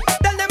real.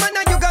 Tell them man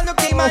you gonna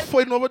look him. I'm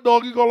fighting over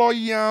dog, you got all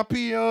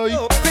yappy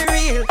eye. Be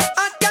real.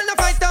 I can't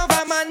fight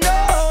over man,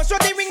 no. Show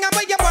the ring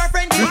away your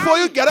boyfriend give you. Before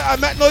you get it, I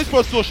make noise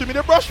for social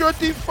media. Brush your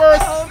teeth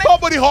first. Talk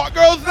about the hot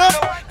girls now.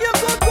 You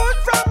good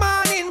from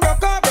morning,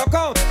 broke out.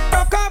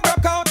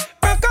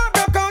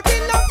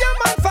 In love your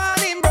man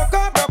falling, broke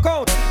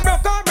out.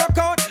 Take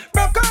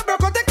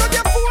out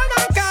your phone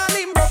and call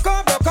him, broke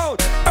out.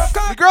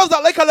 The girls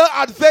that like a little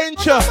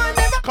adventure,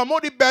 come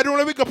out the bedroom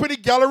and we go put the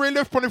gallery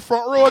lift from the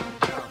front road.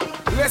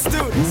 Let's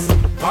do this.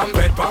 Palm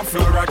bed, palm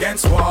floor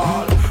against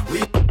wall. We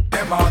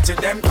them out to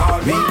them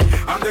call me.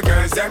 I'm the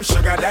girls, them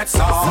sugar, that's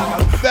all.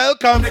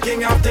 Welcome. The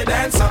king of the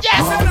dancer.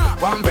 Yes.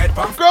 Palm bed,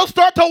 palm girls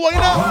start to wind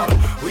up.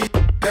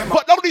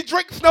 Put down the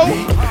drinks now.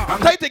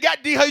 Time to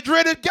get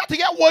dehydrated. Got to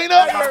get wind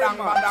up.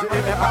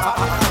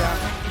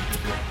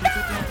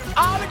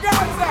 All the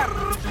girls there.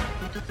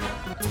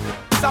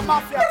 It's a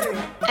mafia thing.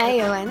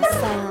 AON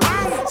sound.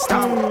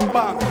 Stand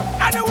back.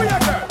 I know we are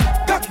girl.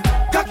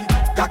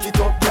 Cock it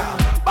up, girl.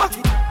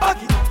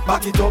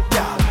 Back it up,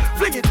 girl.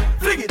 Fling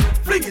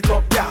it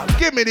up, girl.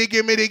 Give me the.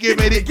 Cock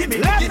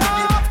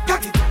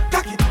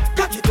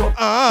it up.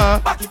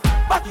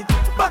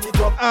 Back it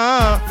up.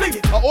 Fling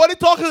it. What they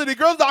talking to the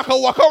girls that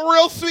can walk out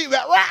real sweet with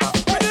rap.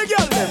 When the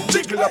girl them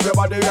jiggle up your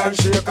body and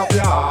shake up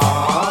your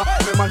heart.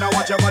 Me man, I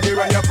watch your body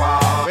when you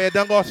fall. Man,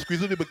 don't go squeeze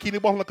the bikini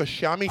bottom like a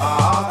chamois.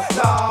 My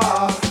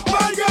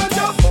girl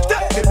just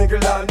take the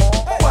middle and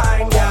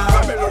wine, yeah.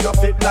 Come in on your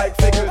feet like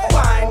fickle,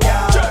 wine,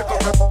 yeah. Jerk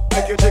up your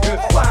make you jiggle,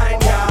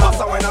 wine, yeah. Bust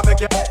when I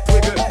make you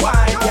wiggle,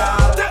 wine,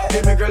 yeah.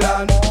 Take the middle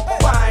and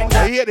wine,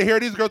 yeah. I hate to hear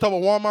these girls have a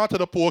warm out to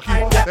the pokey.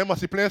 They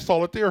must be playing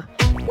solitaire.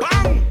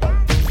 Bang!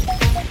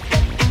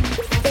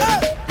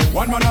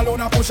 One man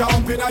alone a push a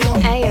hump in a yo.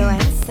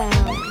 AON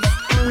sound.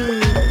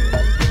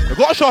 You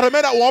got a shot of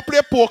men that want to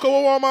play poker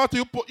with warm out to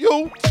you.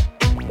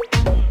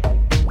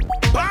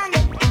 Bang!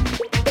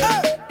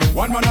 Hey!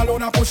 One man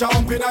alone a push a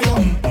hump in a yo.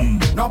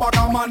 No back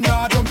a man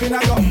nah jump in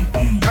a yo.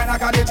 Kinda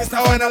can it just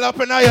now when I love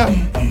in a yo.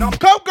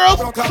 Come girls,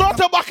 start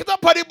to back it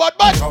up on the butt.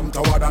 Come to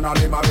what and all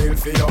them a bill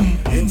for you.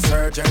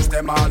 Insurgents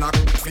them all a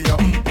for you.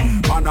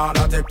 Man all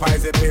a take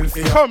pies a bill for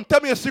you. Come, tell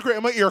me a secret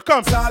in my ear,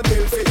 come. It's all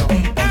bill for you.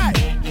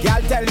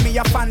 Y'all tell me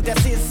your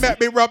fantasies. Make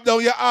me rub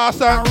down your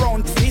ass and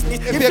around this.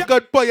 If you're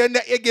good boy, your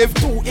neck you give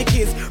 2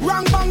 ickies.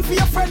 Wrong bang for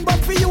your friend, but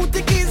for you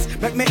tickies.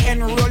 Make me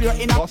enroll you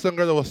in a. What's some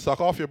girl that will suck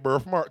off your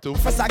birthmark too?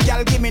 First a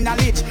girl give me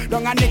knowledge.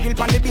 Down a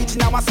niggle on the beach,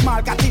 now a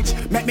small cottage.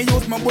 Make me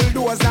use my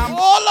bulldozer and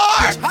oh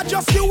Lord! I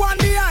just you on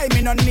the eye,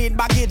 me no need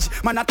baggage.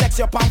 Man I text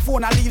you on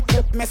phone, I leave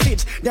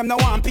message. Them no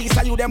one piece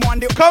of you, them one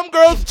the. Come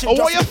girls, I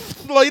want you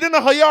slide in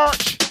a high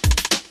arch.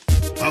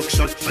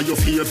 Action are your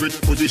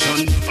favorite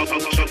position.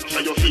 Action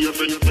are your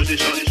favorite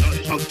position.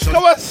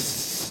 Come on,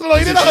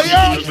 slide in a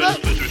high arch.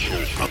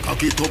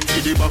 Cock it up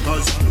to the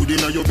backers. Put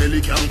in your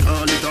belly, can't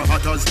call it a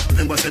hatters.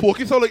 Remember say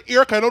Pokey sound like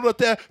ear kind of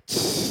that.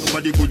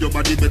 Body good, your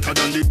body better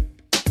than the.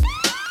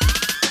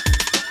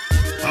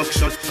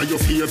 Action are your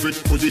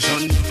favorite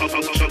position.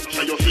 Action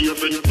are your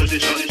favorite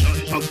position.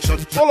 Action.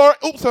 Oh Lord,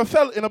 oops, I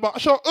fell in a back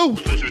shot. Ooh.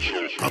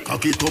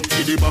 Cock it up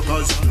to the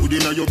backers. Put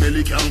in your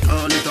belly, can't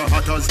call it a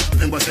hatters.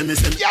 Remember say me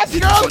say. Yes,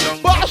 girl.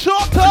 Back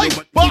shot time.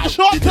 Back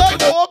shot time.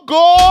 Oh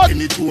God.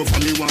 Any two of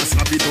me want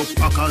slap it up,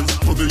 packers.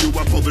 Bubble you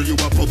a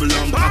bubble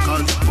and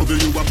packers. Bubble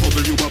you a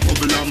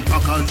bubble and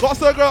packers. What's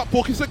that girl?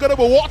 Pokey said gonna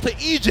walk to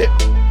Egypt.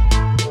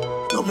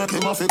 Don't make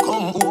him have to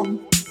come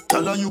home.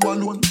 Tell her you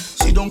alone.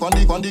 Sit down on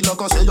the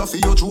like I say you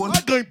feel your throne.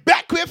 I'm going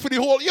back quick for the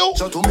whole you.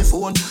 Shut to me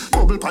phone.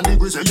 Bubble pan the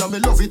grizzly, yeah, me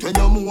love it when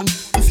you moan.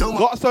 If you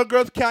got some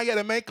girls can't get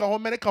a man come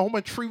home. Man, they come home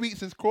in 3 weeks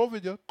since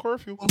COVID,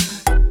 curfew.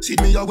 See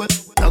me a wet,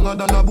 longer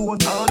than a bone.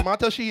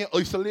 Matter she in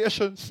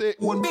isolation, sick.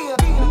 But them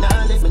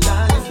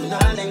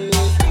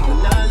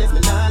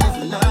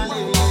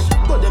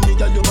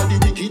nigga you are the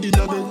wicked in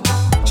a bed.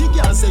 She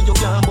can't say you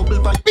can't bubble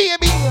pan.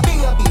 Baby.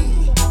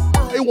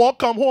 I won't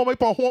come home, I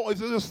put home,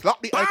 just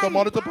slap the icon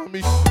on it upon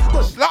me.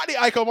 Slap the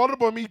icon on it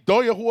upon me,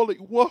 do you hold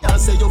it? What? I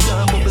say you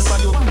can't bubble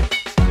for you.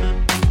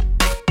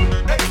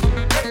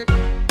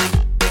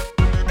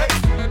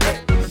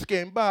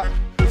 Skin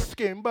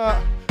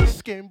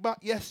back,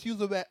 yes,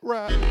 use a wet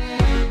rap.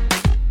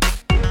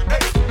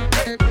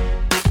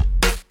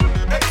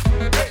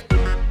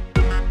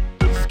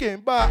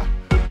 Skin back,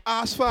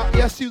 ass fat,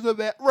 yes, use a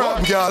wet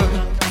rap. Girl,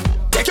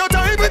 take your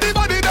time with the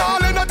body,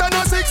 darling, not on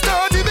a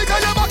 6:30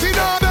 because you're back in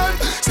our bed.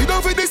 Sit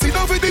down for this, sit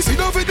down for this, sit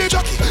down for the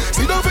jockey.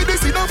 Sit down for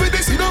this, sit down for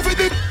this, sit down for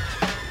the...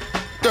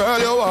 Girl,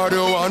 you are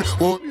the one.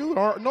 Oh. You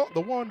are not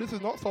the one. This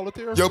is not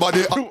solitaire. Your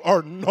body. You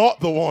are not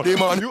the one. The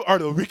man. You are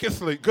the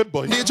weakest link.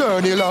 Goodbye. The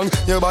journey long.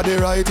 Your body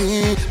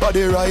righty.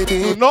 Body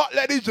righty. Do not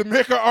let these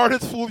Jamaica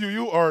artists fool you.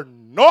 You are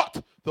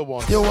not the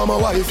one. You are my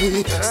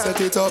wifey.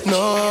 Set it up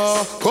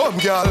now. Come,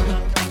 girl.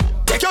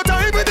 Take your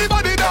time with the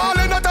body,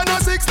 darling. Not on a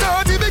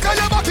 6:30 because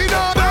you're back in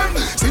our bed.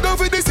 Sit down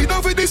for this, sit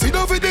down for this, sit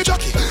down for the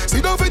jockey.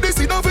 Sit down for this,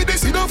 sit down for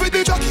this, sit down for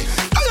the jockey.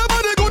 And your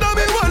body good and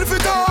me want to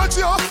touch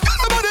you.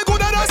 Your body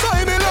good and that's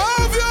why me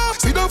love you.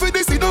 Sit down for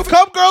this, sit down.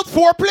 Come, girls,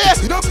 foreplay.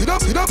 Sit down, sit down,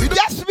 sit down, sit down.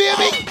 Yes,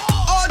 baby.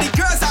 All the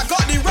girls that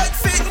got the right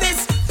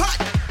fitness. Pat,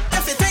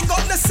 everything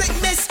got the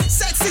sickness.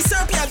 Sexy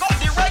Serpy, I got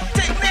the right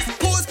thickness.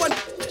 Pose one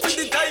with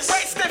the right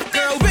step.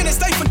 Girl, when it's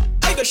time for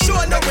I go show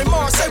no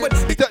remorse. I would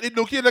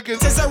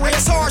It's a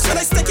race horse when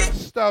I stick it.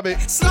 Stab it.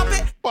 Slap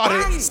it.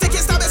 Body. Stick it,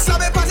 stab it,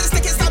 slap it, body.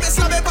 Stick it, stab it,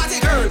 slap it, body.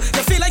 Girl,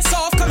 you feel like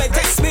soft, come and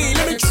test me.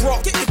 Let me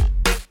drop it.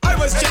 I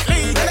was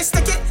gently. Then I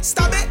stick it,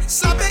 stab it,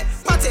 slap it,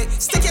 body.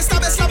 Stick it,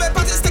 stab it, slap it,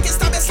 body. Stick it,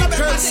 stab it, slap it,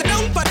 body. Girl, sit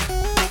down, but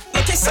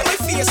look at some of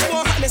my face.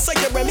 More hotness like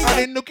you're Remy. I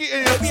didn't look at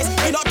it.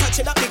 You're not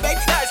touching up me, babe.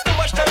 That's too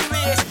much time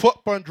waste. Foot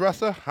on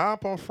dresser, hand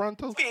on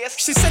frontal.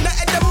 She said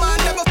that the man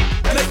never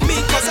like me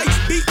cause I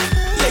beat.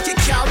 Like it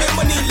carry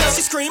money, let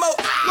she scream out.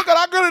 Look at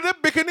that girl in the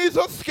bikinis,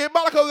 so skin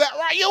back like that,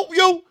 right?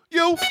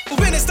 You.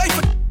 When it's time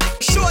for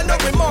show no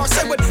remorse,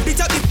 I would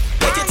beat up the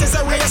like it is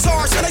a race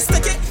horse. When I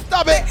stick it,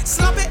 stab it,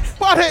 slap it,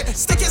 body.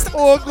 Stick it,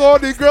 oh God,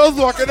 the girls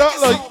walking out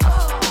like.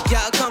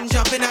 Girl, come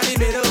jumping out the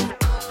middle.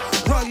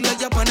 Run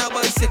like up on a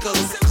bicycle.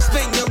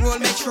 Spin your roll,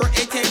 make sure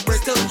it ain't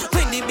brittle.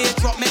 When the beat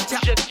drop, make ya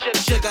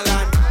jiggle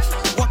on.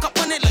 Walk up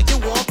on it like you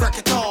want, break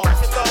it off.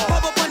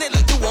 Pop up on it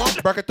like you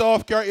want. Break it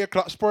off, carry your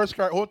clutch spurs,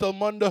 carry home till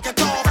Monday.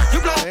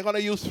 I ain't gonna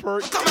use for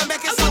it. Come and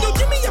make it so you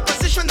give me a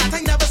position that I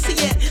never see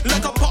it.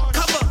 Like a pop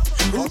cover.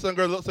 Some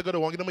girl looks so good, I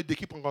want to get my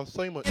dick on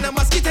consignment. In a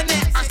mosquito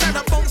net, I stand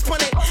up bounce on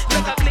it.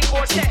 Like a click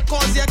or check,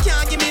 cause you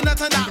can't give me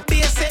nothing that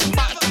basic.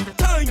 But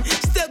time,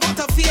 still got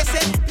to face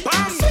it.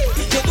 Bam!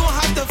 You don't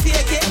have to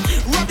fake it.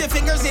 Rub your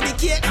fingers in the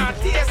cake and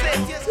taste it.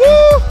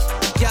 Woo!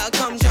 Girl,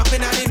 come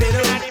jumping in the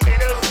middle.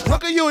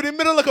 Look at you in the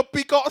middle like a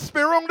peacock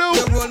sparrow, dude.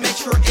 The roll, make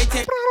sure it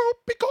ain't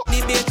peacock.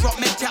 The beat drop,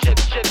 make ya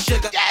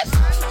sugar. Yes!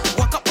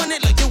 Walk up on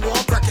it like you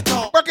want, break it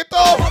off. Break it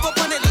off! Pop up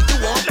on it like you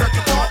want, break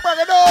it off. Break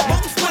it off!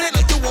 Bounce on it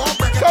like you want,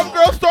 break it off. Some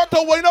girls start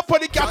to wind up for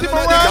the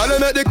catamaran. Y'all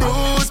make the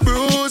bruise.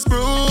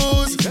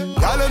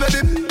 Y'all make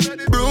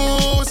the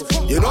bruise.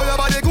 You know your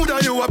body good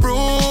and you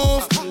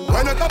approve.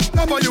 When I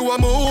come on you a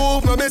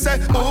move. Let me say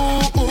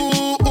ooh,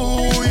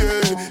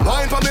 yeah.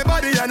 Mind for me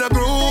body and a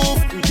groove.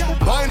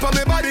 Mind for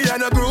me body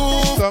and a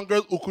groove. Some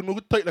girls who can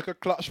tight like a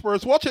clutch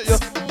spurs. Watch it, yeah.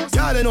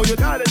 Y'all know you.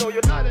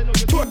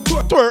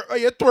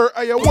 Twerk,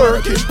 are you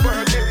working?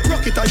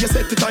 Rock it and you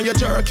set it and you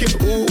jerk it.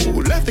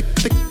 Ooh, left the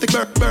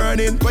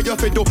burning. Where you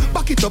fit to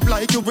back it up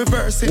like you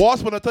reverse it.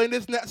 Once upon a time,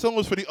 this next song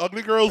was for the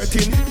ugly girls.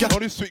 All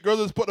these sweet girls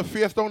just put the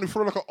face down in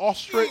front like an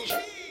ostrich.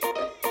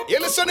 You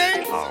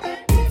listening?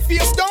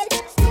 Face down,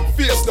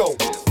 face down,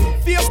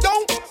 face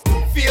down,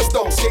 face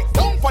down. Sit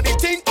down for the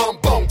thing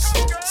and bounce.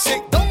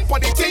 Sit down for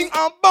the thing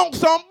and bounce.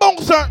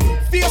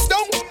 Face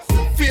down,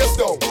 face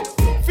down,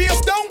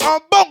 face down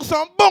and bounce.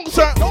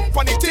 Down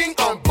for the thing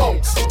and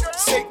bounce.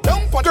 Sit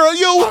down for girl,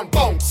 you and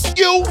bounce.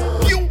 You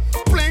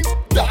bling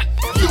that.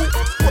 You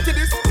what it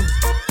is?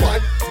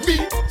 Find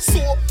me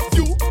so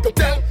you can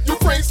tell your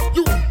friends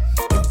you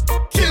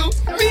kill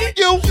me.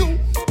 You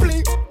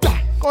bling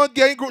that. Go on,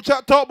 gang group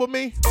chat, talk with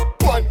me.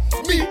 Talk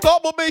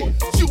with me.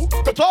 You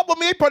can talk with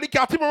me. Probably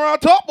catch him around.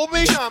 Talk with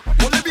me.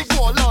 Well, let me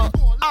go along.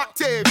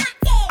 Activate.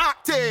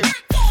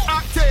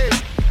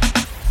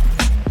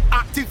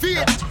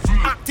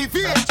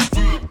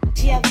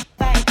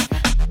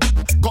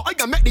 Go I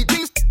can make the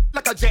things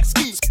like a jet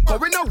skis.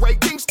 Going away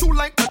things too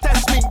like to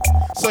test me.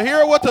 So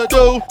here what to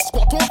do.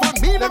 Squat over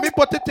me. Let me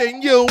put it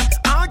in you.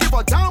 I give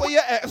a damn what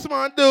your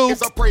ex-man do.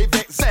 It's a brave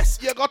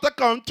zest. You got to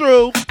come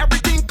through.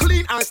 Everything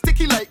clean and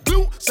sticky like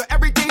glue. So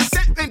everything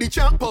set when the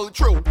champ pull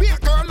through. Be a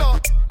girl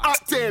up.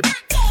 Active.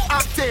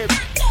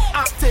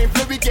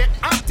 Let me get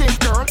active,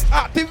 girl.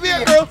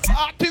 Activate, girl.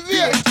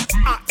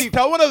 Active.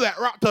 Tell one of that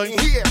rap time.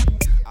 Yeah.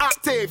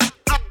 Active.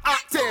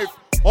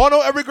 Oh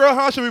no, every girl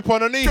hand should be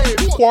put on her knee.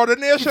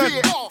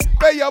 Coordination.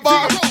 Pay your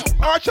back.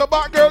 Arch your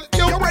back, girl.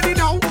 You ready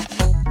now?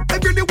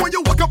 Every day when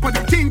you walk up on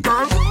the thing,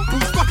 girl.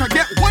 Who's fuck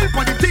get wild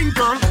on the thing,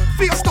 girl.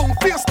 Face down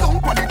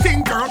on the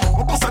thing, girl.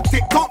 Or bust a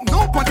tick tock, no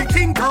on the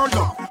thing, girl.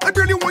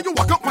 Every day when you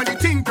walk up on the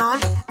thing, girl.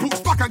 Who's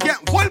fuck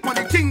get wild on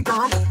the thing,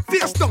 girl.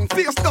 Face down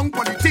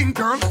on the thing,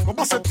 girl. My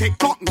boss a take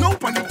talk no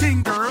on the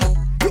thing, girl.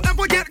 You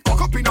ever get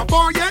cock up in a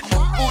bar yet?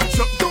 Or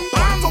jump down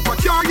on top of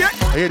a car yet?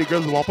 I hear the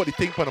girls who want to put the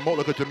thing for the mouth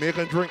like a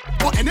Jamaican drink.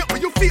 But in it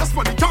when you face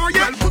for the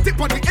target, put it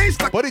on the edge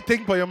like. Put the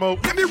thing for your mouth.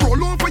 Let me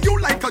roll over you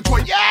like a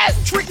joint.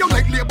 Yes. Treat you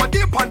like labor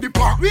day on the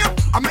park.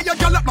 I make you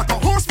gallop like a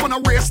horse on a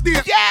race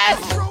day. Yes.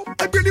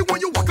 I really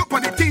want you walk up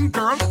on the thing,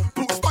 girl.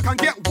 Boots back and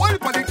get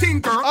wild on the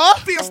thing, girl.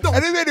 Face down.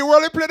 Anyway, the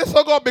world play this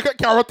song on big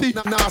carroty.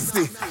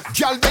 Nasty.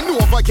 Girl, then you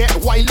over get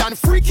wild and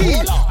freaky.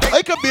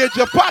 I could be in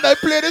Japan. I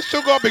play this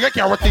sugar big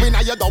carroty. We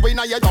now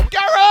you dumb.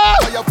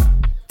 Carrot.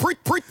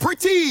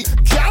 Pretty.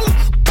 Girl.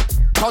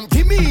 Come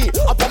give me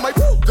up on my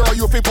girl,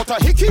 you feel put a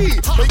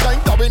hickey. Big I'm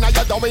doing,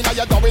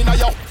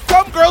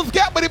 Some girls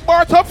get with the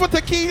bar top for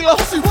tequila.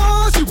 She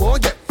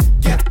want get.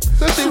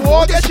 So she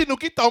won't get she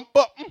nookie thump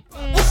up.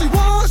 She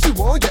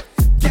won't get.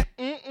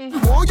 She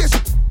won't get she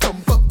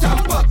thump up.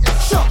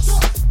 Shots.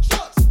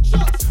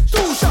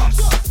 2 shots.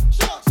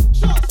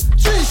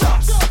 3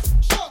 shots.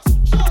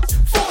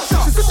 4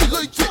 shots. She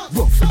like it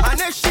rough. And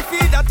if she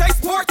feel that I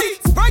sporty,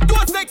 right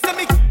those next to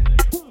me.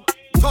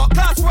 Top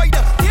class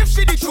rider, give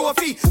she the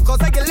trophy.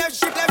 Cause I get left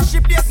ship,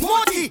 they're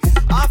smarty.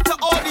 After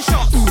all the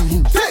shots.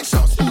 Take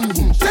shots.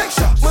 Take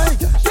shots.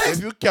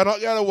 If you cannot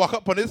get to walk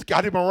up on this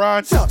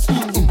catamaran,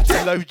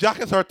 life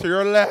jackets her to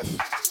your left.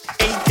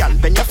 Hey, girl,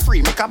 bend your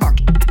free, make a back.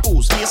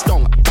 Pose, face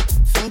down.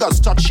 Fingers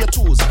touch your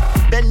toes.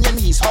 Bend your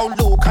knees, how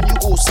low can you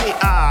go? Say,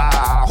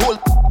 hold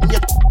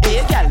your...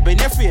 Hey, girl,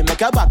 bend your free,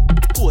 make a back.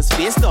 Pose,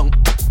 face down.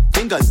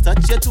 Fingers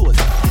touch your toes.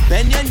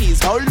 Bend your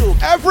knees, how low?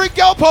 Every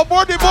girl put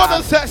more than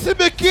sexy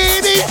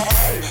bikini.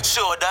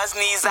 Shoulders,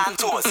 knees, and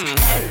toes.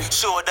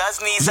 Shoulders,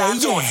 knees,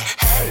 and toes.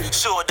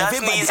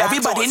 Shoulders, knees, and toes.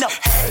 Everybody know.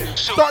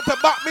 Start to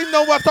back me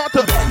now, start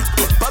to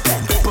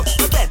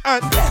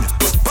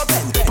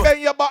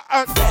bend your butt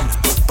and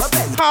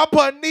hop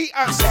on knee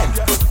and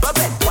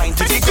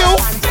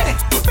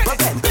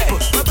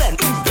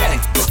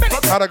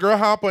how the girl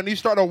hop on knee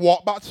start to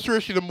walk back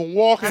straight, she done been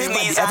walking.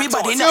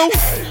 Everybody know.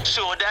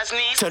 Shoulders,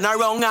 knees, turn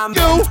around and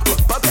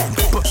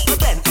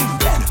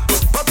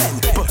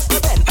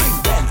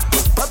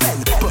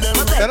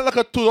Then like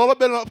a $2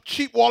 bill in a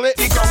cheap wallet.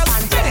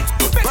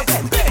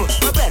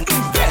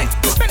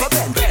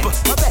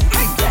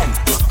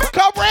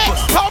 Come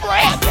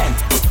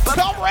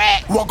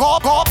red. Walk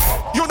up.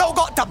 You know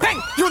got to bang.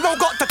 You know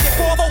got to take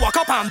over. Walk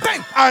up and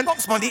bang. And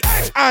box on the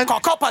edge. And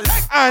cock up a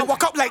leg. And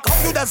walk up like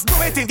how you just do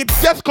it in the.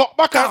 Just cock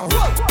back and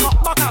roll.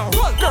 Cock back and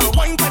roll. Girl,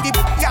 wine for the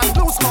yeah,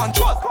 lose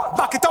control.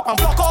 Back it up and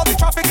block all the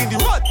traffic in the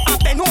road.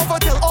 And bend over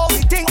till all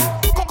the thing.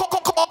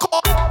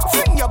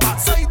 Fling your back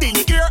side in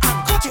the air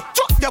and cut it.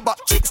 Drop your butt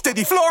cheeks to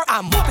the floor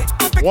and mop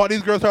it. What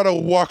these girls try to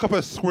walk up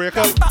and square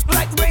up? Back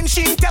like when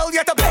she tell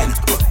you to bend.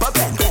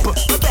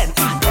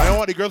 I don't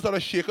want the girls try to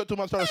shake it too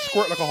much, try to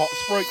squirt like a hot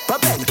Sprite.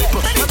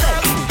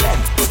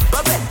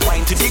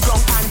 Wine to the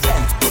ground and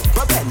bend.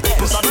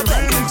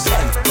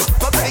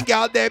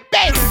 Girl, they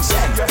bend.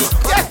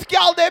 Yes,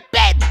 girl, they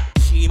bend.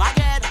 She my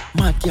girl.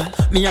 Mad girl,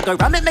 me a go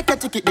ram it, make a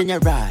ticket, then you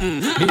ride.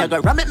 Me a go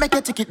ram it, make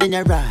a ticket, then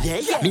you ride.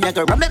 Me a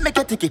go ram it, make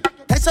a ticket.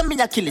 Tell some me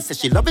a kill it, say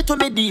she love it to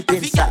me deep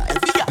inside.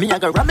 Me a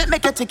go ram it,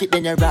 make a ticket,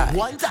 then you ride.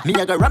 Me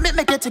a go ram it,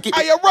 make a ticket.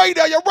 Are you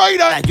rider?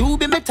 Now you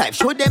be me type,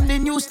 show them the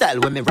new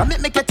style. When me ram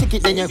it, make a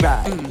ticket, then you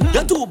ride.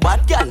 You're too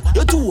bad, girl.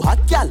 You're too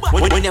hot, girl.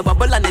 When you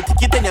bubble and the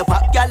ticket, then you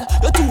pop, girl.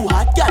 You're too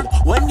hot, girl.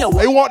 When you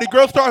I want the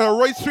girls start her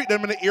right street,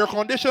 them in the air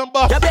condition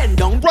bus. You bend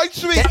down, right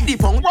sweet, get the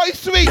phone, right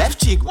sweet,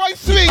 left cheek, right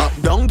sweet. Up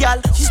down, girl.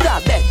 She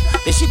start bend.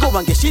 Then she go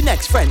and get she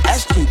next friend.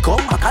 SG come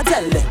back, I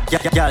tell them.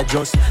 Girl,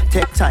 just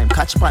take time,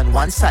 catch pan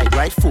one side,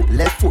 right foot,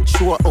 left foot,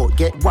 show out,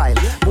 get wild.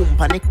 Boom,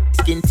 panic,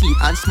 skin teeth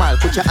and smile.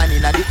 Put your hand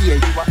in the ear,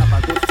 you will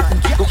have a good time.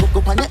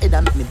 Go on your head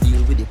and make me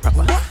deal with it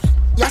proper.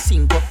 You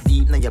sink up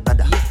deep now your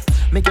bladder.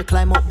 Make you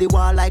climb up the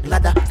wall like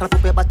ladder. Strap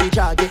up your body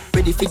jog, get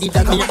ready for the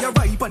dagger. You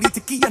ride bunny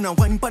ticky and a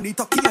wine bunny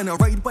tucky and a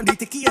ride bunny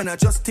ticky and a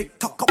just tick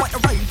tock. What you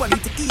ride bunny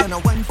ticky and a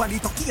wine bunny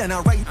tucky and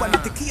a ride bunny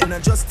ticky and a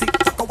just tick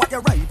tock. What you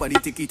ride bunny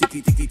ticky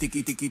ticky ticky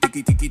ticky ticky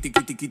ticky ticky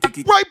ticky ticky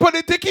ticky. Right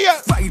bunny ticky.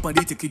 Ride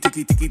bunny ticky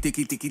ticky ticky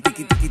ticky ticky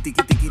ticky ticky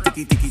ticky ticky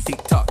ticky ticky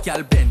tick tock.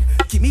 Y'all bend,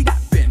 give me that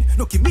bend.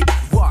 No give me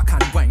that walk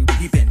and wine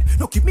baby bend.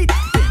 No give me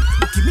that bend.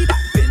 No give me that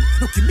bend.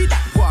 No give me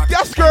that walk.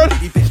 Yes, girl.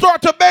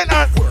 Start to bend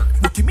and work.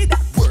 No give me that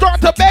work.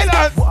 Start to bend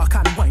and walk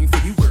and wine for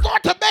the work.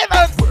 Start to bend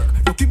and work.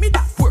 No give me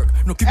that work.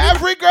 No give me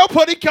every girl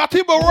put the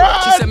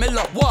catamaran. She said me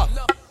love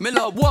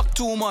walk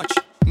too much.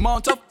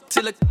 Mount up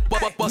till it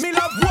bust. Me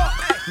love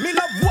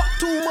walk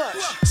too much.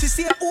 She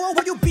say, oh,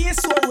 why you being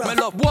so rough?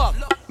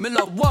 Me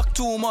love walk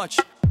too much.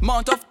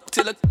 Mount up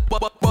till it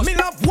bust.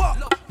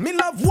 Me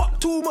love walk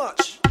too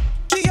much.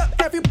 Key up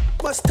every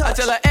bus touch. I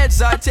tell her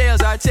heads are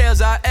tails are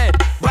head.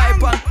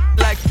 Vibe on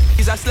like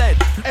he's a sled.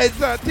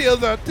 Heads are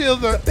tails are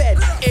bed.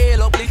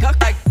 Ail up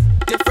like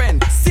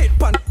different. Sit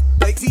on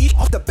like the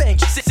off the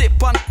bench. Sit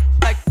on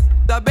like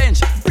the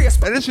bench.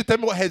 And then she tell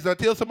me what heads are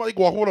tails. Somebody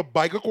go on a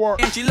bike or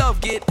quarter. And she love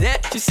get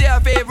that. She say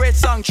her favorite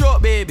song,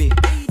 Truck Baby.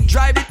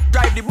 Drive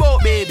the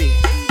boat, baby.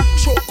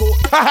 Choco,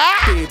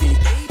 baby.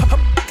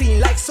 Clean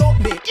like soap,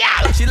 baby.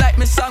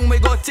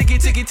 ticky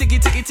ticky ticky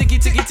ticky ticky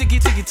ticky ticky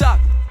ticky tock.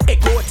 It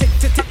go tick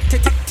tick tick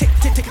tick tick tick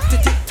tick tick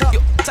tick tick tock.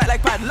 Tight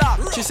like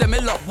padlock. She said me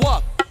love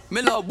walk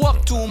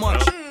too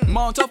much.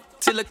 Mount up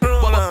till it. Me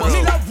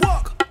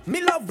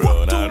love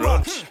walk too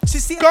much. She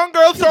see Gun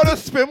girl start to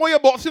spin while you're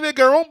boxing with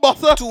your own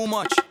buster. Too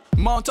much.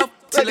 Mount up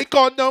till it.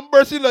 Condom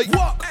burst, she like,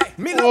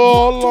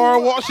 oh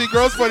Lord, what she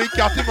girls funny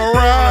catching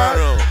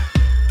around.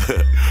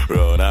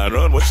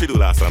 Run. What she do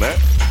last time, eh?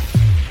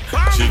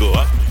 She go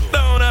up,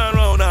 down and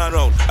round and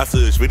round. I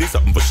search for this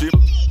something for shit.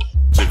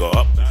 She go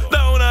up,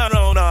 down and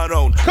round and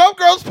round. Come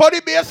girls, funny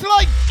bass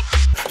like.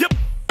 Yep,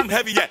 I'm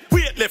heavy yet.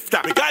 Weight lift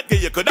up. Me God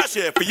give you could dash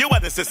here for you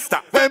and the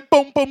sister. When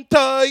boom boom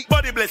tight.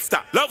 Body blister.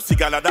 Love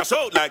cigar dash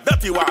out like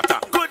dirty water.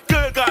 Good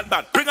girl gone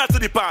bad. Bring her to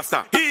the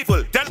pastor.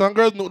 Evil. Some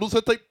girls no do so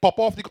type pop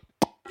off the.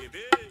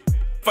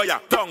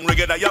 Fire tongue ring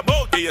it at your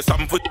mouth. Give you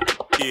something for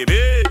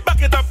baby.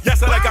 Back it up,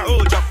 yes, like a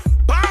old jump.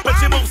 When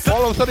she moves,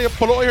 all of a sudden you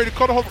pull out here the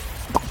corner.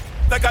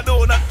 Like a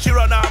donut, she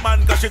run her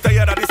man cause she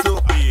tired of the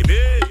soup,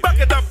 baby. Back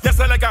it up, yes,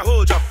 like a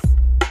whole jump.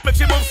 Make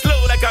she move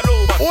slow like a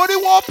robot. Only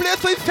one place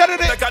so it's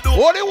Saturday.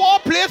 Only one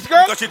place,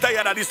 girl. Cause she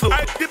tired of the soup.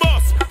 I'm the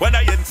boss when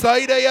I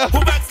inside of ya. Who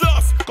backs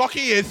lost?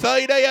 Cocky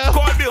inside of ya.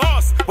 Call me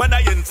horse when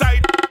I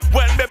inside.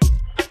 When me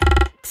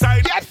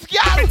side. Yes,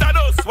 yeah. Bitter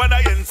dose when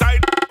I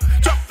inside.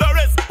 Chop the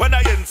wrist when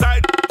I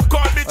inside.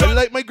 Call me I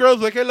like my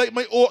girls like I like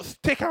my oats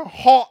thick and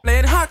hot.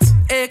 Playing hot,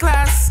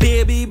 A-class.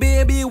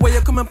 Baby, where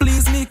you come and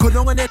please me? Go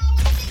down on it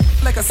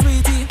like a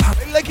sweetie.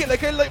 I like it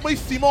like I like my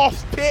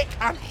CMOS thick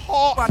and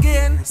hot.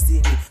 Again,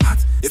 steamy hot.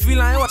 If you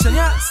like watching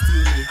ya,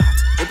 steamy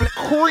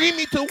hot.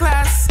 Creamy too.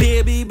 Class.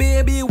 Baby,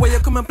 where you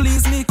come and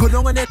please me? Go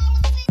down on it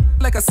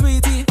like a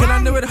sweetie. Get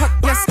under it hot,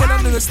 yes, get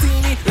under it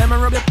steamy. Let me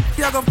rub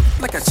your go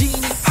like a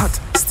genie. Hot,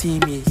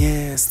 steamy,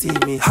 yeah,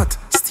 steamy. Hot,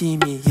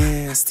 steamy,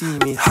 yeah,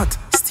 steamy. Hot,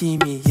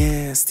 steamy,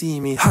 yeah,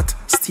 steamy. Hot,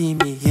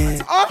 steamy,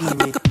 yeah,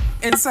 steamy.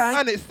 Inside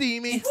and it's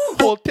steamy.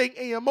 Whole thing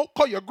in your mouth,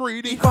 call you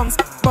greedy. Bounce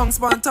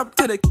on top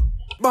to the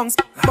bounce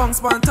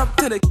on top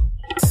to the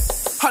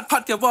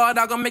hot your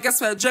water gonna make a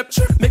sweat drip.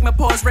 Make my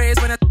paws raise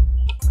when it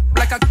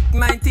like a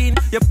 19.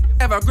 You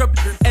ever grip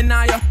and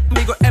now you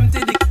me go empty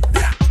the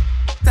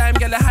time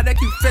girl I had to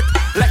keep fit.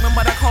 Like my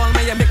mother call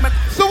me, you make me.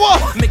 So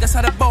what? Make us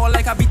had a ball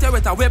like I beat her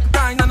with a whip.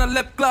 Dine on a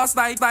lip gloss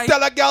like.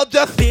 Tell a girl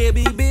just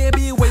baby,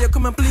 where you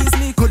come and please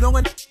me? Go down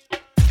and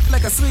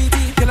like a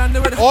sweetie. Get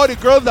under it. All the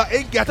girls that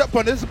ain't get up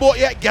on this boat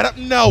yet, get up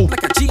now.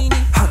 Like a genie.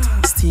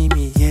 Hot,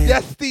 steamy, yeah.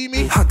 Yes,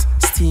 steamy. Hot,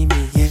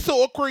 steamy, yeah.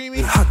 So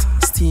creamy. Hot,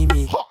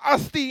 steamy. Hot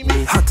and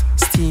steamy. Hot,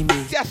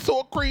 steamy. Yes,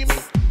 so creamy.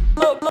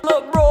 Look,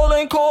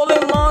 rolling,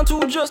 calling, line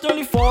two just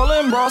nearly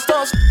falling, bro.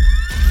 Stars.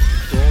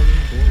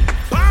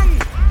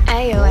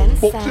 AON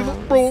Boxing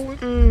up,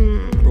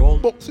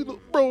 rolling. Boxing up,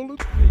 rolling.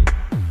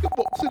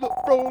 Boxing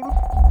up, rolling.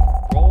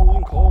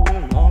 Rolling,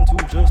 calling, line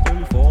two just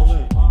nearly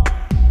falling.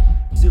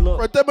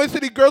 Right there, my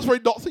city girls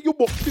right now, so you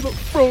boxing up,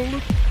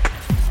 rolling.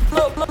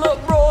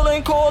 Look,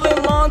 rolling,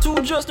 calling, line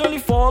two just nearly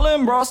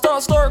falling, bro.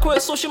 Start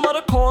quit, so she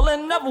mother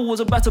calling. Never was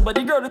a better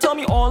buddy girl to tell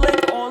me all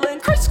in.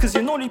 Chris, cause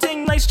you know the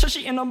thing nice,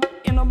 chushy in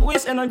a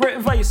waist and a great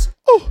vice.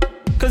 Oh.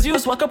 Cause you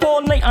swag up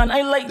all night and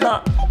I like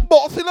that.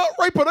 Boxing up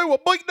right, but I will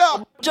bite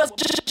now.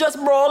 Just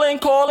rolling,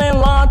 calling,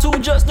 line two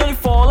just nearly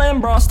falling,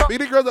 bro. Stop. Be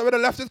the girls that with the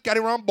left is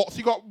getting around box.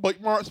 You got bite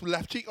marks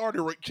left cheek or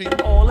the right cheek.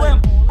 All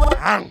in.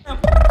 Hang.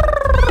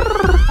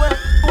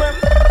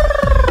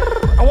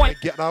 I want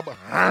get now, but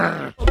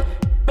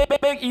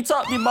big eat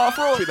up the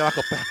bathroom. Treat like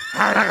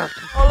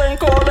a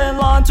calling,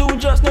 line two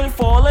just nearly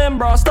falling,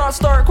 bro.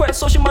 Start quit,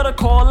 so she mother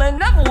calling.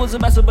 Never was a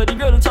mess, but the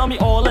girl to tell me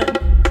all in.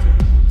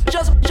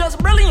 Just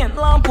brilliant,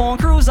 lamp on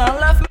cruise and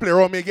left. Play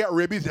around me, get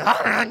ribbies.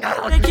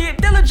 They keep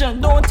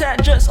diligent, don't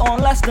tap just on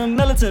less than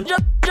militant.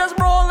 Just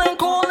rolling,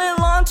 calling,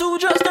 line two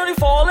just nearly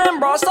falling,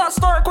 bro.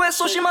 Start quit,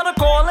 so she mother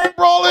calling.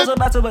 Rolling,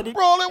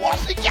 rolling,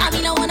 what's it? Yeah,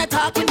 me no wanna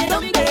talk in the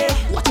dummy day.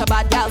 Watch a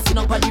bad gal sit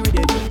up on the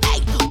rhythm.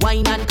 Hey,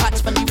 wine and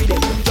catch for the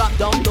rhythm. Drop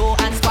down low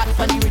and squat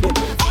for the rhythm.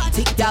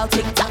 Tick down,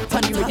 tick tock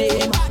for the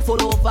rhythm.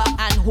 Fall over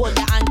and hold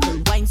the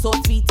ankle. Wine so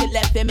sweet it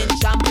left them in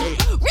shambles.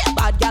 Real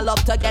bad gal up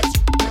to get.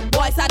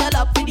 Boy saddle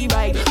up for the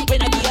ride.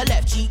 When I do your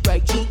left cheek,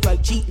 right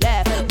cheek,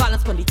 left.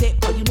 Balance on the tape,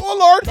 cause you know. Oh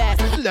Lord,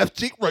 left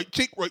cheek, right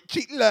cheek,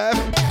 left.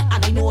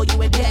 And I know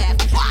you ain't deaf.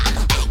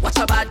 Watch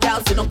a bad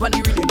gal sit up on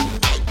the rhythm.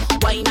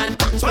 Wine and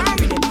catch for the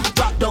rhythm.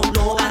 Drop down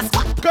low and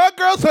squat. Good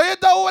girls, how you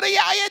doing? What are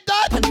you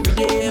done? On the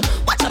rhythm.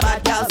 Watch a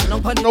bad gal sit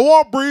up on the. No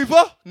want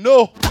breather?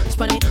 No. Catch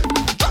for it.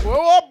 No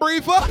want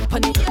breather?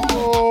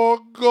 Oh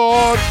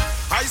God.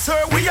 I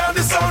swear we are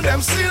the sound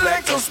them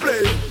selectors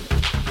play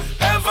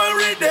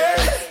every day,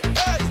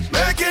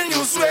 making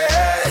you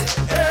sweat.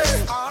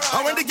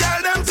 And when the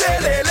girl them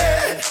tell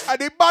and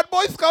the bad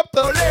boys come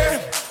to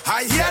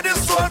I hear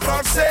this one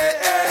from say,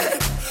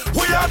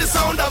 we are the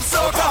sound of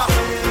soca.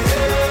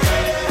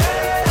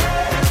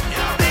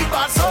 Big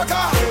bad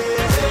soca.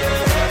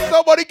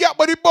 Somebody get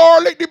me the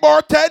bar, like the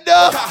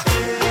bartender.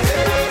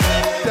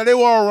 Tell they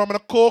want a rum and a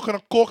coke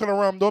and a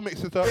rum. Don't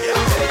mix it up.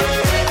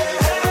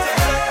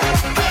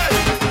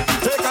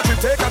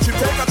 Take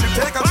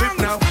a trip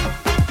now.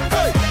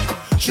 Hey.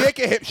 Shake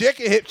your hip, shake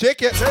your hip,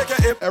 shake it. Shake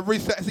your hip. Every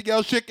sexy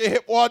girl shake your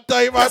hip one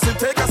time, man. Take a sip,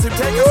 take a sip,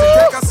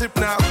 take a sip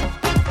now.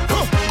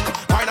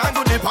 Pine and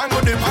go dip, and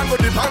go dip, and go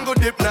dip, and go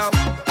dip now.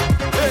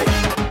 Hey,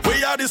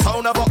 we are the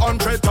sound of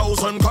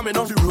 100,000 coming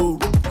off the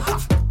road.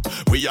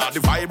 We are the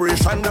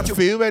vibration that you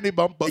feel when the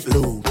bumper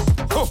low.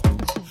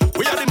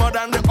 We are the mud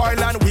and the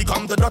oil, and we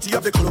come the dirty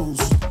of the clothes.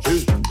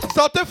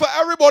 Something for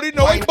everybody.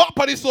 No, I bop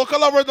on the soca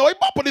lovers. No, I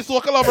bop on the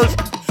soca lovers.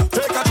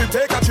 Take a trip,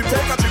 take a trip,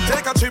 take a trip,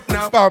 take a trip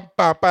now. Bam,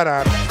 bam,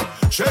 bam.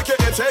 Shake it,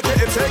 take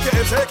it, take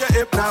it, take it,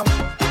 hip now.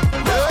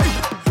 Hey,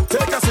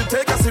 take a sip,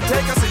 take a sip,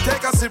 take a sip,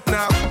 take a sip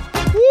now.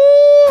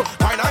 Woo!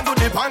 Pine and go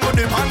dip, and go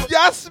dip, and go.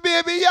 Yes,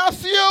 baby,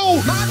 yes,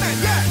 you. Man,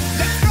 yeah,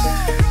 let's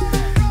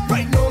go.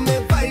 Right now, my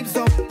vibes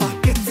up,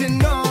 are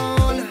getting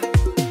on.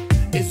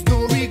 It's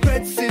no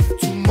regrets if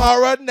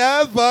tomorrow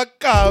never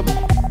come.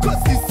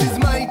 Cause this is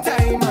my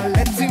time, I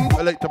let him go.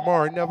 I like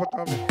tomorrow never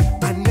coming.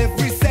 And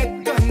every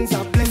second's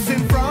a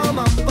blessing from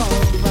above.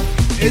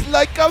 It's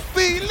like a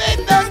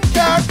feeling that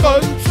can't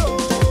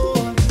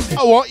control.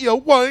 I want your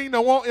wine, I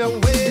want your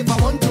wave, I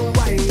want to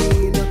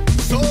wine.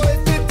 So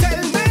if you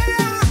tell me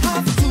I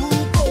have to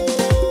go,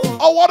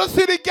 I want to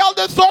see the girl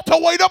that sort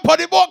of wine up on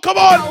the boat. Come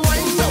on.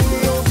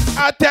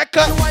 I take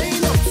her.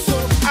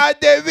 I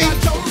Devi.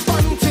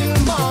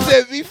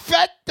 Devi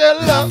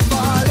Fettel.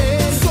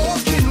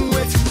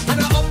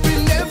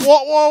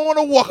 What one want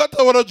to walk out?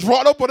 I want to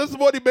draw up on this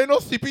body, man. No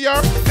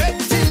CPR.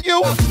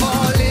 You. I'm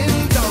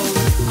falling down.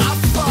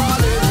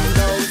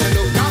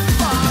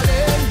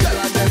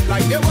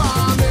 Like they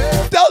want me.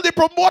 Tell the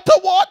promoter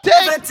what it.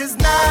 That is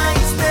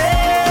nice,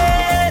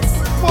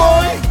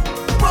 boy.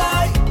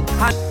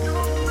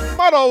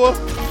 Man over.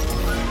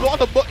 Got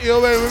the butt here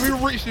when we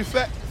reach the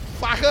fat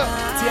fucker.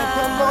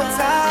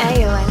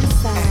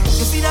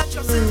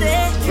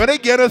 When they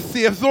get a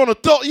safe zone to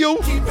talk you.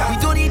 We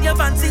don't need your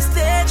fancy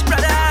stage,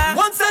 brother.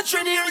 Once a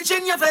trinity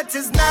reaching your vet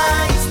is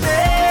nice,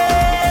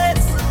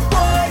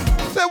 boy.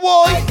 Say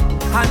boy.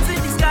 Hands in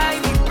the sky,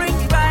 we bring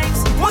the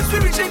vibes. Once we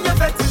reach in your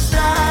vet is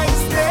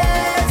nice,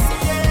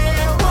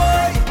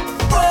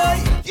 boy.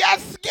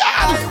 Yes,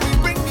 girl. We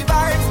bring the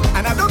vibes,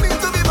 and I don't mean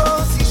to be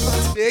bossy,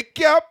 but they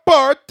can't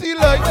party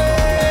like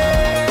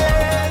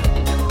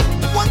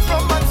one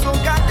from man so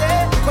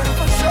goddamn, but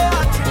for sure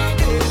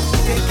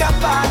they can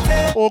party.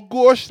 Oh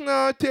gosh,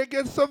 now take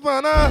it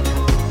Savannah.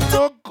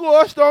 Oh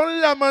gosh,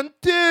 don't lemon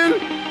till.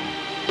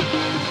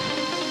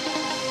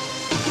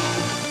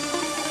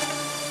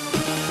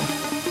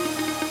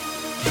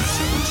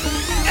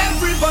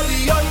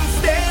 Everybody on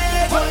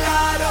stage, oh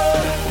God,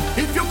 oh.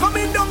 If you're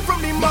coming down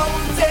from the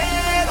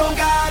mountain, oh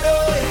God,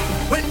 oh.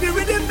 When the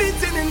rhythm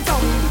beating in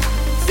town,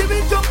 see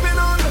me jumping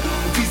on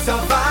the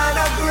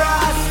savannah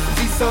grass,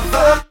 the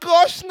savannah. Oh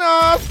gosh,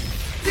 now.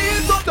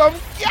 Some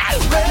girl.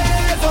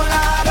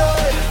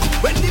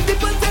 When the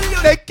people tell you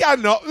they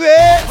cannot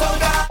wait.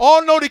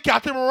 Oh no, the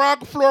catamaran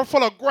floor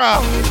full of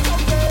grass.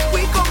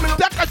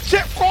 Take a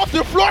chip across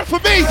the floor for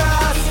me.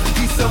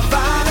 The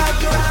savannah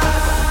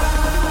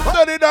grass.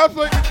 Study that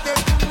for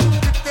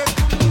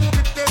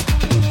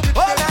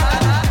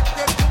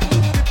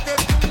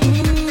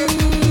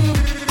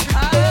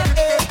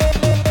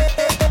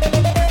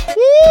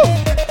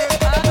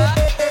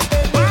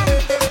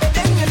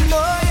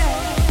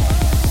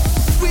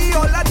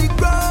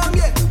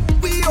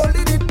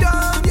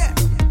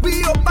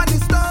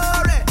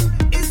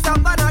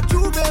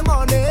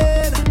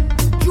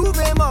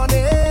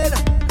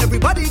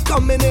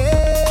coming in.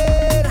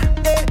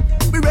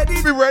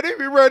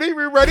 We ready.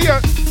 We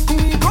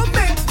gon'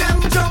 make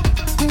them jump.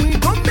 We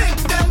gon' make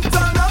them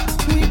turn up.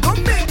 We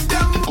gon' make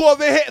them go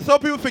over here. Some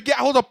people forget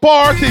how to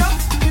party.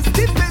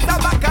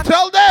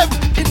 Tell them.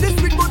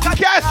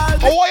 Cash. I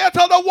want you to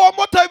tell them one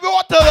more time. You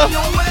want to tell them.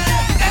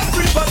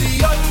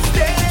 Everybody on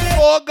stage.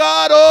 Oh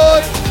God,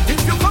 oh.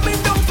 If you're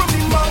coming down from the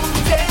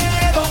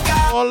mountain, oh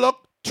God. Oh look,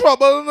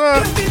 trouble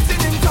now.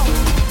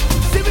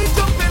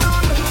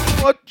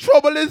 What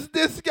trouble is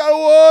this, girl,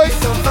 boy?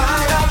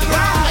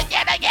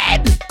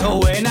 Again. So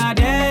when I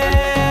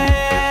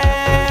dead,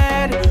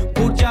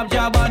 put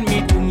jab on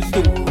me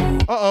tombstone.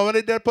 When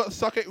they dead, put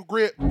suck it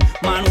great.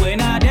 Man,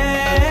 when I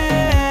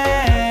dead,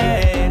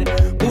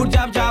 put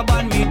jab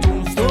on me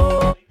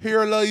tombstone.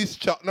 Here lies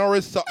Chuck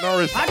Norris. I'm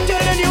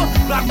telling you,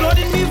 black blood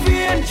in me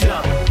vein,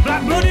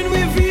 black blood in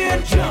me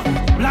vein,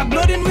 black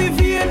blood in me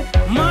vein.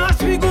 Mass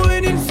we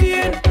going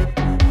insane.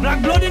 Black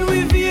blood in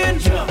me vein,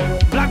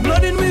 black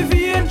blood in me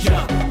vein,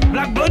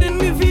 black blood in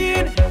me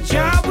vein.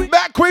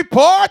 Back we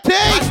party.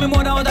 Ask me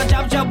mother was a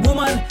jab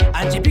woman,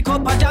 and she pick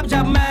up a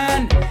jab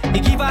man.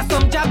 He give her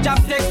some jab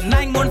sex.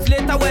 9 months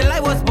later, well I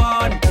was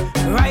born,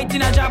 right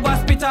in a jab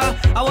hospital.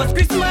 I was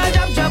christened my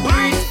jab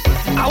breed.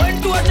 I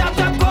went to a jab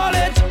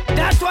college.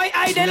 That's why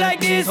I did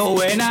like this. So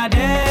when I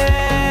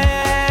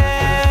dead,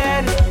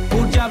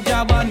 put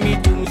jab on me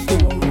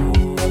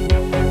tombstone.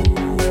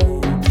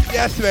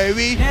 Yes,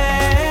 baby.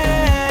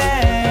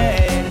 Dead,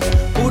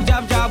 put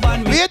jab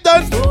on me. We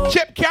done.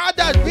 Chip can't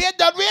done. We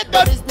done.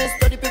 Business,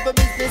 study people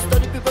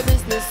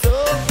business, so.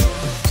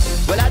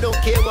 Well, I don't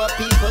care what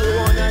people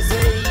wanna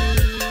say.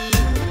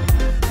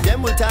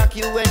 Them will talk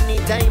you any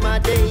time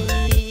of day.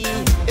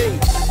 Hey,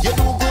 you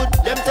do good,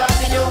 them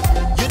talking you.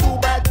 You do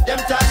bad, them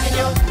talking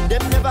you.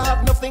 Them never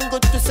have nothing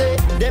good to say.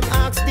 Them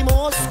ask the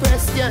most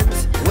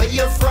questions. Where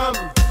you from?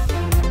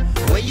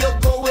 Where you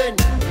going?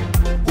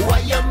 Who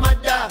are your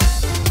mother?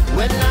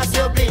 When last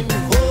you been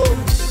home?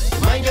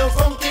 Mind your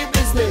funky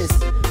business.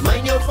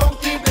 Mind your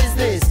funky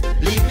business.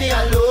 Leave me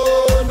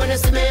alone. When you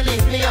see me,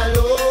 leave me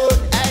alone.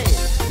 Hey,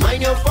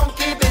 mind your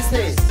funky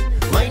business.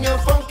 Mind your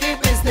funky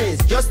business.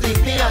 Just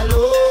leave me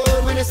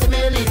alone. When you see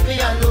me, leave me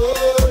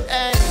alone.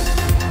 Hey.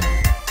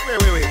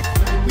 Wait.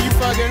 Who you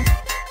fucking?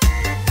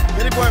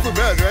 Any boy for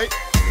birds, right?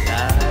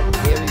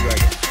 Here we go.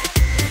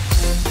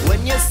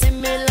 When you see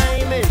me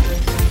liming,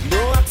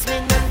 don't ask me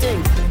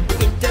nothing. The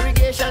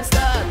interrogation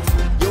starts.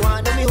 You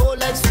want to know me whole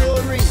life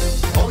story.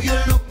 Oh, you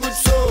look good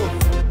so.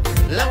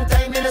 Long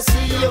time in a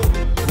see you.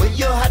 Where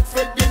you had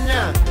for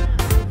dinner?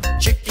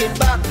 Chicken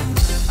back.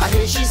 I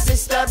hear she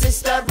sister.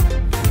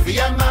 We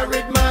are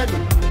married man.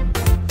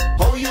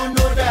 How you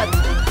know that?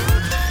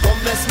 Come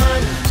best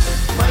man.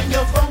 Mind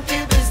your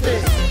funky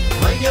business.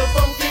 Mind your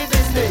funky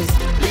business.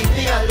 Leave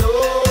me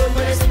alone.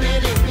 When it's me,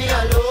 leave me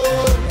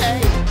alone.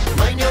 Hey,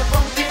 mind your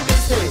funky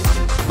business.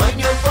 Mind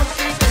your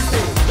funky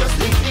business. Just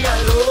leave me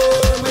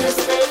alone. When it's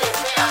me, leave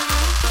me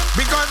alone.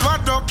 Because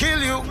what don't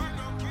kill you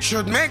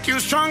should make you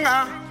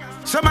stronger.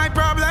 So my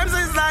problems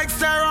is like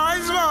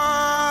steroids,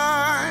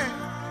 boy.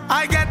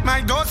 I get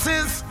my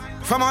doses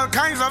from all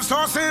kinds of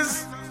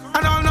sources,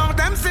 and all of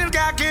them still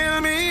can't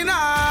kill me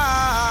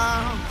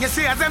now. You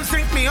see, as them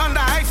sink me on the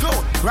high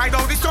flow, ride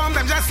out the storm,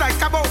 them just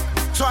like a boat.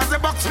 So as the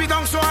box me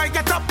down, so I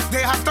get up.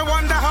 They have to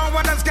wonder how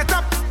others get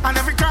up. And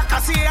every crack I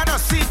see, I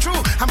just see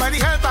through. And by the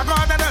help of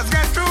God, I just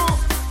get through.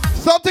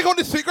 Something on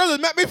the speaker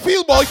that make me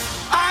feel, boy.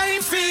 I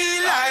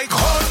feel like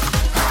Hulk.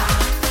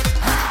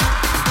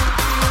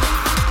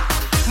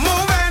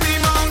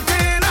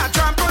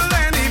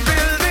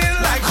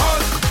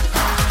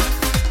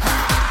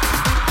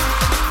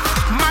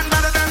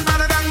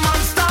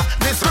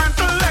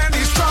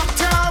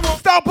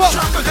 Stop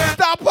up!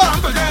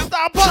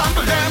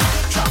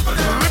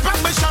 Rip up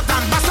my shot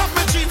and bust up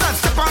my cheese and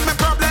step on my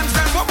problems.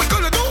 Then what we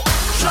gonna do?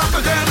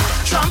 Trample them.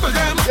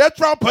 Yeah,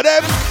 trample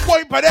them,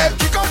 point for them.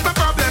 Kick out my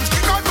problems,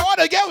 kick out. Go on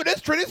again with this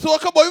Trinity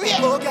Soca boy.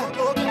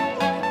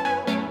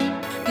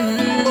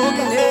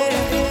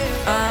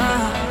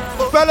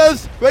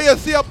 Fellas, when you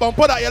see a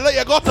bumper that you let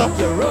you got up.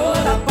 You roll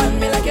up on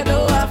me like you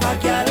don't have a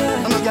girl.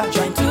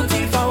 Join 2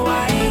 teeth for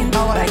wine,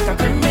 like a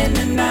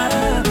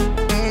criminal.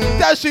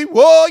 That she,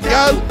 whoa,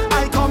 girl.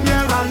 I come here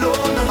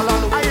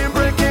alone. I ain't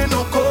breaking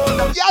no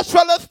code. Yes,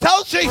 fellas,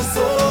 tell she.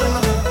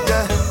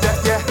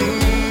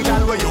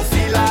 Girl, where you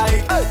feel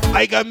like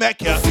I can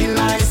make you feel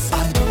nice.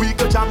 We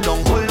could jam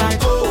down whole night.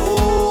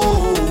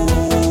 Oh,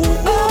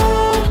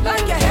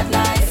 like your head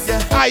nice.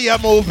 I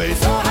am moving.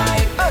 So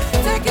high,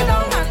 take it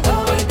down and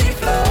go with the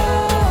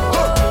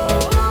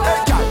flow.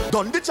 Hey, girl,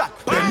 done the chat.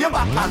 Bend your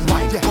back and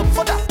wind. Yeah, up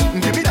for that.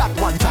 Give me that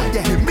one time.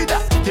 Yeah, give me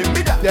that.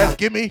 Yes,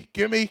 gimme.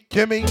 Hey,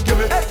 girl,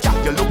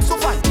 you look so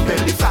fine.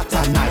 Belly flat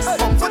and nice.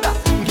 Come for that.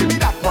 Give me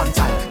that one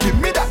time. Give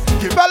me that.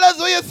 Fellas,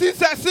 when you see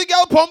sexy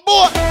girl on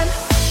board.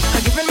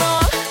 I'm giving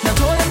more, not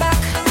holding back.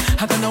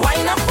 I'm gonna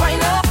wind up.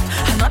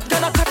 I'm not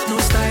gonna cut no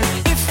style.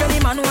 If any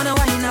man wanna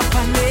wind up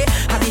on me,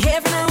 I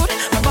behave rude,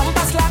 my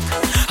bumper slack.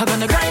 I'm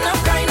gonna grind up.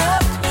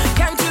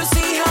 Can't you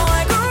see how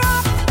I grew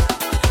up?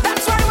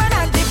 That's why when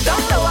I dip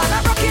down low and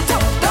I rock it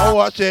up. I'm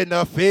watching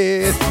the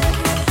face.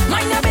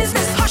 Mind your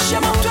business, hush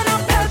your mouth when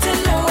I'm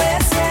pelting the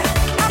waist, yeah.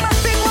 I'm a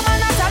big woman,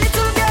 not a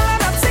little girl,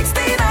 and I'm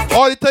 16 again.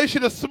 All the time she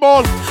the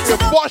small. Your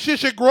butt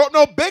she grow up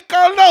no big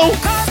girl now.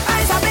 Cause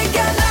I's a big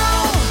girl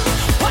now.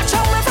 Watch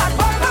how my fat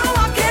bumper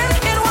walking.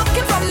 It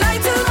walking from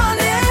night till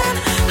morning.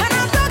 And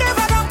I'm not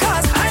ever done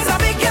cause I's a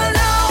big girl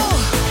now.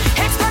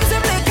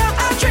 Expensive liquor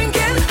I'm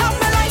drinking. Have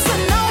my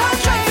license now I'm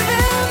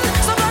driving.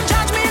 So don't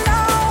judge me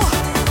now.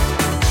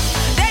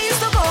 They used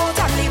to go out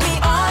and leave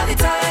me all the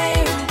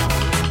time.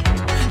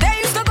 They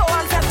used to go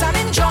and fest and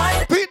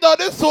enjoy. Beat down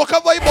this soca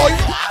boy.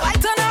 I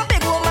turn a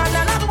big woman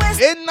and not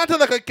waste. Ain't nothing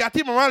like a catty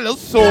man, little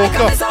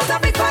soca.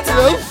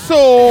 Little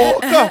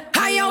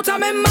I out of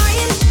my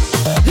mind,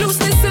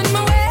 looseness in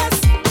my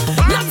waist,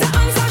 not the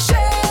answer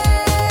shade.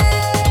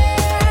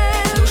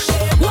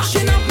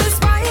 Washing up my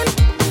spine,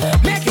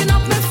 making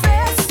up my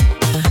face,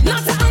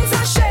 not the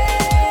answer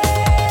shade.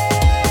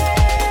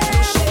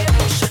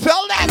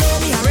 Tell them. Know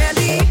me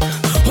already,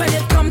 when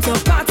it come to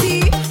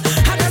party,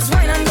 I just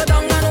wine and go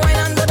down and wine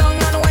and go down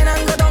and wine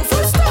and go down.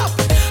 Full stop.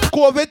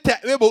 COVID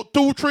take me about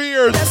 2-3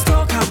 years. Let's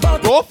talk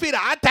about Don't feel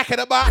that attack in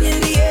the back. in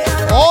the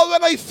air. All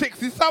when I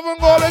 67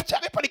 go and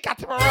check me for the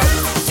catamaran.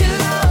 Till I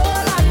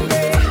hold and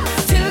break,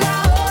 till I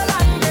hold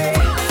and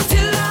break,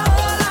 till I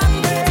hold and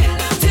break,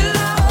 till I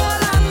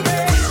hold and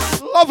break.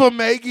 Love her,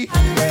 Maggie.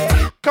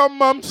 Come,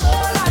 mums.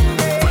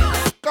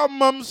 Come,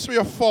 mums, with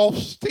your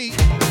false teeth.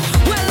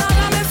 Well, all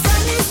of my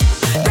friends,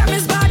 them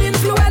is bad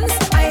influence.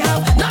 I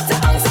have not to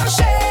answer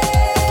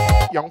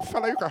shade. Young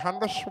fella, you can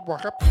handle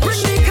swag up.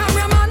 Bring the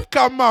cameraman.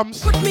 Come,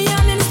 mums. Put me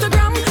on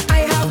Instagram.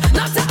 I have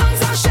not to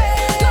answer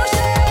shade. No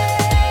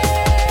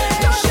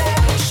shade, no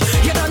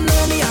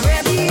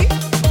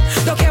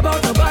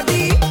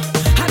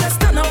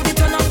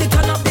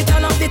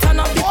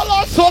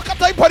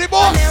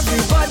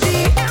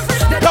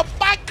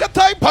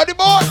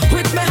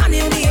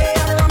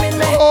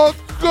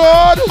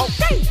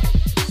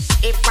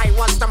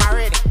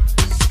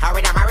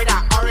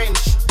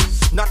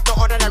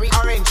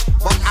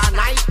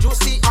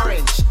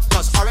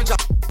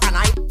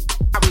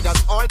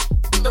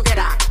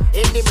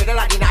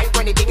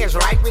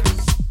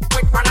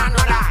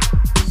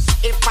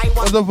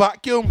was a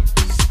vacuum.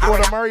 You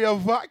want to marry a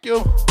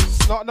vacuum.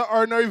 Not an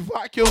ordinary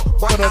vacuum,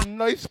 but a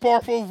nice,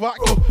 powerful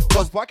vacuum.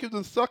 Because vacuums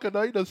and sucker,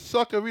 now you the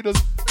sucker, we the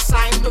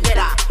sign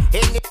together.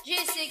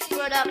 G6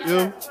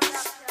 production.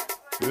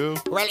 Yeah.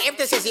 Well, if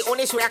this is the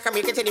only way I can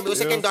make it in the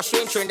music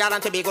industry in Trinidad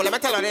and Tobago, let me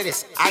tell you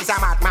this. I's a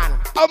madman.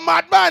 A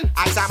madman?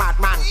 I's a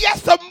madman.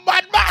 Yes, a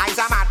madman. I's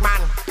a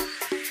madman.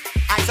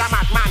 I's a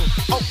madman.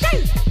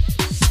 Okay.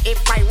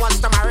 If I was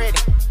to marry,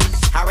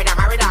 I would have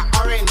married an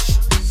orange.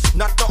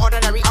 Not the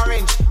ordinary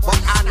orange, but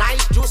a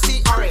nice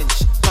juicy orange.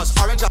 Cause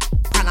orange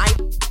and I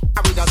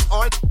we just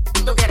all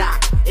together.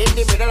 In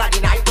the middle of the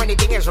night when the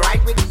thing is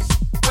right with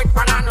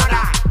one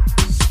another.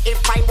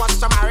 If I was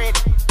to marry,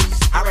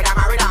 I would have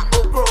married an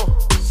okro.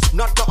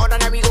 Not the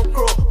ordinary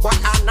okro, but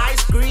a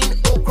nice green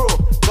okro.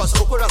 Cause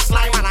okro the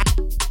slime and I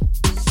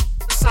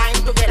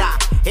slime together.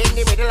 In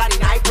the middle of the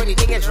night when the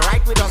thing is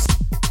right with us.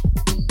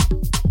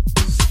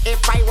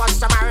 If I was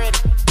to marry,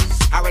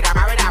 I would have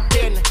married a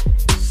pin.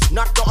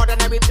 Not the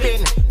ordinary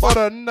pin, but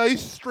a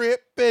nice straight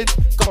pin.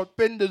 Got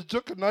pin this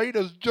joke night,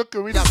 this joke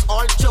we just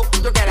all joke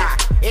together.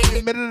 In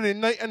the middle of the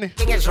night and the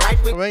thing is right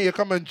with when you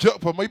come and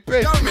joke for my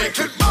pin. Y'all make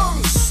it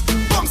bounce,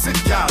 bounce it,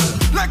 gal.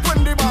 Like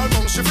when the ball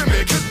bounce, if you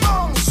make it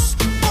bounce,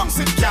 bounce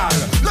it, gal.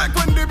 Like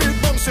when the beat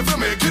bounce, if you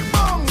make it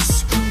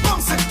bounce,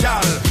 bounce it,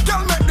 gal.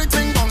 Gal make the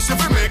thing bounce,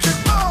 if you make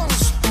it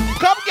bounce.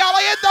 Come, gal,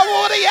 I hit the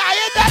water, yeah, I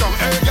hit that. Come,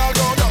 hey, gal,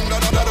 go down,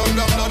 down, down,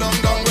 down, down,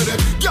 down with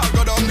it. Gal,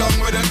 go down, down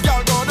with it.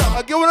 Gal, go down.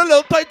 I give it a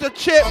little tighter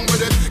chip.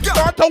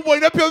 Start to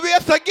wind up your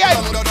waist again.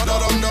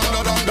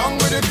 Down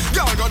with it.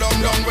 Gal, go down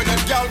with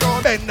it. Gal,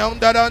 go bend down,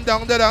 down,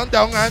 down, down,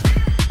 down, and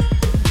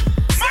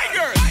my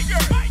girl.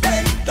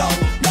 Bend down,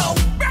 no.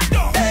 Bend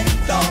down,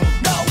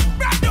 no.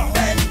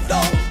 Bend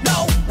down,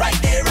 no. Right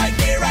there, right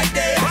there, right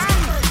there.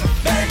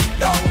 Bend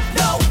down,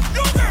 no.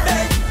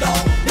 Bend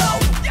down, no.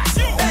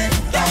 Bend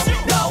down,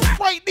 no.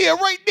 Right there,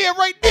 right there,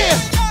 right there.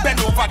 Bend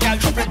over, gal,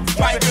 drop it.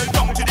 Right girl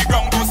down to the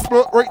ground.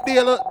 Right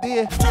there, look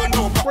there. Turn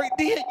over. Right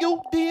there,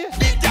 you there.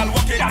 Big gal,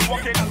 walk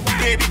it.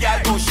 Baby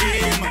gal, no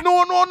shame.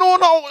 No.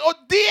 Oh,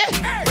 there.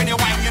 When you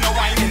whine, you know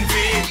whine in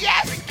vain.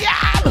 Yes,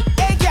 gal.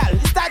 Hey, gal,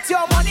 is that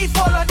your money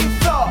fall on the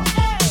floor?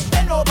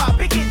 Bend over,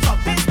 pick it up.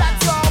 Is that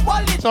your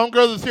wallet? Some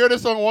girls is hear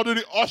this song, want to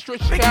do the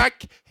ostrich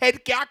back,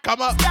 head cat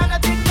come up. Stand a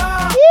thing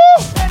now.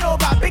 Woo! Bend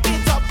over, pick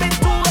it up. It's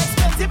too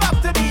expensive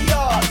up to be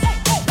yours.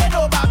 Bend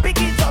over, pick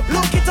it up.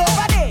 Look it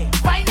over there.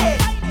 Find it.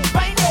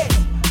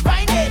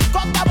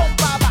 Got the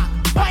bumper back.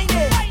 Find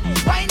it.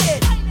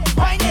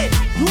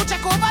 You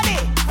check over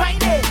there.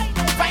 Find it.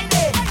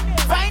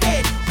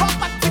 Come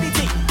back to the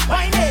thing.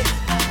 Find it.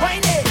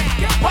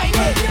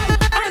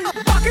 And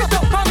back it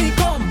up for me,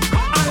 come.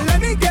 And let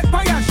me get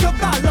by your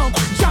sugar lump.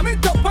 Jam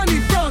it up on the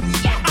front.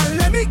 And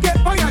let me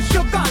get by your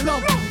sugar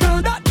lump.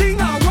 Turn that thing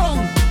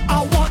around.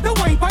 I want the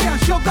wine by your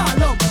sugar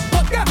lump.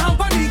 Put your hand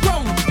on the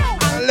ground.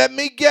 And let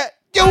me get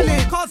you.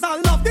 Cause I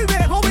love the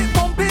way how it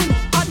bumping.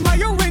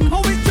 Admiring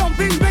how it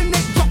jumping. When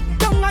it drop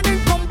down and then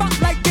come back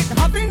like it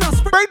having a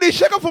spring. Bring the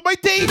sugar for my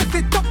tea. Lift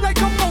it up like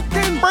a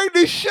mountain. Bring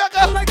the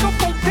sugar. Like a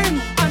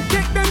fountain. And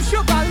take them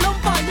sugar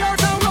lump by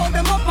yours and roll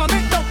them up and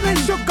make dumpling.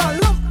 Sugar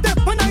lump,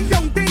 step on a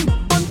young thing.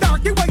 On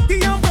darky,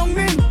 whitey and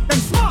browning. Them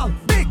small,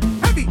 big,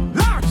 heavy,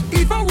 large,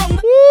 even round.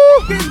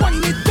 Then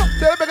wind it up.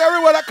 Tell me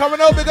everyone that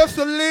coming out, big up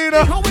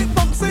Selena. How it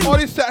bouncing. All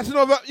these stats in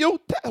November. You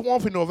one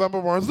for November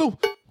ones too.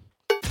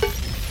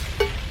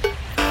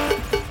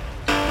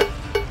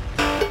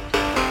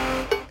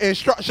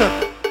 Instruction.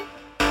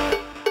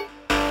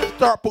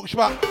 Start push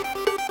back.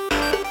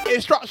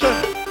 Instruction.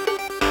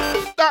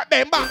 Start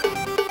bend back.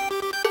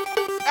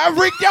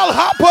 Every girl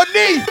hop on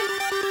knee.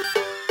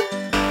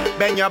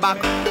 Bend your back.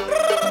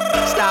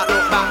 Start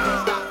look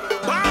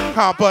back.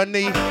 Hop on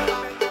knee.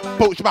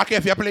 Push back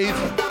if you please.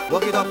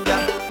 Walk it up,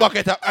 yeah. Walk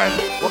it up and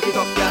walk it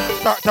up, yeah.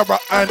 Start to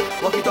rock and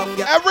walk it up,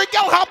 yeah. Every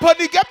girl hop on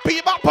knee. Get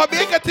peep up and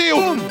make it to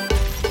you.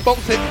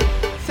 Bounce it.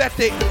 Set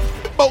it.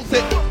 Bounce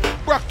it.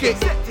 Rock it.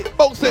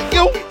 Bounce it.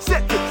 You.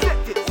 Set it.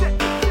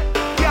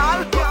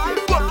 Girl,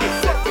 walk it.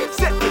 Set it.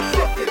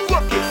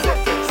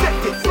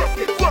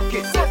 Walk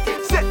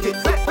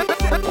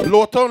it.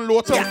 Low tone.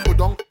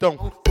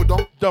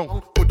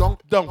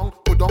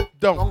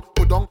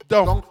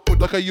 Down.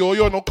 Like a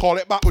yo-yo, no, call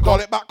it back. Come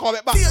up.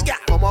 You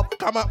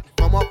come up.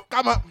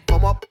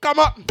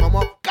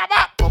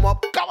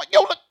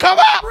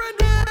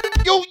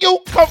 You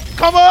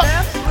come up.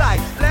 Left,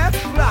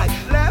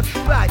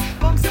 right.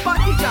 Bounce the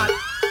body, girl.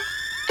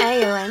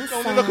 AON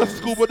Don't look a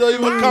scuba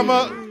diver, come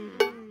up.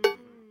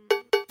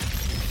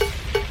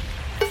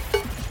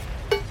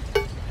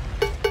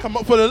 Come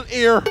up for the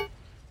ear.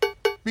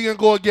 We can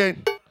go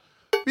again.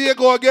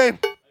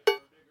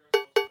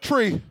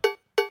 3.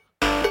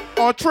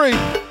 On 3.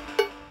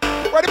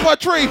 Ready for a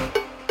 3.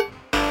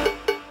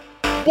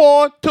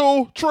 1,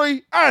 2,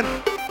 3, and.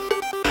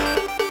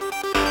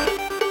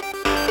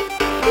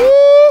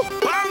 Woo!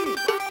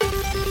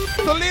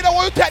 Selena,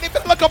 will you take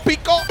it like a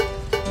pico?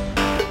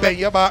 Bend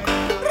your back.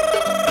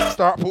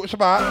 Start push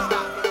back.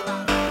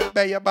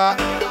 Bend your back.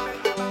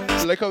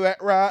 Like a wet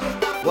rat.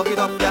 Walk it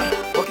up, yeah.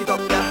 Walk it up,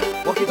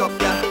 yeah. Walk it up,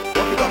 yeah.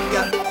 Walk it up,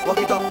 yeah. Walk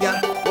it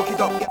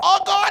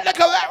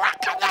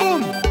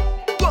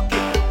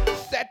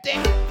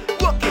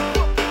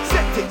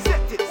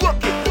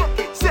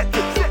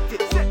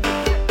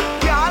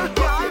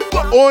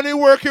Only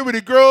working with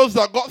the girls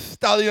that got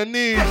stallion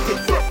knees.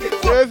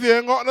 So if you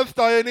ain't got no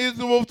stallion knees,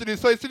 to move to the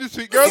side. See the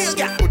sweet girls?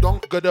 Go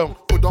down, down,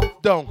 down,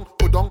 down,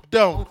 down,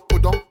 down,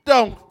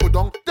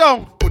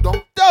 down,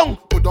 down,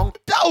 down,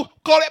 down.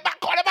 Call it back.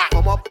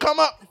 Come up, come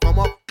up, come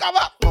up, come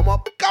up, come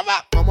up, come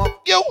up, come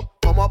up. You,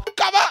 come up,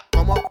 come up,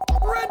 come up.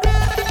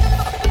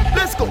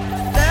 Let's go.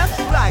 Left,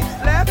 right,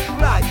 left,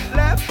 right,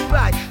 left,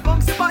 right.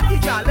 Bouncy body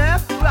jam.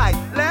 Left, right,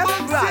 left,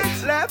 right,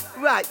 left,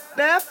 right,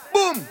 left.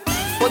 Boom.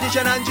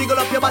 Position and jiggle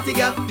up your body,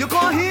 girl. You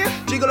go here,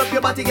 jiggle up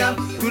your body, girl.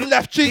 To the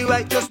left cheek,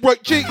 right, just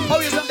right cheek. Oh,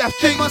 you some left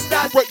cheek,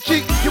 mustache, right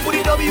cheek. You put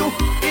the W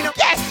in a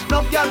yes.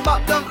 Now girl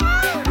back down,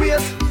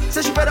 waist.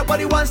 Say she better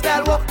body one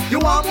style walk. You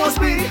want more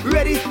speed?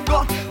 Ready?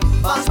 Go.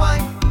 Fast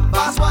wine,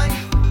 fast wine,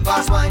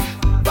 fast wine,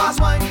 fast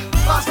wine,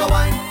 faster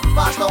wine,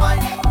 faster wine,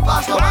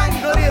 faster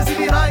wine. No lazy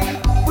behind.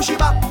 Push it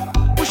back,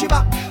 push it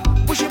back,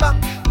 push it back,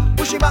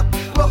 push it back.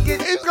 Rock it.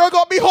 This girl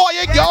got me hot,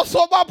 yeah, girl.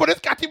 So bad, but it's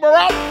got him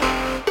around.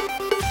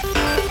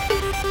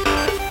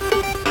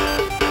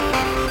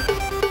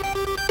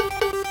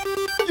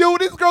 Yo,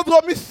 this girl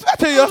got me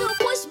sweaty, yeah.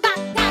 Push back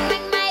and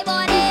bring my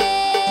body.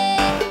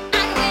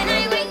 And when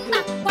I ring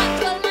back,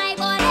 control my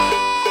body.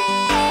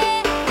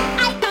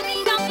 I come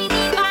in down the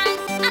divan,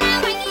 and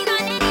I wine in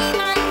on any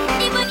man.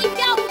 Even if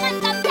your woman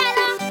come tell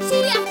her, she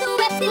have to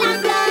wait till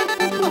I'm done.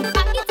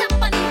 Back it up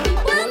on the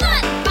people, man.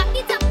 Back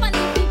it up on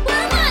the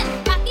people, man.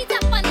 Back it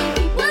up on the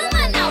people,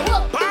 man. Now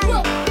whoa,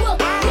 whoa, whoa,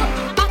 whoa.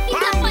 Back it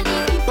up on the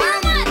people,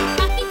 man.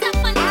 Back it up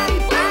on the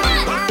people,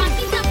 man.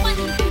 Back it up on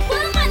the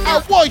people, man.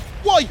 Now why?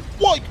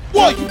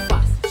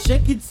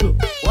 Shake it so.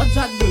 Watch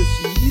that girl,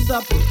 she is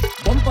up.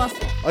 Bumper.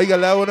 I got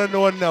that one to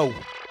know now.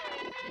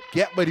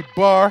 Get by the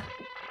bar,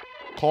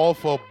 call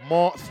for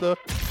Monster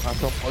and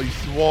some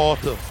ice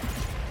water.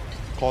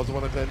 Cause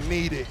one of them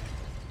need it.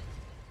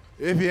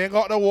 If you ain't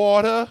got the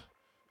water,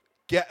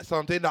 get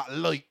something that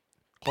light.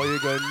 Cause you're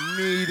gonna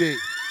need it.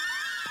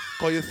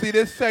 Cause you see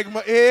this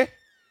segment here?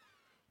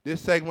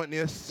 This segment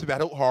near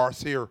Sweat Out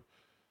Horse here.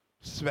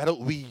 Sweat Out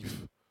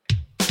Weave.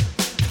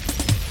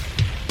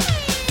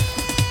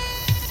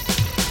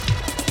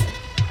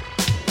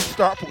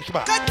 Start push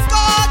back.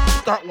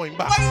 Start wind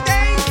back.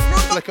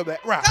 Look at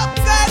that rap.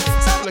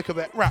 Look at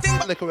that rap.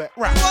 Look at that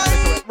rap. Look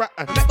at that rap.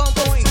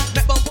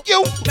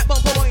 You.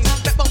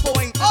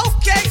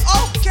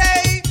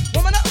 Okay.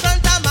 Woman up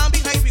front and man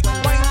behind. We go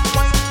wine.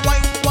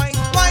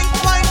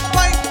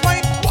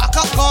 Walk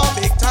up, call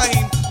big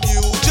time. New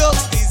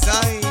jokes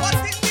design.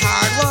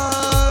 Hard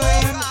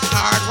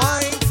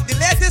wine. The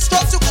latest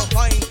strokes you can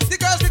find. The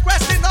girls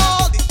requesting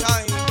all the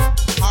time.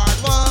 Hard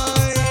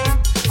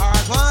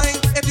wine.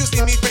 If you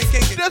see me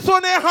drinking it. This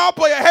one ain't hard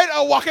for your head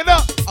and walking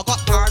up. I got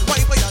hard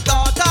wine for your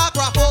daughter.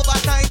 Crop over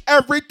time.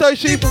 Every time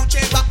she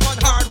pushing back on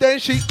hard. Then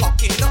she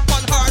fucking up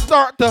on hard.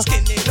 Start to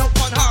skinning up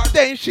on hard.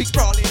 Then she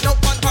sprawling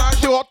up on hard.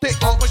 She will take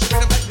over. She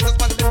rhythm like the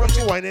husband.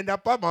 She winding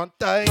up a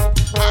mountain.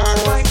 Hard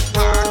wine.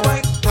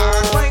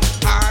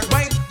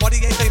 Body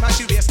ain't time and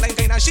she waistline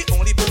kind and she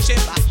only pushing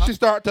back. She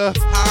start to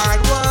hard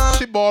one.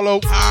 She ball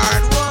out.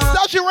 Hard one.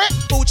 Now she rip.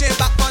 Pushing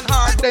back on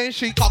hard. Then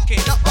she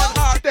cocking up on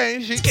hard.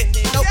 Then she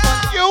skinning up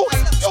on you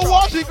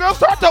watch the girl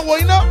start to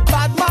wind up.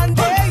 Bad man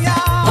day,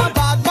 yeah.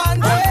 Bad man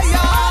day,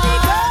 yeah.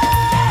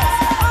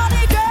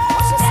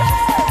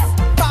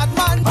 Bad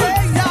man day,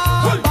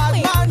 yeah. Bad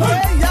man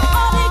day, yeah.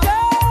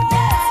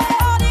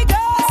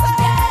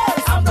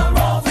 I'm the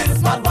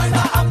roughest mad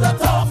winer. I'm the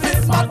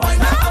toughest mad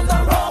winer. I'm the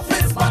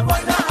roughest mad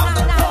winer. I'm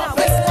the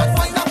toughest mad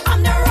winer.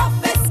 I'm the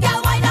roughest gal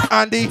winer.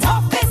 Andy.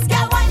 Toughest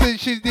gal winer.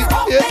 She's the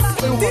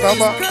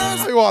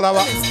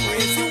whatever.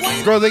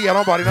 Girls, they get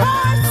on body now.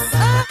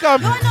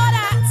 Come.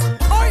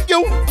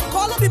 You.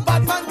 Call up the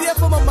bad man there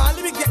for my man.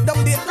 Let me get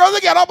them there. Girls,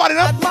 they get on body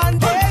now. Bad man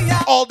there,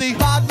 yeah. All the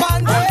bad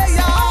man there,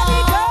 yeah.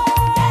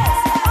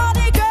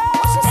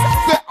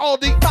 All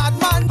the bad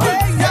man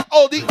there, yeah.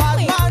 All the bad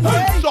man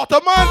there. Shut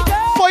a man.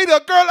 Fight a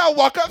girl and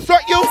walk up.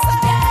 Start you.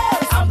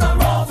 I'm the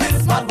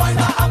roughest mad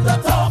winer. I'm the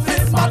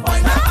toughest mad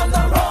winer. I'm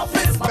the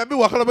roughest. Let me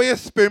walk about your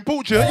spin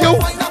pooch. You.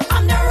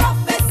 I'm the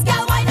roughest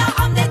gal winer.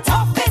 I'm the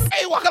toughest.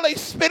 Hey, walk like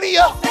spinning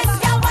you.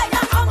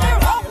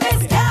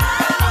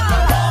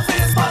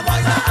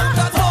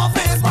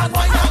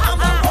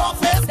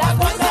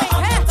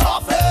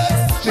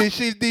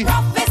 She's the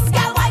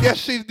yes,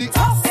 she's the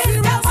come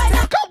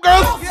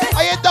girls.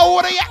 I ain't the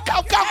water yet.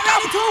 Come.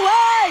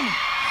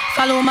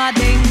 Follow my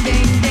ding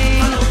ding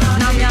ding.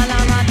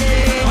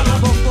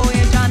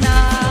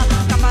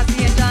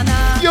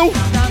 Yo,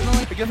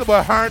 I guess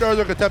about $100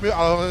 I can tell me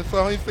all the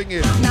only thing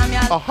is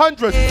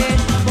 100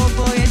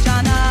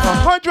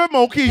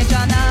 monkeys.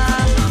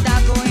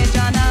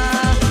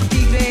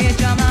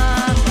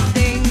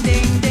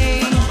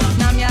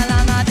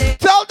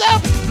 Tell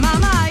them.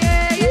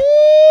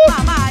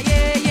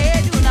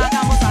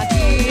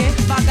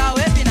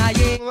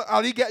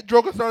 Ali get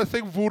drunk and start to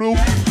sing voodoo.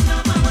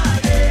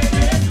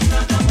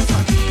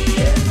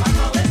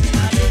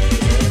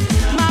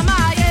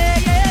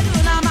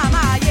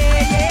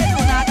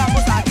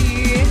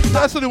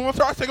 That's the one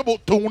start singing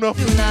about tuna.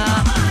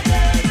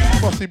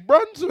 Must see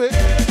Brunswick.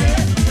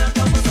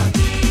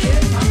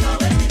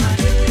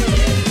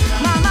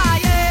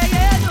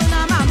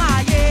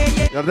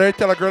 Now they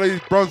tell a girl he's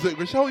Brunswick,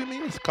 which how you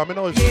mean it's coming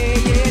out?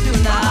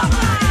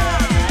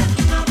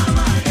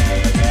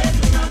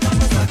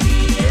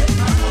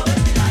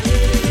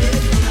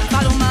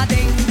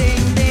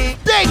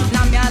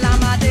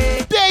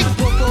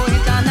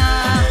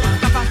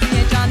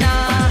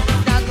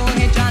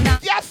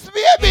 Yes,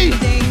 baby!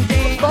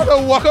 I'm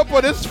gonna walk up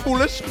on this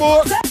foolish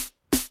sport.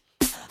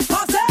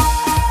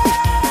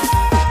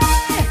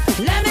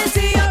 Let me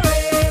see you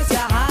raise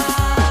your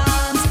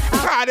hands.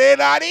 Got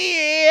it out of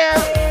here.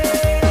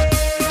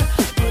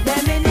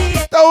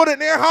 Throw it in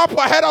there, hop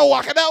ahead of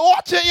walking that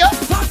watch it, you.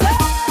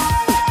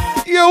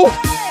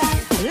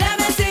 Let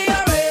me see you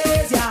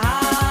raise your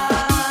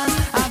hands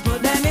and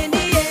put them in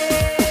the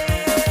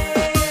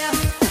air.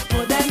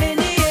 Put them in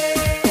the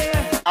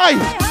air. Aye.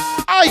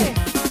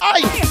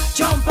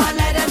 Jump and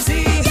let them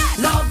see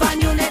love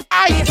and unity.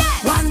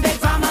 One big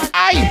family.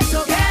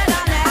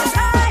 Togetherness.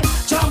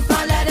 Jump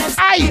and let them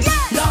see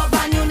love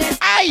and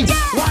unity.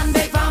 One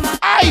big family.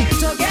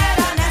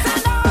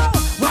 Togetherness.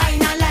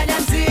 Wine and let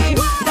them see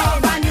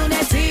love and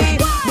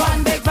unity.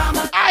 One big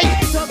family.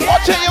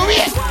 Watch it, you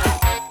wait.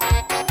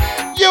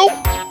 You.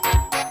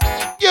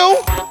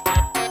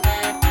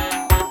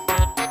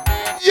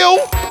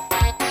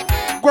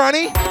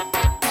 Granny.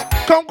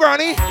 Come,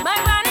 Granny. My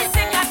granny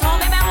sing at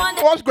home and one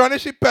day. Watch Granny,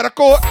 she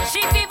petticoat.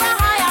 She fever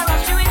higher up,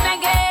 she with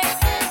Bengay.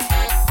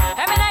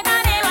 Every night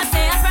granny was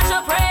say a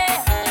special prayer.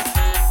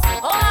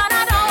 Oh Lord,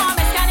 I don't want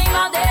Miss Granny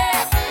all day.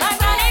 My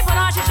granny put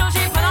on she show,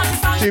 she put on she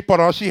song. She put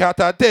on, she had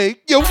that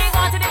day. You. She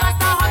gone to the bus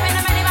stop, hop in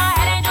the minivan,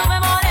 head ain't over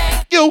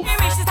morning. You. He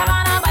reached the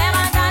savannah, by a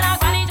man,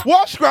 granny.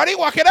 Watch Granny,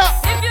 walk it up.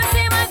 If you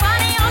see my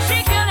granny, oh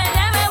she killing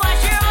them, and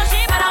watch her, oh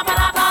she put up.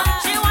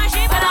 She want,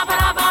 she put up.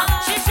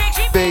 She shake,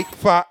 she big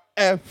fat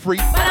every.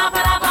 If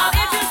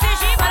you see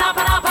she put up.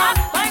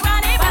 My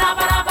granny put up.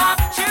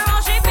 She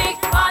roll, she big,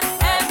 fat,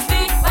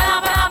 heavy,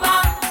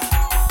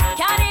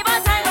 can't even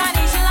tell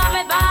granny she love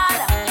it bad.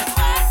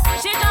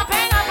 She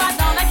jumping up and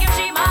down like if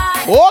she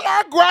mad. Hold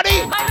on,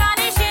 Granny. My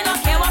granny, she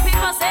don't care what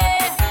people say.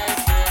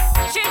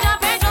 She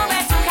jumping to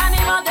bed to can't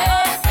even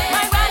day.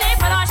 My granny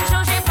put on, she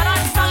show, she put on,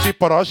 she song. She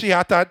put on, she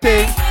had that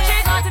day. She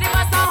go to the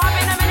bus stop, hop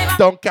in the minivan.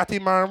 Don't get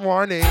him my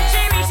morning. She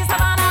reach the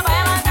savannah, by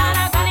a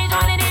man, granny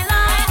joining the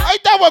line.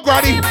 That one,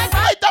 Granny.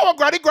 That one,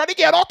 Granny. Granny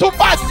get all too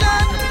fast.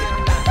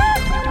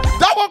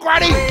 That one,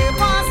 Granny.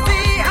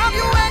 Have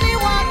you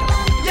anyone?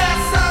 Yes,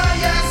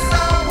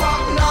 sir,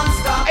 walk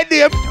non-stop. Hey,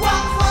 name.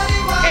 Walk for the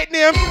walk. Hey,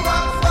 name.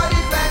 Walk for the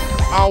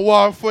fence. I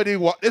want for the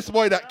what? This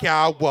boy that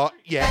can't walk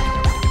yet.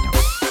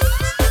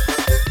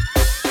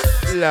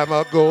 Let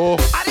me go.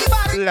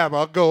 Let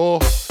me go.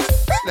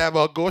 Let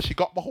me go. She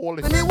got my hole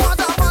in. Got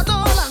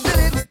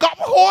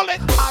my hole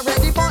in. I'm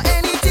ready for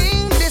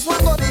anything. This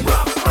one go be.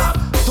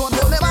 Don't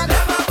hold me back.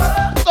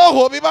 Don't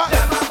hold me back.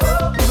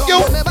 You.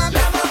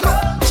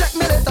 Check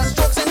me later,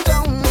 strokes in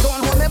town.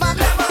 Don't hold me back.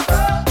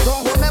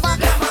 Don't hold me back.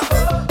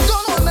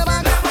 Don't hold me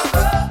back.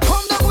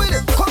 Come down with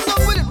it. Come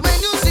down with it. When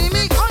you see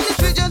me on the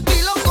street, just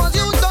be low, cause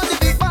you done the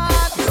big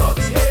bad.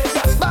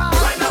 Bad.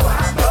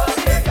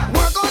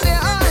 Work on the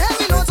hard,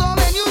 heavy notes, so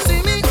when you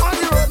see me on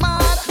the road,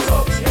 mad.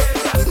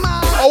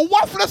 Mad. A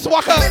waffless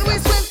walker. When we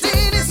swim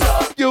in this,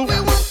 you. We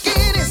walk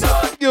in this,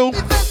 you. We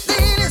fest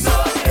in this,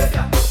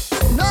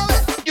 no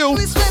way. You.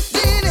 We sweat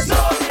in this,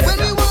 when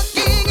we walk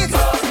in it,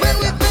 when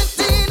we fest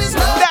in this, no.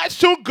 That's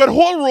too good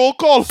whole roll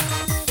call.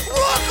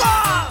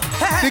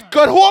 The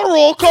good whole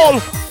roll call.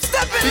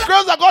 The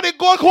girls are going to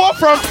go home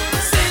from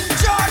St.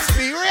 George,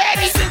 be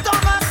ready. St.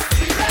 Thomas,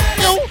 be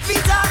ready. You.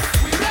 Peter,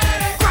 we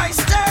ready.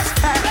 Christchurch,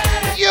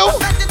 ready. You. You.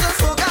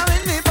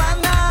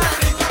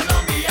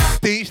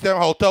 Teach them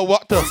how to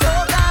walk to.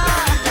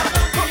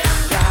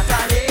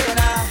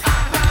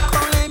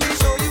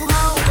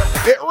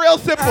 It real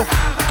simple.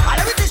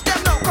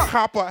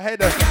 Hop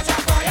ahead of.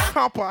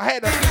 Hop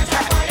ahead of.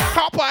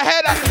 Hop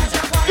ahead of.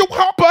 You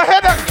hop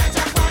ahead of.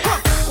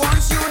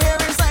 Once you hear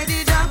inside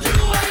the jam,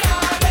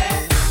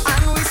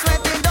 and we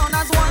sweating down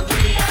as one.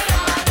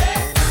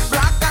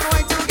 Black and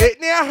white together. It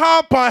near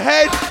hop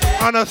ahead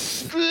on a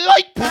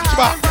slight push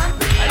back.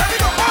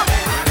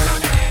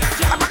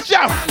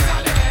 Jump.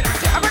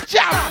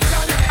 Jump.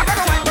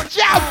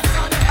 Jump.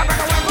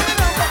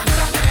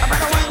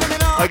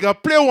 I can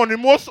play one of the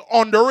most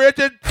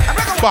underrated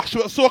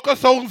bashment soca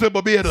songs in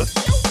Barbados.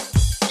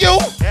 You.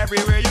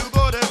 Everywhere you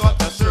go, they got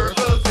the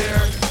circles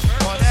there.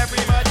 But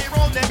everybody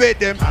round them, Bet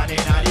them. and in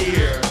the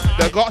ear.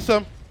 They got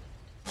some.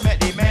 Make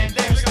the men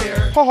them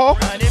stare. Ho-ho.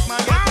 And if man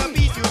get a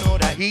beat, you know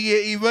that He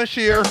ain't even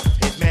share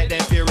it make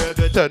them feel real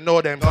good. to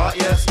know them. Got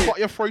your skip. What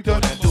you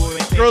frightened?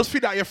 Girls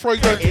feel that you're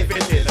frightened. If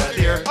it is a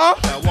deer,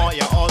 I want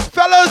you all.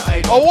 Fellas,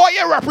 I want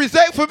you to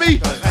represent for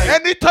me.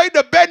 Anytime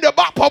the bend the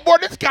back for more,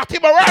 this got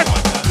him around.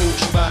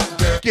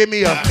 Give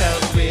me a.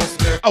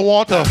 I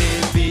want a.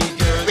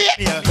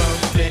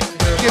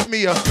 Give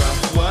me a.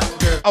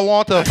 I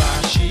want a.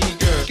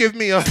 Give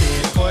me a.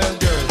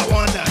 I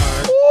want a.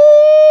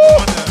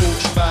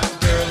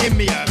 Give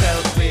me a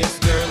belt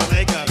waist girl,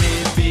 like a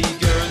baby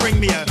girl. Bring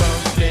me a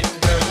bumplet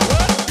girl.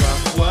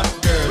 What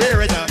girl?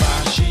 Where is a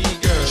bashy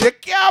girl? You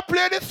can't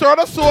play this sort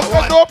of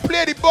soca, don't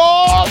play the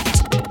ball.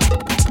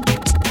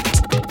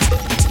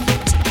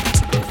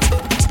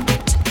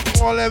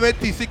 All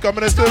MTC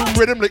coming into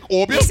rhythm like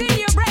opium. It's in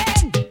your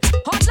brain,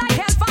 hot like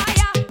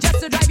hellfire, just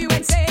to drive you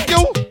insane.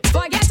 You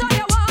forget all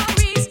your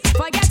worries,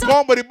 forget all. Go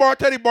on, buddy,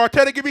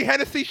 bartender, give me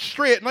Hennessy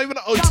straight, not even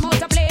a Come out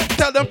to play.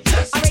 Tell them.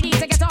 Yes. I'm ready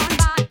to get on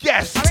bad.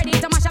 Yes. I'm ready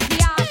to mash up the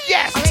yard.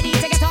 Yes. I'm ready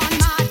to get on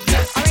mad.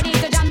 Yes. I'm ready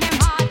to jam them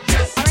hard.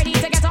 Yes. I'm ready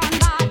to get on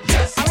bad.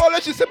 Yes. Oh,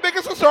 let's just say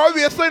biggest sort of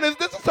baseline. Is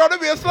this a sort of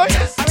baseline?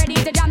 Yes. I'm ready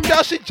to jam them.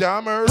 Yeah, she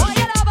jammers. Oh,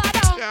 you love her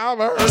down.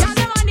 Jammers. Jam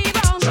them on the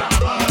ground.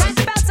 Time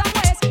to belt some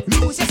ways.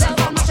 Lose yourself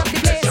and mash up the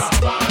place.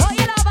 Oh,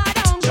 you love her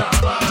down. Jam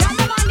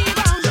them on the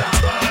ground.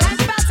 Time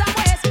to belt some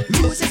ways.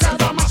 Lose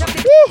yourself and mash up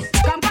the place.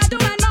 Come to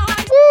and man.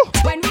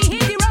 When we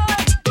hit the road,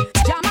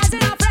 jammers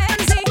in a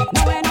frenzy.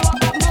 No way no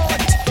walk up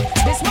mode.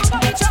 This one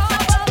got me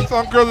trouble.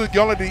 Some girls is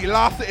yelling the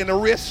elastic in the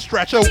wrist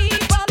stretch out.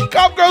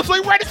 Come, girls, we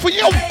ready for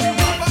you.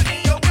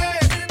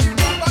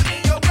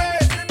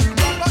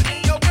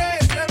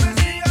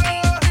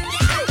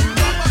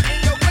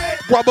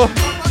 Rubber.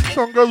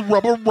 Some girls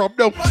rub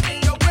them.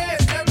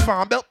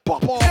 Farm belt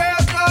pop off.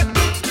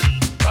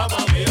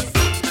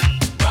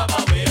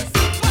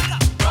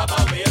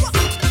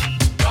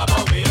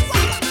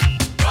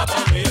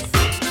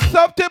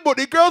 Something but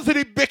the girls in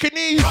the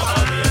bikinis.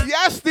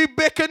 Yes, the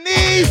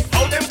bikinis.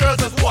 How them girls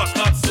just walk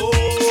up so?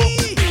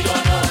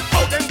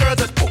 How them girls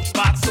just push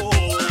back so?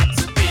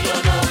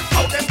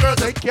 How them girls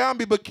they can't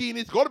be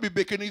bikinis. Gotta be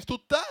bikinis too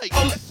tight.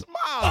 Too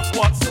small.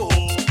 What so?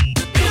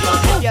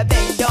 If you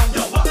bend down,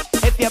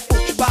 if you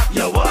push back,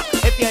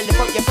 if you lift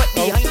up your foot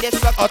behind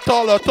this rock, I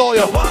told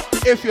you,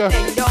 if you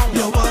bend down,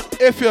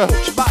 if you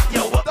push back,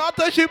 that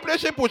time she play,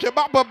 she push it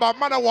back, but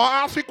man, I want to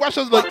ask you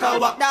questions like that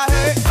hurt.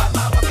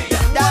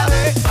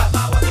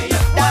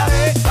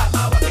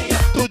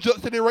 Two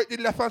jokes to the right, the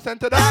left, and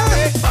center.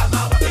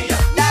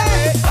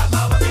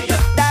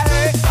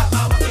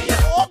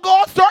 Oh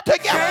God, start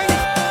again.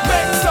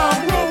 Make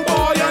some room,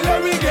 boy, and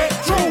let me get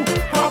through.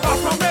 Papa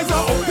from Mesa,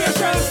 oh,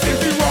 patience,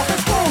 if you walk and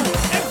screw.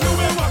 If you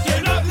ain't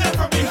walking up left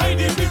from behind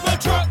the people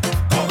truck,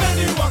 come when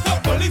they walk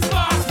up police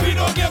fast, we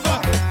don't give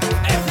up.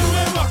 If you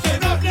ain't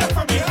walking up left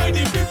from behind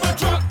the people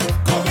truck,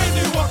 come when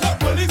they walk up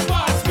police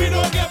fast, we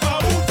don't give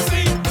up.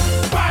 Oopsie,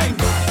 bang,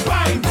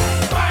 bang,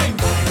 bang,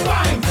 bang,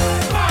 bang,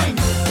 bang,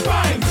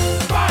 bang,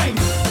 bang,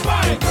 bang,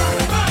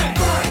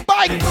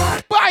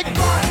 bang, bang.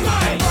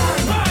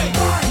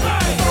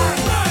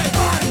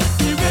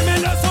 The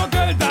women are so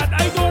good that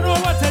I don't know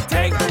what to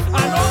take.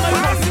 And all my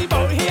posse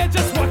out here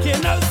just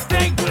walking out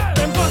stink.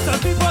 Them got some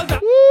people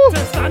that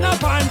just stand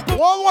up and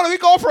One, we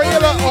go for here.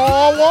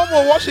 Oh, one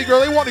more. Watch the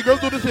girl. They want the girls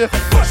do this here.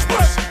 Push,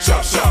 push,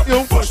 shove, shove.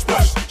 You push,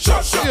 push,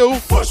 shove, shove. You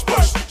push,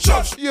 push,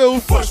 shove.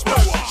 You push,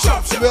 push,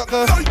 shove,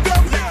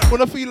 shove.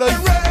 Wanna feel like,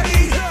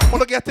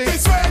 wanna get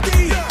it.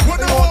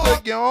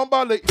 Wanna get on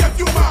ballet.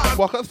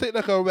 Walk up, sit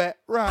like a rat.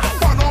 Right.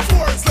 One on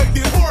fours like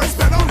the horse,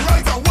 men on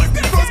rides and one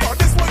the first part.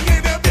 This one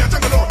ain't there, be a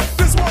jungle.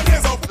 This one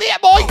is a yeah,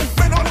 boy.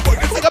 Men on the boy,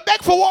 like a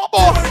beg for one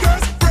more.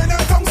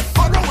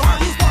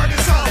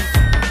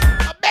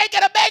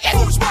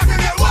 Push back and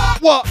get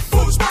what? What?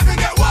 Push back and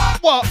get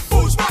what? What?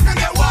 Push back and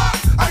get what?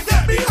 I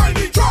get behind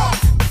the truck.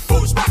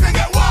 Push back and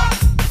get what?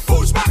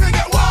 Push back and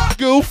get what?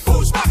 You.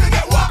 Push back and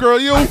get what? Girl,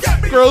 you.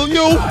 Girl,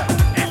 you.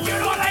 if you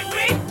don't like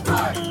me,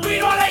 we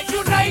don't like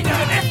you neither.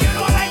 If you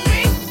don't like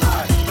me,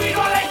 we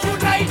don't like you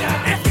neither.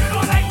 If you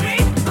don't like me,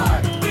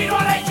 we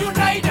don't like you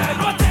neither.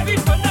 Not every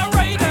for the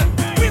rider.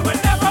 We will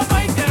never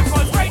mind them.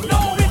 Cause right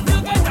now we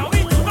still get down.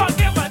 We do not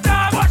give a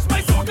damn. Watch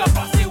my soca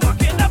posse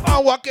walking up.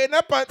 I'm walking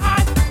up and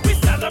we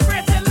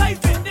celebrating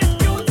life in this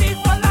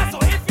beautiful land. So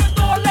if you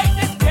don't like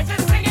this, get you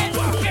singing.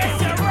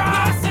 Get your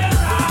ass, your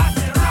ass,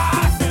 your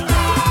ass, your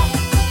ass.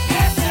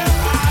 Get your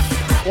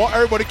ass. want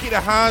everybody to keep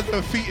their hands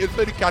and feet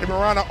inside the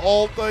catamaran at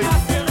all times.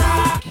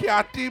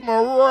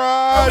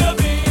 Catamaran.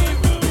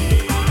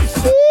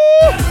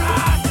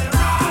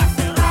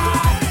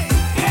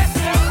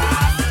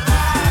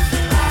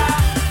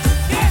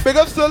 Big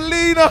up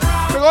Selena.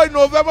 Big up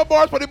November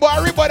bars for the boy.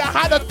 Everybody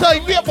had a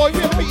time. Yeah, boy.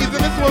 Let me ease in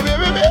this one,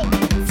 baby.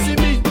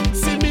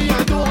 See me,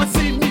 I don't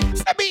see me.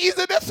 Let me ease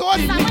in this one.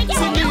 See me, I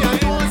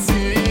don't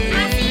see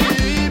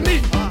me.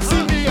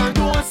 See me, I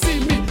don't see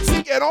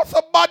me. Get on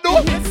some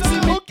bundle.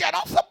 Get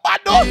on some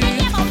bundle.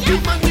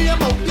 Keep my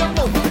name out your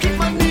mouth. Keep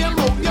my name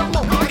out your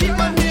mouth. Keep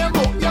my name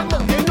out your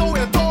mouth. You know what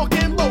you're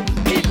talking about.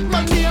 Keep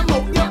my name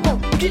out your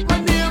mouth. Keep my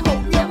name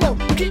out your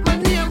mouth. Keep my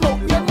name out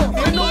your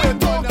mouth. You know what you're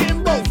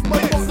talking about. My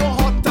mouth so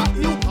hot at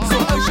you, so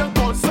I shall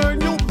concern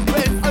you.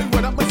 When I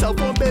went up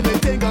myself on belly,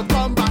 thing I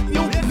come back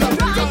you. Love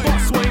the book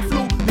swine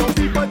flu. Your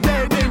people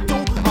dead in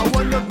too. I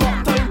want you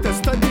got time to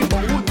study,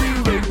 but who deal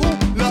with who?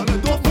 Love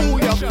don't fool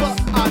your butt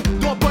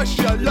and don't push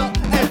your luck.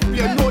 If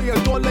you know you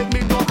don't like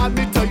me.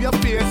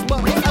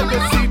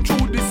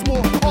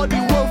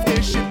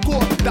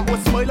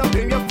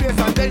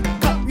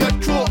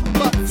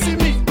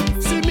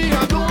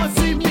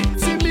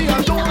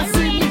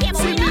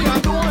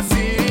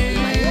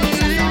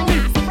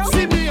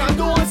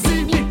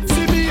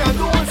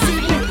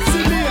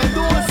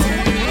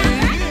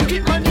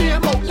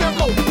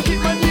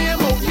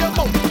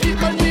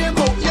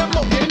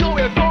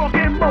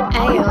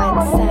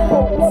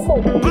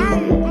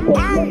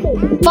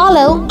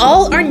 Follow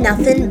All or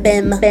Nothing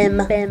BIM.